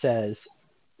Rutherford says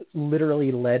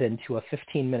literally led into a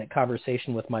 15-minute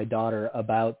conversation with my daughter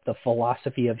about the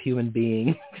philosophy of human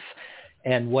beings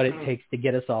and what it takes to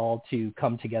get us all to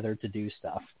come together to do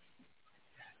stuff.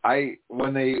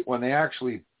 When they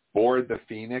actually board the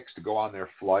Phoenix to go on their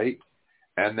flight,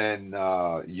 and then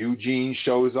Eugene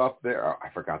shows up there.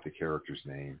 I forgot the character's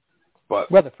name,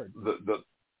 but Rutherford.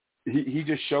 He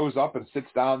just shows up and sits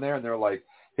down there, and they're like,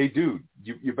 "Hey, dude,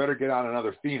 you better get on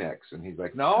another Phoenix." And he's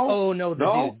like, "No." Oh no,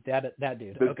 dude, that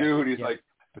dude. The okay. dude. He's like,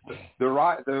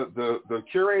 the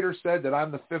curator said that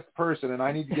I'm the fifth person, and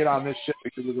I need to get on this ship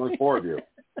because there's only four of you.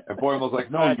 And Boyle was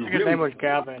like, "No, I you think really." his name was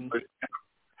Gavin.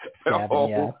 Gavin,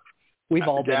 yeah. We've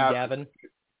all been Gavin.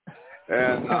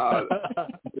 And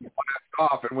they blast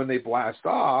off, and when they blast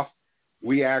off,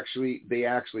 they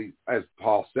actually, as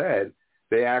Paul said,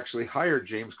 they actually hired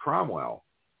James Cromwell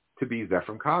to be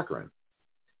Zephram Cochrane.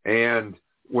 And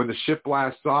when the ship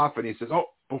blasts off, and he says, "Oh,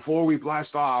 before we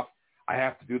blast off, I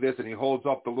have to do this," and he holds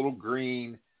up the little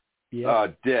green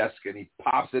disc, and he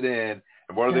pops it in.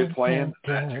 And what are they playing?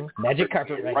 Magic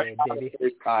Carpet Ride, baby.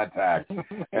 First Contact.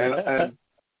 And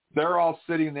they're all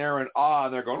sitting there in awe,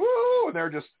 and they're going, "Woo!" And they're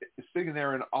just sitting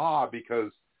there in awe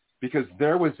because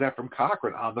there was Zephram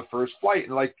Cochrane on the first flight.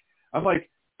 And I'm like,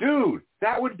 dude,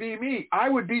 that would be me. I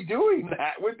would be doing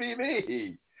that. Would be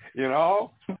me. You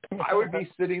know, I would be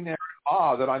sitting there in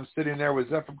awe that I'm sitting there with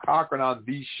Zephram Cochrane on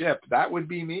the ship. That would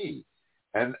be me.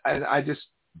 And I just,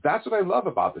 that's what I love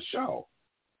about the show.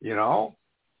 You know,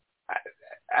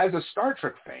 as a Star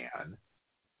Trek fan,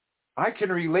 I can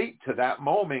relate to that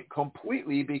moment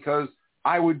completely because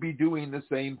I would be doing the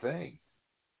same thing.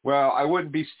 Well, I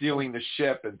wouldn't be stealing the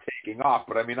ship and taking off,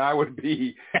 but I mean, I would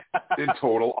be in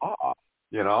total awe,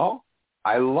 you know?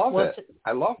 I love it.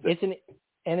 I loved it.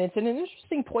 it's an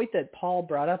interesting point that Paul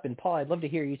brought up. And Paul, I'd love to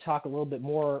hear you talk a little bit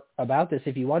more about this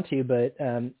if you want to. But,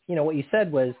 what you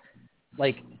said was,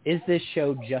 like, is this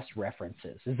show just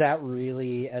references? Is that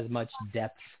really as much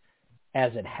depth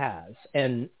as it has?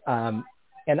 And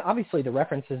obviously the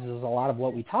references is a lot of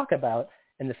what we talk about,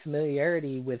 and the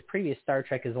familiarity with previous Star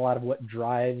Trek is a lot of what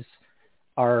drives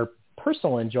our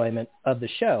personal enjoyment of the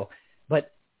show.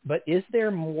 But is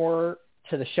there more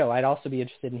to the show? I'd also be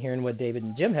interested in hearing what David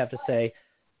and Jim have to say.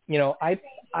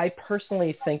 I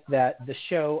personally think that the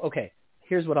show, okay,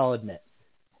 here's what I'll admit.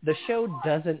 The show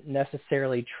doesn't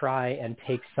necessarily try and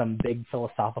take some big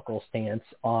philosophical stance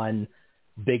on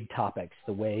big topics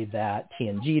the way that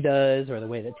TNG does or the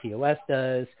way that TOS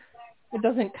does. It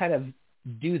doesn't kind of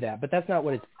do that, but that's not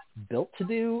what it's built to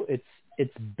do.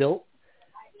 It's built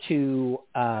to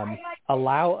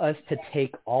allow us to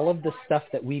take all of the stuff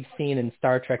that we've seen in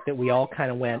Star Trek that we all kind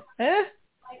of went,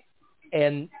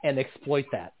 and exploit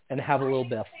that and have a little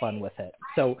bit of fun with it.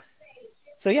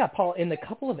 So yeah, Paul, in the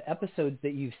couple of episodes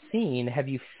that you've seen, have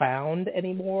you found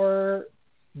any more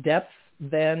depth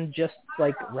than just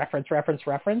like reference,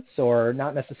 or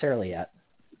not necessarily yet?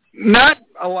 Not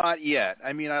a lot yet.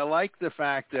 I mean, I like the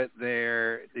fact that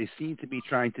they seem to be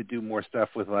trying to do more stuff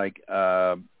with like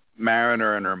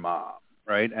Mariner and her mom,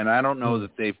 right? And I don't know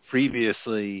that they've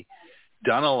previously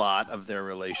done a lot of their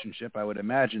relationship. I would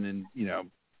imagine in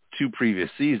 2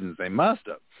 previous seasons they must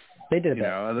have. They did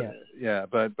yeah.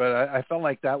 But I felt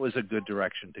like that was a good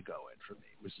direction to go in for me.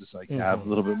 It was just like have a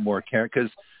little bit more care, because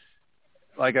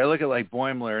like I look at like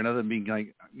Boimler and other than being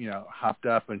like hopped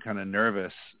up and kind of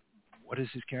nervous. What is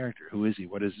his character? Who is he?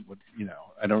 What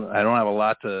I don't have a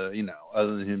lot to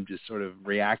other than him just sort of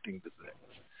reacting to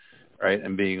things, right,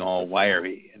 and being all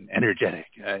wiry and energetic.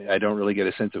 I don't really get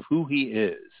a sense of who he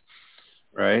is.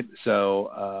 Right,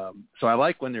 so I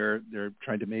like when they're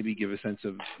trying to maybe give a sense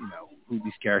of who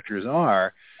these characters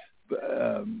are,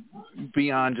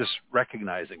 beyond just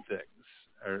recognizing things,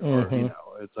 or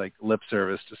it's like lip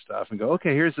service to stuff, and go,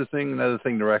 okay, here's another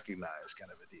thing to recognize,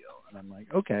 kind of a deal. And I'm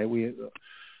like, okay,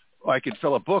 I could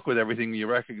fill a book with everything you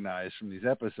recognize from these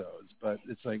episodes, but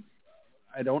it's like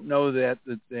I don't know that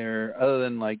they're, other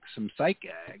than like some sight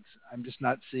gags, I'm just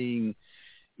not seeing.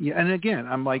 Yeah, and again,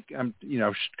 I'm kind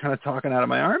of talking out of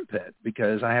my armpit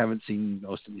because I haven't seen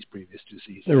most of these previous 2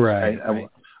 seasons. Right.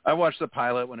 I watched the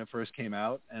pilot when it first came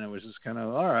out, and it was just kind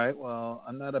of, all right, well,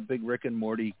 I'm not a big Rick and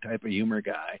Morty type of humor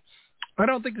guy. I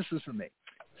don't think this is for me.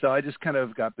 So I just kind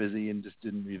of got busy and just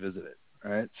didn't revisit it,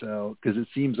 right? So, because it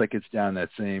seems like it's down that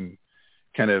same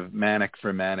kind of manic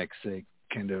for manic's sake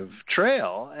kind of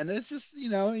trail, and it's just,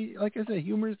 like I said,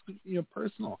 humor is,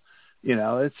 personal.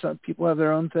 It's people have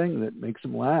their own thing that makes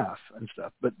them laugh and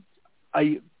stuff. But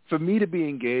for me to be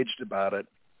engaged about it,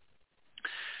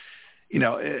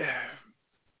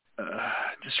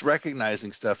 just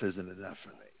recognizing stuff isn't enough for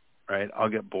me, right? I'll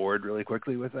get bored really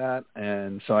quickly with that.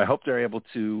 And so I hope they're able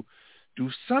to do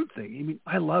something. I mean,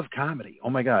 I love comedy. Oh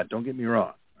my God, don't get me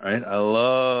wrong, right? I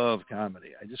love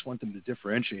comedy. I just want them to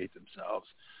differentiate themselves.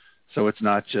 So it's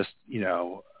not just,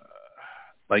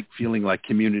 like feeling like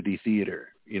community theater,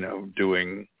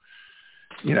 doing,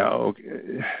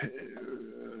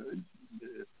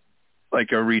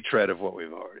 like a retread of what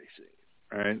we've already seen,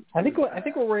 right? I think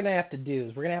what we're going to have to do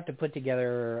is we're going to have to put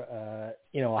together,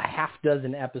 a half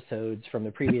dozen episodes from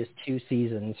the previous 2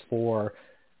 seasons for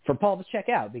Paul to check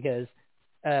out, because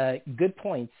good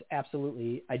points,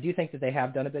 absolutely. I do think that they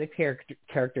have done a bit of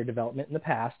character development in the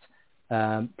past,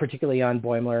 particularly on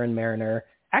Boimler and Mariner.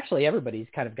 Actually, everybody's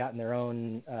kind of gotten their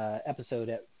own episode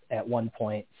at one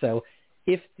point. So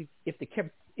if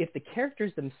the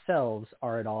characters themselves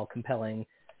are at all compelling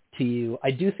to you,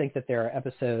 I do think that there are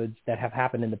episodes that have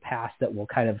happened in the past that will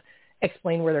kind of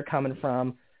explain where they're coming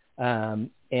from, and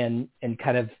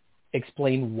kind of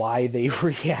explain why they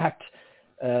react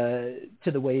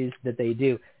to the ways that they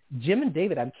do. Jim and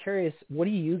David, I'm curious, what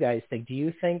do you guys think? Do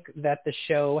you think that the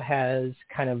show has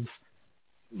kind of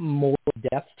more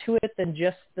depth to it than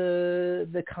just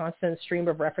the constant stream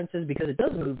of references? Because it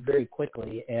does move very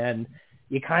quickly, and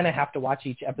you kind of have to watch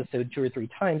each episode 2 or 3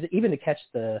 times even to catch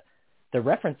the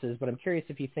references. But I'm curious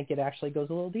if you think it actually goes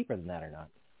a little deeper than that or not.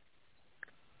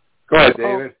 Go ahead,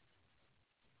 David.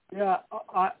 Yeah,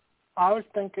 I was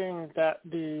thinking that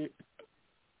the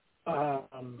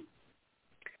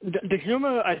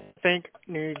humor, I think,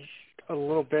 needs a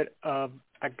little bit of,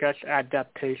 I guess,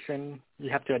 adaptation. You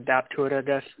have to adapt to it, I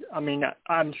guess. I mean,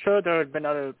 I'm sure there have been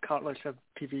other countless of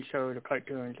TV shows or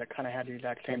cartoons that kind of had the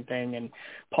exact same thing. And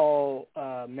Paul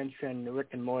mentioned Rick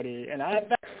and Morty, and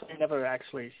I've actually never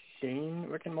actually seen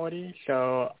Rick and Morty,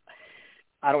 so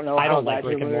I don't know. I don't like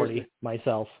Rick and Morty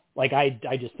myself. Like, I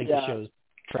just think the show's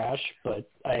trash. But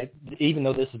even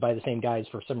though this is by the same guys,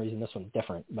 for some reason this one's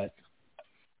different. But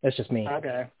that's just me.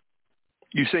 Okay.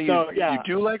 You say you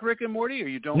do like Rick and Morty, or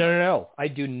you don't? No. I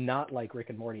do not like Rick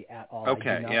and Morty at all.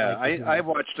 Okay, I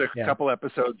watched a couple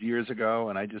episodes years ago,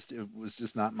 and it was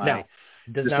just not my. No,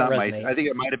 does not resonate. I think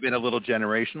it might have been a little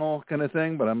generational kind of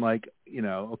thing, but I'm like,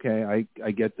 okay,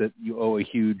 I get that you owe a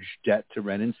huge debt to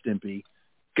Ren and Stimpy.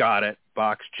 Got it,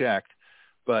 box checked.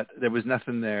 But there was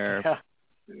nothing there. Yeah.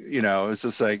 It was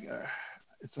just like,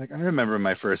 it's like I remember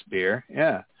my first beer.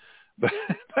 Yeah. But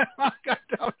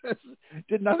this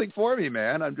did nothing for me,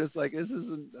 man. I'm just like, this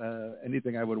isn't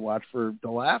anything I would watch to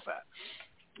laugh at.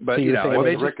 But it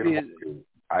may just be,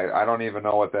 I don't even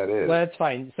know what that is. Well, that's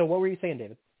fine. So what were you saying,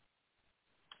 David?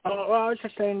 Well, I was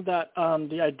just saying that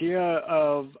the idea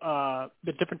of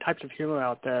the different types of humor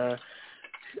out there,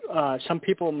 some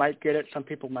people might get it, some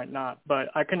people might not. But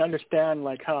I can understand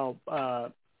like how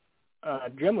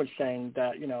Jim was saying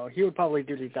that he would probably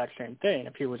do the exact same thing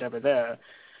if he was ever there.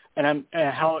 And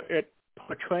how it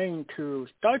portraying to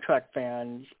Star Trek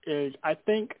fans is, I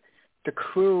think the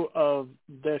crew of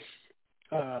this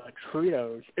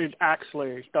Trios is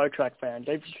actually Star Trek fans.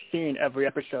 They've seen every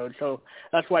episode, so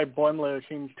that's why Boimler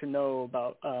seems to know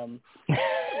about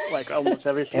like almost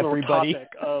every single topic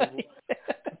of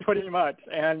pretty much.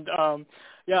 And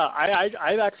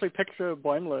I actually picture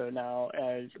Boimler now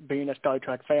as being a Star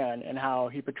Trek fan and how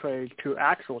he portrays to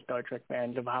actual Star Trek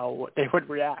fans of how they would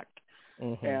react.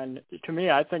 Mm-hmm. And to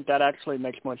me, I think that actually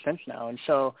makes more sense now. And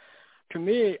so, to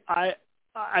me, I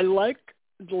like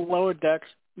the Lower Decks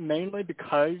mainly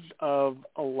because of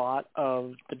a lot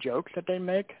of the jokes that they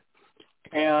make.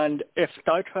 And if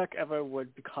Star Trek ever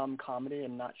would become comedy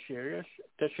and not serious,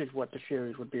 this is what the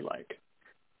series would be like.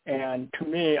 And to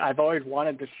me, I've always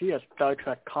wanted to see a Star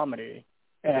Trek comedy.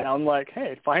 And I'm like,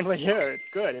 hey, it's finally here. It's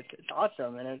good. It's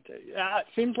awesome. And it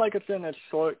seems like it's in a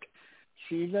short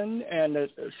season, and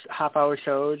it's half-hour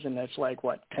shows, and it's like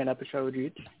 10 episodes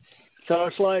each. So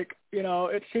it's like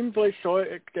it seems really short.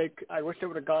 I wish it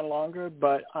would have gone longer,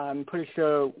 but I'm pretty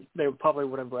sure they probably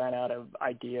would have ran out of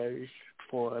ideas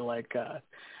for like the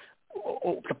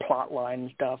plot line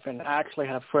and stuff. And I actually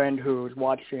had a friend who was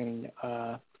watching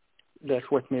this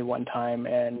with me one time,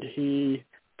 and he,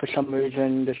 for some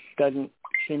reason, this doesn't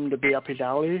seem to be up his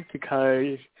alley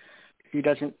because he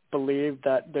doesn't believe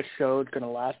that this show is going to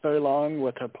last very long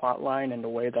with her plot line and the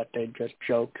way that they just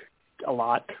joke a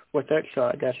lot with it. So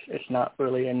I guess it's not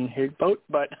really in his boat.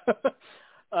 But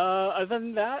other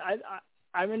than that,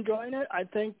 I'm enjoying it. I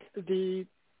think the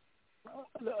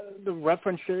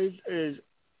references is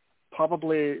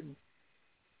probably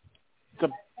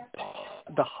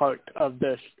the heart of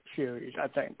this series, I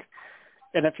think.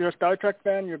 And if you're a Star Trek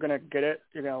fan, you're going to get it.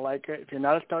 You're going to like it. If you're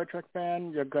not a Star Trek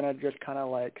fan, you're going to just kind of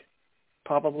like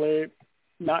probably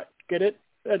not get it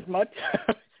as much.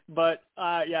 But,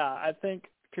 I think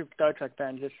to Star Trek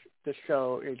fans, this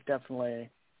show is definitely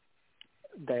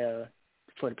there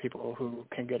for the people who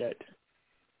can get it.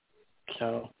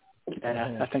 So,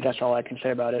 I think that's all I can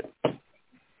say about it.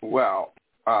 Well,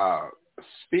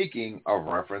 speaking of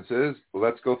references,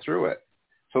 let's go through it.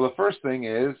 So the first thing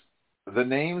is the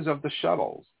names of the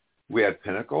shuttles. We had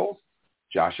Pinnacles,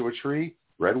 Joshua Tree,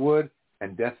 Redwood,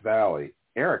 and Death Valley.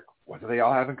 Eric, what do they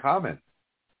all have in common?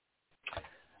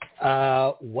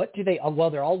 What do they? Well,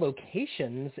 they're all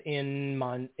locations in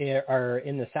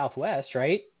the Southwest,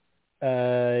 right?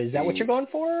 Is that what you're going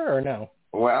for, or no?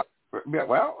 Well,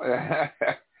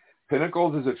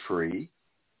 Pinnacles is a tree.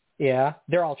 Yeah,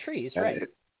 they're all trees, right?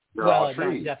 They're all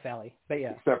trees. Not Death Valley, but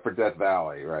yeah. Except for Death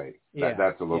Valley, right? Yeah,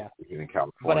 that's a location in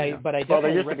California. But I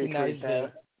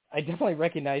definitely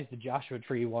recognize the Joshua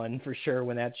Tree one for sure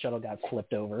when that shuttle got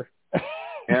flipped over.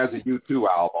 It has a U2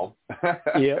 album.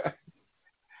 Yeah.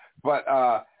 But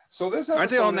so this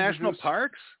aren't they all national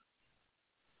parks?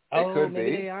 Oh,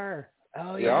 maybe they are.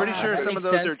 Oh, yeah. I'm pretty sure some of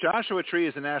those are. Joshua Tree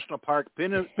is a national park.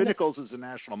 Pinnacles is a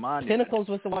national monument. Pinnacles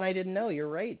was the one I didn't know. You're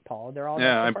right, Paul. They're all.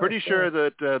 Yeah, I'm pretty sure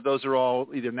that those are all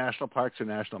either national parks or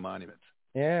national monuments.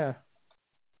 Yeah.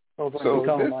 So this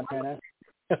Montana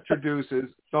introduces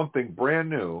something brand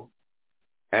new,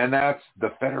 and that's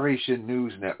the Federation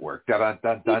News Network. Dun,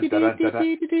 dun, dun, dun, dun, dun,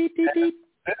 dun.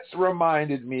 This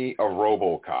reminded me of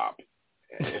RoboCop.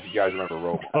 If you guys remember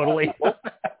RoboCop. Totally.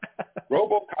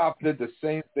 RoboCop did the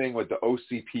same thing with the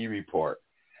OCP report.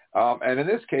 And in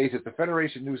this case, it's the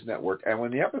Federation News Network. And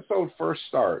when the episode first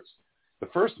starts, the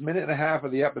first minute and a half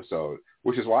of the episode,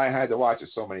 which is why I had to watch it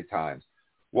so many times,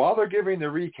 while they're giving the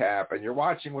recap and you're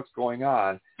watching what's going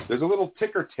on, there's a little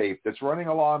ticker tape that's running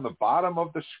along the bottom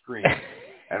of the screen.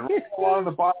 And running along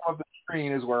the bottom of the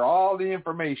screen is where all the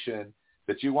information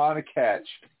that you want to catch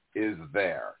is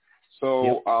there.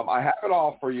 So I have it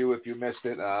all for you if you missed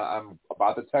it. I'm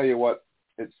about to tell you what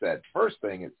it said. First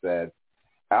thing it said,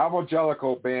 Admiral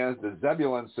Jellico bans the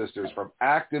Zebulon sisters from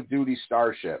active duty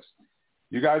starships.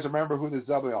 You guys remember who the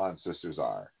Zebulon sisters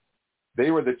are?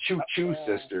 They were the Choo-Choo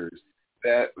sisters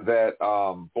that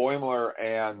Boimler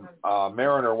and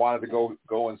Mariner wanted to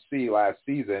go and see last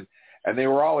season, and they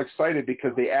were all excited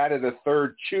because they added a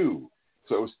third Choo.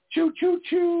 So it was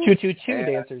Choo-Choo-Choo. Choo-Choo-Choo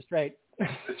dancers, right. The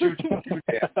Choo-Choo-Choo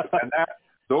dancers. And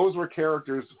those were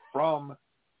characters from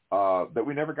that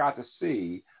we never got to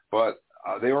see, but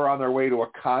they were on their way to a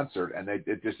concert, and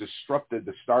it just disrupted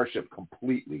the starship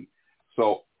completely.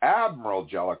 So Admiral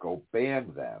Jellico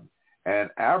banned them, and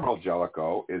Admiral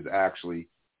Jellico is actually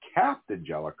Captain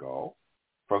Jellico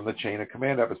from the Chain of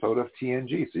Command episode of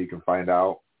TNG, so you can find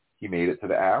out he made it to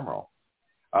the Admiral.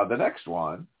 The next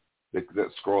one that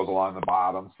scrolls along the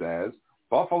bottom says,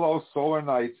 Buffalo Solar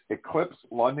Knights eclipse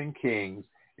London Kings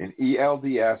in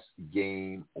ELDS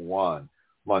Game 1.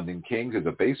 London Kings is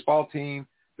a baseball team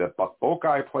that Buck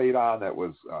Bokai played on that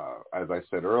was, as I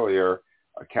said earlier,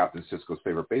 Captain Sisko's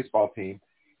favorite baseball team.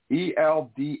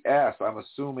 ELDS, I'm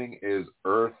assuming, is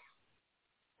Earth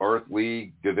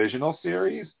League Divisional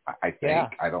Series, I think. Yeah,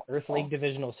 I don't Earth know. League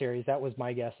Divisional Series. That was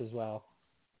my guess as well.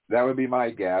 That would be my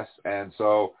guess. And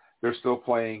so they're still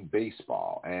playing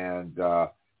baseball, and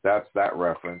that's that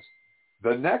reference.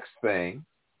 The next thing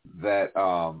that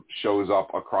shows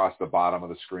up across the bottom of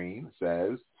the screen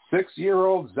says,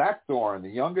 6-year-old Zach Dorn, the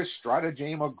youngest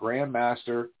Stratagema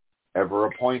Grandmaster ever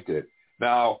appointed.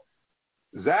 Now,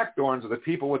 Zach Dorns are the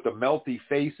people with the melty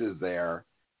faces there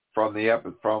from the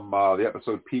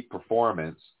episode Peak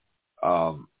Performance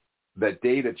that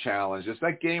Data challenged. It's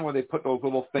that game where they put those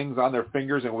little things on their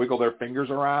fingers and wiggle their fingers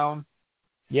around.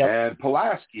 Yep. And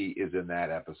Pulaski is in that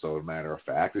episode, matter of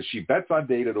fact, as she bets on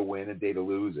Data to win and Data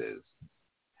loses.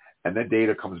 And then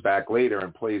Data comes back later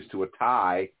and plays to a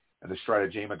tie, and the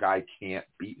Stratagema guy can't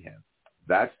beat him.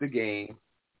 That's the game,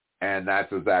 and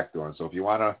that's a Zach Dorn. So if you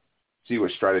want to see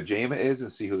what Stratagema is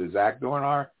and see who the Zach Dorn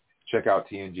are, check out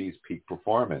TNG's Peak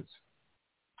Performance.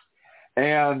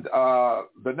 And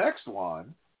the next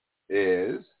one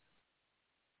is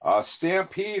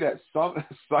Stampede at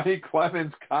Sonny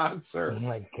Clemons concert. Oh,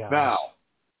 my gosh. Now,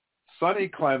 Sonny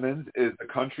Clemons is the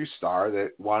country star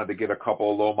that wanted to get a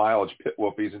couple of low-mileage pit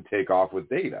whoopies and take off with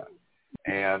Data.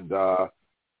 And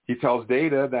he tells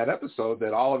Data in that episode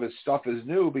that all of his stuff is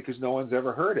new because no one's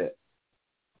ever heard it.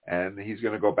 And he's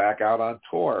going to go back out on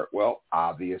tour. Well,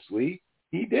 obviously,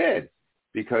 he did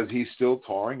because he's still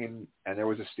touring, and there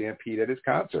was a stampede at his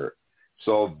concert.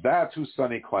 So that's who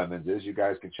Sonny Clemons is. You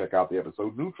guys can check out the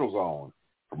episode Neutral Zone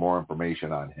for more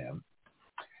information on him.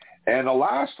 And the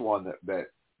last one that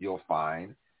you'll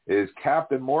find is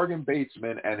Captain Morgan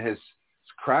Bateson and his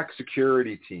crack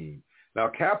security team. Now,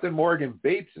 Captain Morgan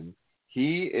Bateson,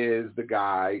 he is the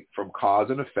guy from Cause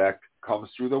and Effect, comes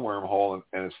through the wormhole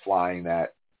and is flying the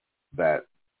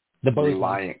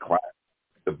Reliant class,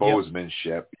 the Bozeman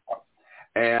ship.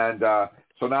 And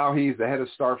so now he's the head of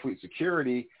Starfleet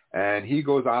Security, and he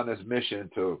goes on this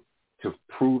mission to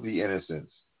prove the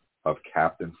innocence of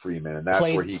Captain Freeman. And that's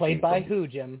where he played by who,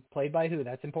 Jim? Played by who?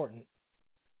 That's important.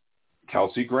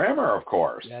 Kelsey Grammer, of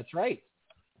course. That's right.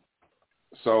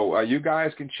 So you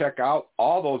guys can check out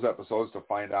all those episodes to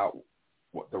find out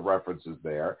what the references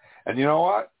there. And you know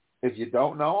what? If you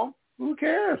don't know them, who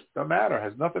cares? Doesn't matter. It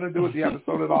has nothing to do with the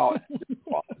episode at all.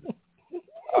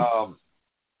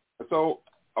 So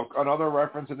another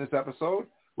reference in this episode,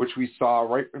 which we saw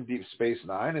right from Deep Space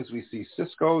Nine, is we see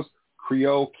Sisko's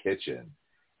Creole Kitchen.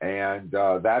 And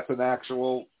that's an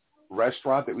actual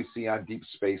restaurant that we see on Deep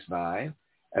Space Nine.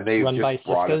 And they've run just by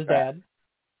brought Sisko's it back. dad.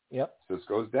 Yep.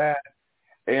 Sisko's dad.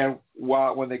 And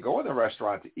when they go in the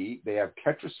restaurant to eat, they have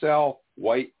Ketracel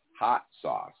white hot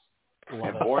sauce. And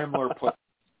Boimler put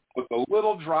a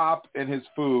little drop in his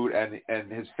food, and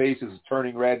his face is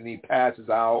turning red, and he passes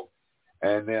out.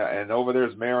 And over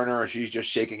there's Mariner, and she's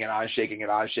just shaking it on, shaking it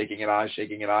on, shaking it on,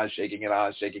 shaking it on, shaking it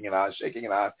on, shaking it on, shaking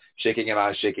it on, shaking it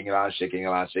on, shaking it on, shaking it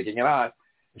on, shaking it on.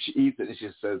 And she eats it, and she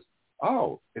says,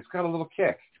 "Oh, it's got a little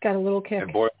kick." It's got a little kick.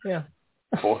 And yeah.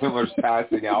 Boimler's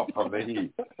passing out from the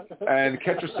heat. And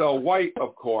Ketracel white,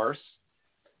 of course,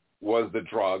 was the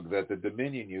drug that the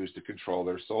Dominion used to control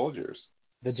their soldiers.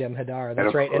 The Jem'Hadar,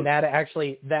 that's right. And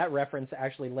that reference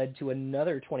actually led to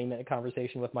another 20-minute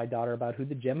conversation with my daughter about who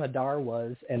the Jem'Hadar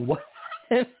was and what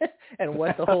and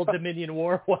what the whole Dominion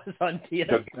War was on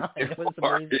DS9. It was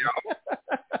amazing.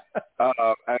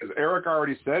 As Eric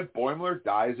already said, Boimler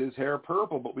dyes his hair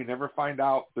purple, but we never find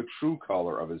out the true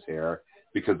color of his hair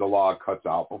because the log cuts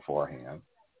out beforehand.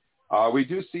 We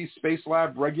do see Space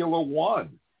Lab Regular 1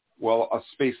 well, a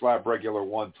Space Lab Regular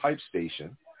 1 type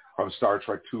station from Star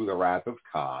Trek II, The Wrath of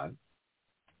Khan.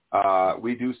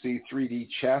 We do see 3D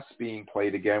chess being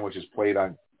played again, which is played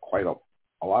on quite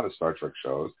a lot of Star Trek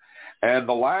shows. And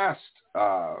the last,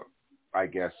 I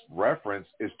guess, reference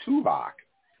is Tuvok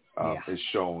is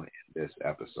shown in this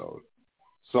episode.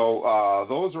 So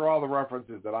those are all the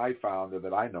references that I found or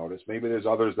that I noticed. Maybe there's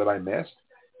others that I missed.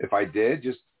 If I did,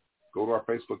 just go to our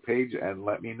Facebook page and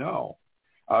let me know.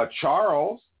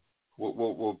 Charles,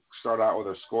 we'll start out with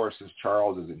our score since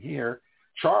Charles isn't here.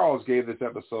 Charles gave this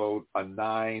episode a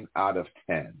 9 out of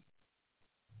 10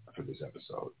 for this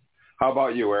episode. How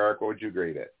about you, Eric? What would you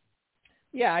grade it?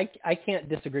 Yeah, I can't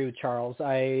disagree with Charles.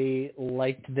 I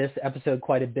liked this episode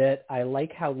quite a bit. I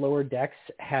like how Lower Decks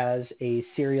has a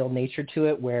serial nature to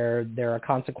it where there are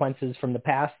consequences from the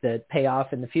past that pay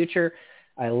off in the future.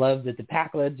 I love that the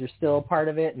Packlids are still part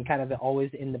of it and kind of always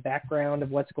in the background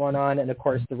of what's going on. And, of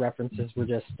course, the references were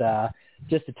just a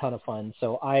ton of fun.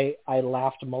 So I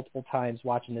laughed multiple times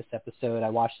watching this episode. I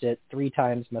watched it 3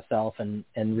 times myself and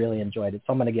really enjoyed it.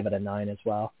 So I'm going to give it a 9 as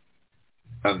well.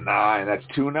 A 9. That's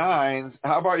 2 9s.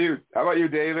 How about you? How about you,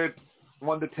 David?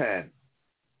 1 to 10.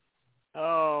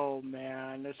 Oh,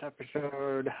 man, this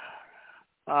episode.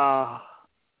 I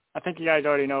think you guys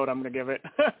already know what I'm going to give it.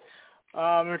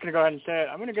 I'm just going to go ahead and say it.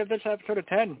 I'm going to give this episode a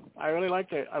 10. I really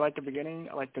liked it. I liked the beginning.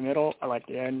 I liked the middle. I liked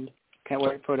the end. Can't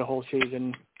wait for the whole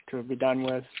season to be done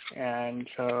with. And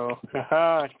so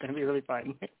it's going to be really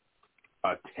fun.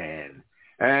 A 10.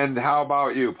 And how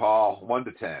about you, Paul? 1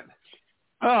 to 10.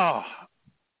 Oh,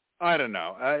 I don't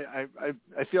know.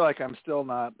 I feel like I'm still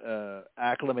not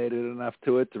acclimated enough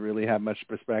to it to really have much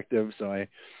perspective. So I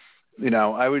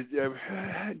would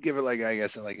give it I guess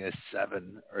a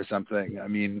 7 or something. I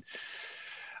mean,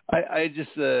 I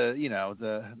just the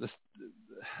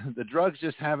drugs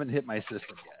just haven't hit my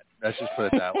system yet. Let's just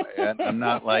put it that way. I'm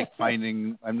not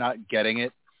I'm not getting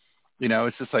it.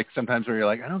 It's just like sometimes where you're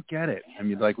like, I don't get it. I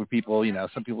mean, like with people,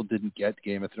 some people didn't get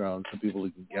Game of Thrones, some people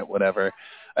didn't get whatever.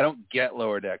 I don't get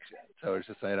Lower Decks yet. So it's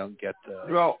just I don't get the...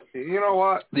 Well, you know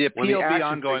what? The appeal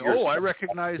beyond going, I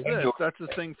recognize this. That's the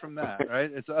thing from that,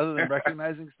 right? It's other than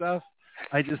recognizing stuff.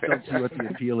 I just don't see what the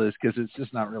appeal is because it's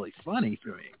just not really funny for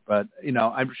me. But,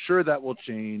 I'm sure that will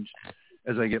change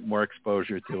as I get more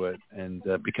exposure to it and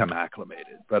become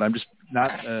acclimated. But I'm just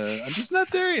not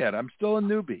there yet. I'm still a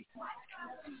newbie.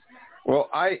 Well,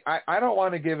 I don't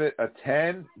want to give it a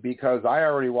 10 because I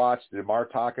already watched the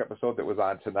Martok episode that was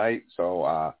on tonight, so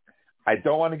I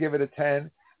don't want to give it a 10,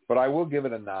 but I will give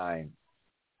it a 9,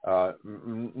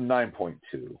 9.2.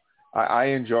 I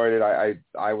enjoyed it.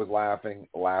 I was laughing,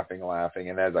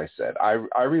 and as I said,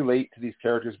 I relate to these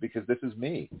characters because this is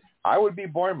me. I would be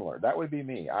Boimler. That would be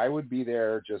me. I would be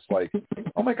there just like,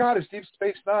 oh my God, it's Deep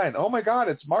Space Nine. Oh my God,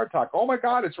 it's Martok. Oh my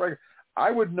God, it's regular. I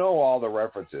would know all the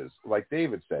references, like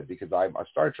David said, because I'm a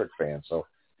Star Trek fan. So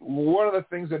one of the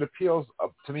things that appeals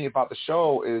to me about the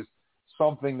show is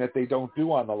something that they don't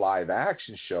do on the live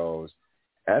action shows.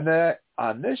 And that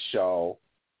on this show,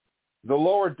 the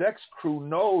Lower Decks crew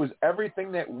knows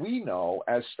everything that we know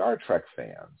as Star Trek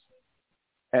fans.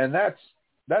 And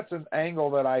that's an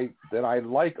angle that I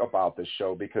like about this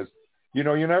show because, you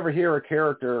never hear a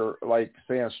character like,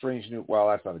 say, on Strange New... Well,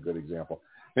 that's not a good example.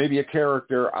 Maybe a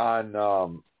character on,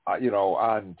 on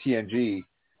TNG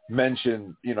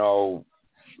mention,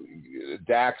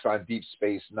 Dax on Deep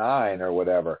Space Nine or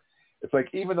whatever. It's like,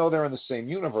 even though they're in the same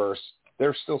universe,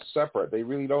 they're still separate. They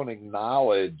really don't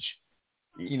acknowledge,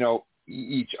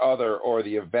 each other or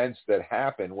the events that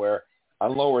happen, where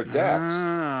on Lower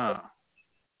Decks,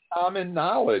 common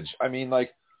knowledge. I mean,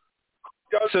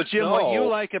 so Jim, what you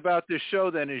like about this show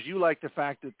then is you like the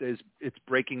fact that it's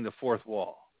breaking the fourth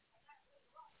wall.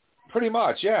 Pretty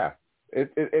much, yeah.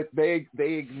 They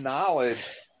acknowledge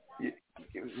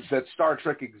that Star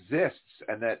Trek exists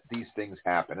and that these things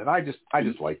happen, and I just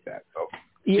like that. So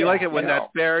you like it when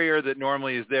that barrier that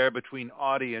normally is there between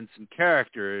audience and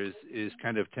characters is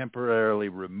kind of temporarily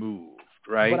removed,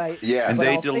 right? And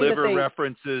they deliver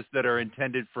references that are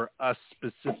intended for us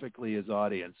specifically as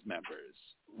audience members.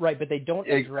 Right, but they don't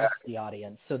address the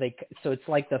audience, so it's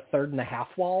like the 3.5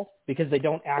 wall because they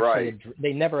don't actually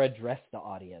they never address the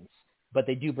audience, but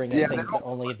they do bring in things that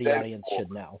only the audience should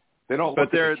know. They don't, but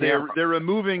they're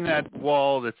removing that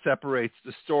wall that separates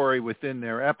the story within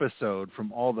their episode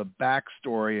from all the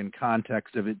backstory and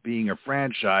context of it being a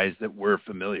franchise that we're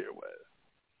familiar with.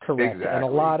 Correct, exactly.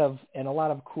 and a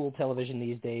lot of cool television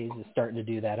these days is starting to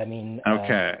do that. I mean,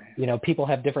 okay, people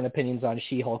have different opinions on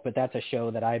She-Hulk, but that's a show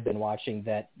that I've been watching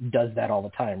that does that all the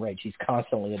time. Right? She's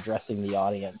constantly addressing the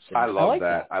audience. I love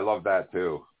that. I love that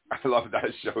too. I love that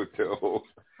show too.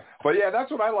 But yeah,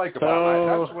 that's what I like about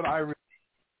it. That's what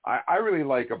I really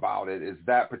like about it is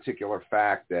that particular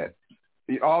fact that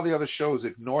all the other shows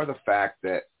ignore the fact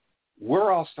that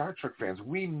we're all Star Trek fans.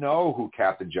 We know who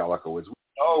Captain Jellico is. We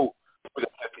know who the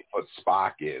 50-foot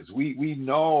Spock is. We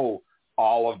know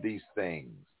all of these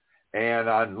things. And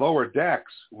on Lower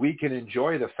Decks, we can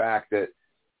enjoy the fact that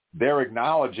they're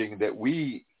acknowledging that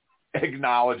we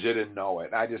acknowledge it and know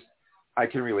it. I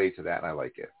can relate to that, and I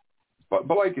like it. But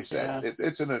like you said,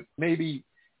 maybe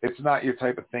it's not your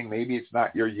type of thing. Maybe it's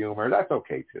not your humor. That's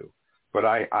okay, too. But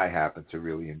I happen to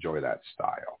really enjoy that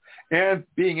style. And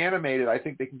being animated, I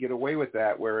think they can get away with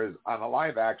that, whereas on a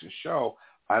live-action show,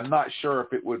 I'm not sure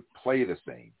if it would play the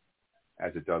same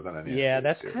as it does on an animated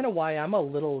that's series. kind of why I'm a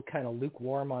little kind of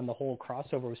lukewarm on the whole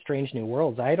crossover with Strange New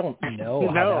Worlds. I don't know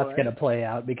how that's going to play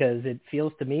out because it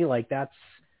feels to me like that's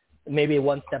maybe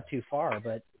one step too far.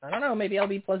 But I don't know. Maybe I'll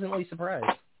be pleasantly surprised.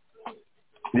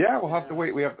 Yeah, we'll have to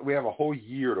wait. We have a whole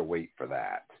year to wait for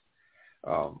that.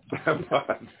 Well,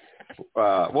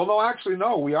 no, actually,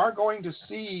 no. We are going to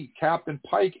see Captain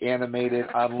Pike animated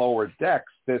on Lower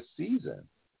Decks this season.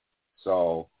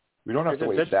 So we don't have to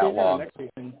wait that long.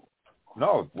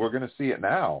 No, we're going to see it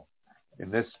now in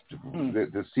this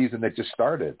the season that just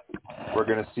started. We're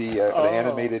going to see an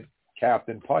animated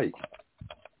Captain Pike.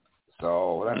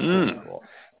 So that's pretty cool.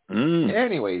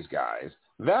 Anyways, guys,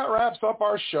 that wraps up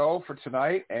our show for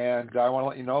tonight. And I want to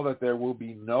let you know that there will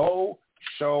be no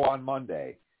show on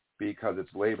Monday because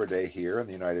it's Labor Day here in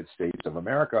the United States of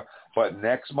America. But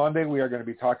next Monday, we are going to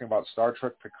be talking about Star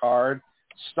Trek Picard,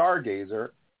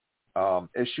 Stargazer,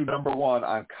 issue number 1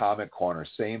 on Comic Corner.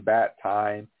 Same bat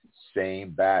time, same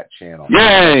bat channel.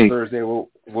 Yay! Thursday,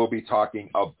 we'll be talking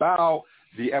about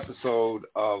the episode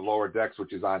of Lower Decks,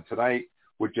 which is on tonight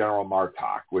with General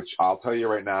Martok, which I'll tell you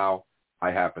right now, I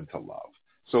happen to love.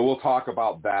 So we'll talk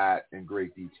about that in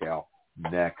great detail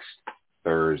next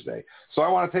Thursday. So I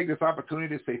want to take this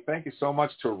opportunity to say thank you so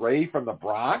much to Ray from the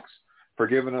Bronx for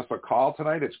giving us a call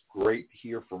tonight. It's great to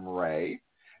hear from Ray.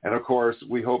 And, of course,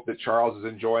 we hope that Charles is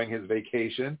enjoying his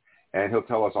vacation, and he'll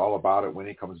tell us all about it when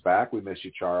he comes back. We miss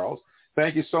you, Charles.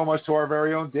 Thank you so much to our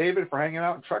very own David for hanging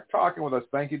out and Trek Talking with us.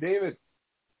 Thank you, David.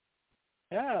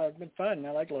 Yeah, it's been fun.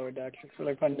 I like Lower Decks. It's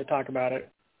really fun to talk about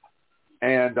it.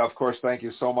 And, of course, thank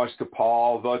you so much to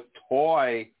Paul, the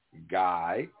toy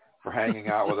guy, for hanging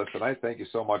out with us tonight. Thank you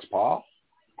so much, Paul.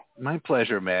 My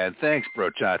pleasure, man. Thanks,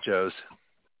 brochachos.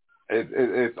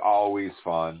 It's always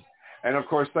fun. And, of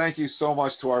course, thank you so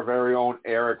much to our very own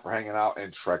Eric for hanging out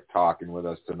and Trek Talking with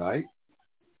us tonight.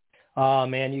 Oh,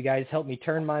 man, you guys helped me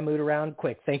turn my mood around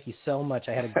quick. Thank you so much.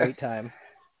 I had a great time.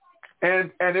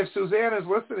 And if Suzanne is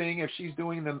listening, if she's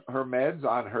doing her meds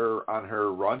on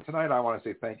her run tonight, I want to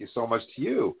say thank you so much to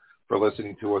you for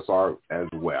listening to us all as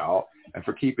well and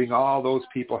for keeping all those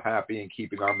people happy and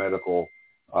keeping our medical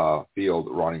field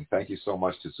running. Thank you so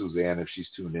much to Suzanne if she's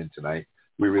tuned in tonight.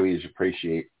 We really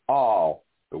appreciate all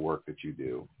the work that you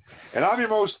do. And I'm your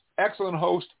most excellent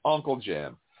host, Uncle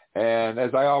Jim. And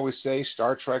as I always say,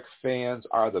 Star Trek fans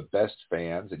are the best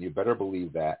fans, and you better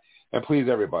believe that. And please,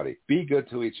 everybody, be good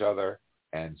to each other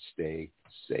and stay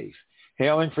safe.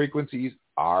 Hailing frequencies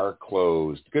are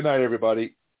closed. Good night,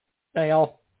 everybody. Night,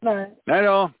 all. Night. Night,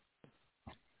 all.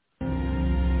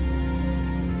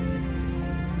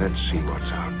 Let's see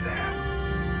what's out there.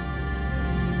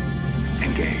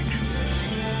 Engage.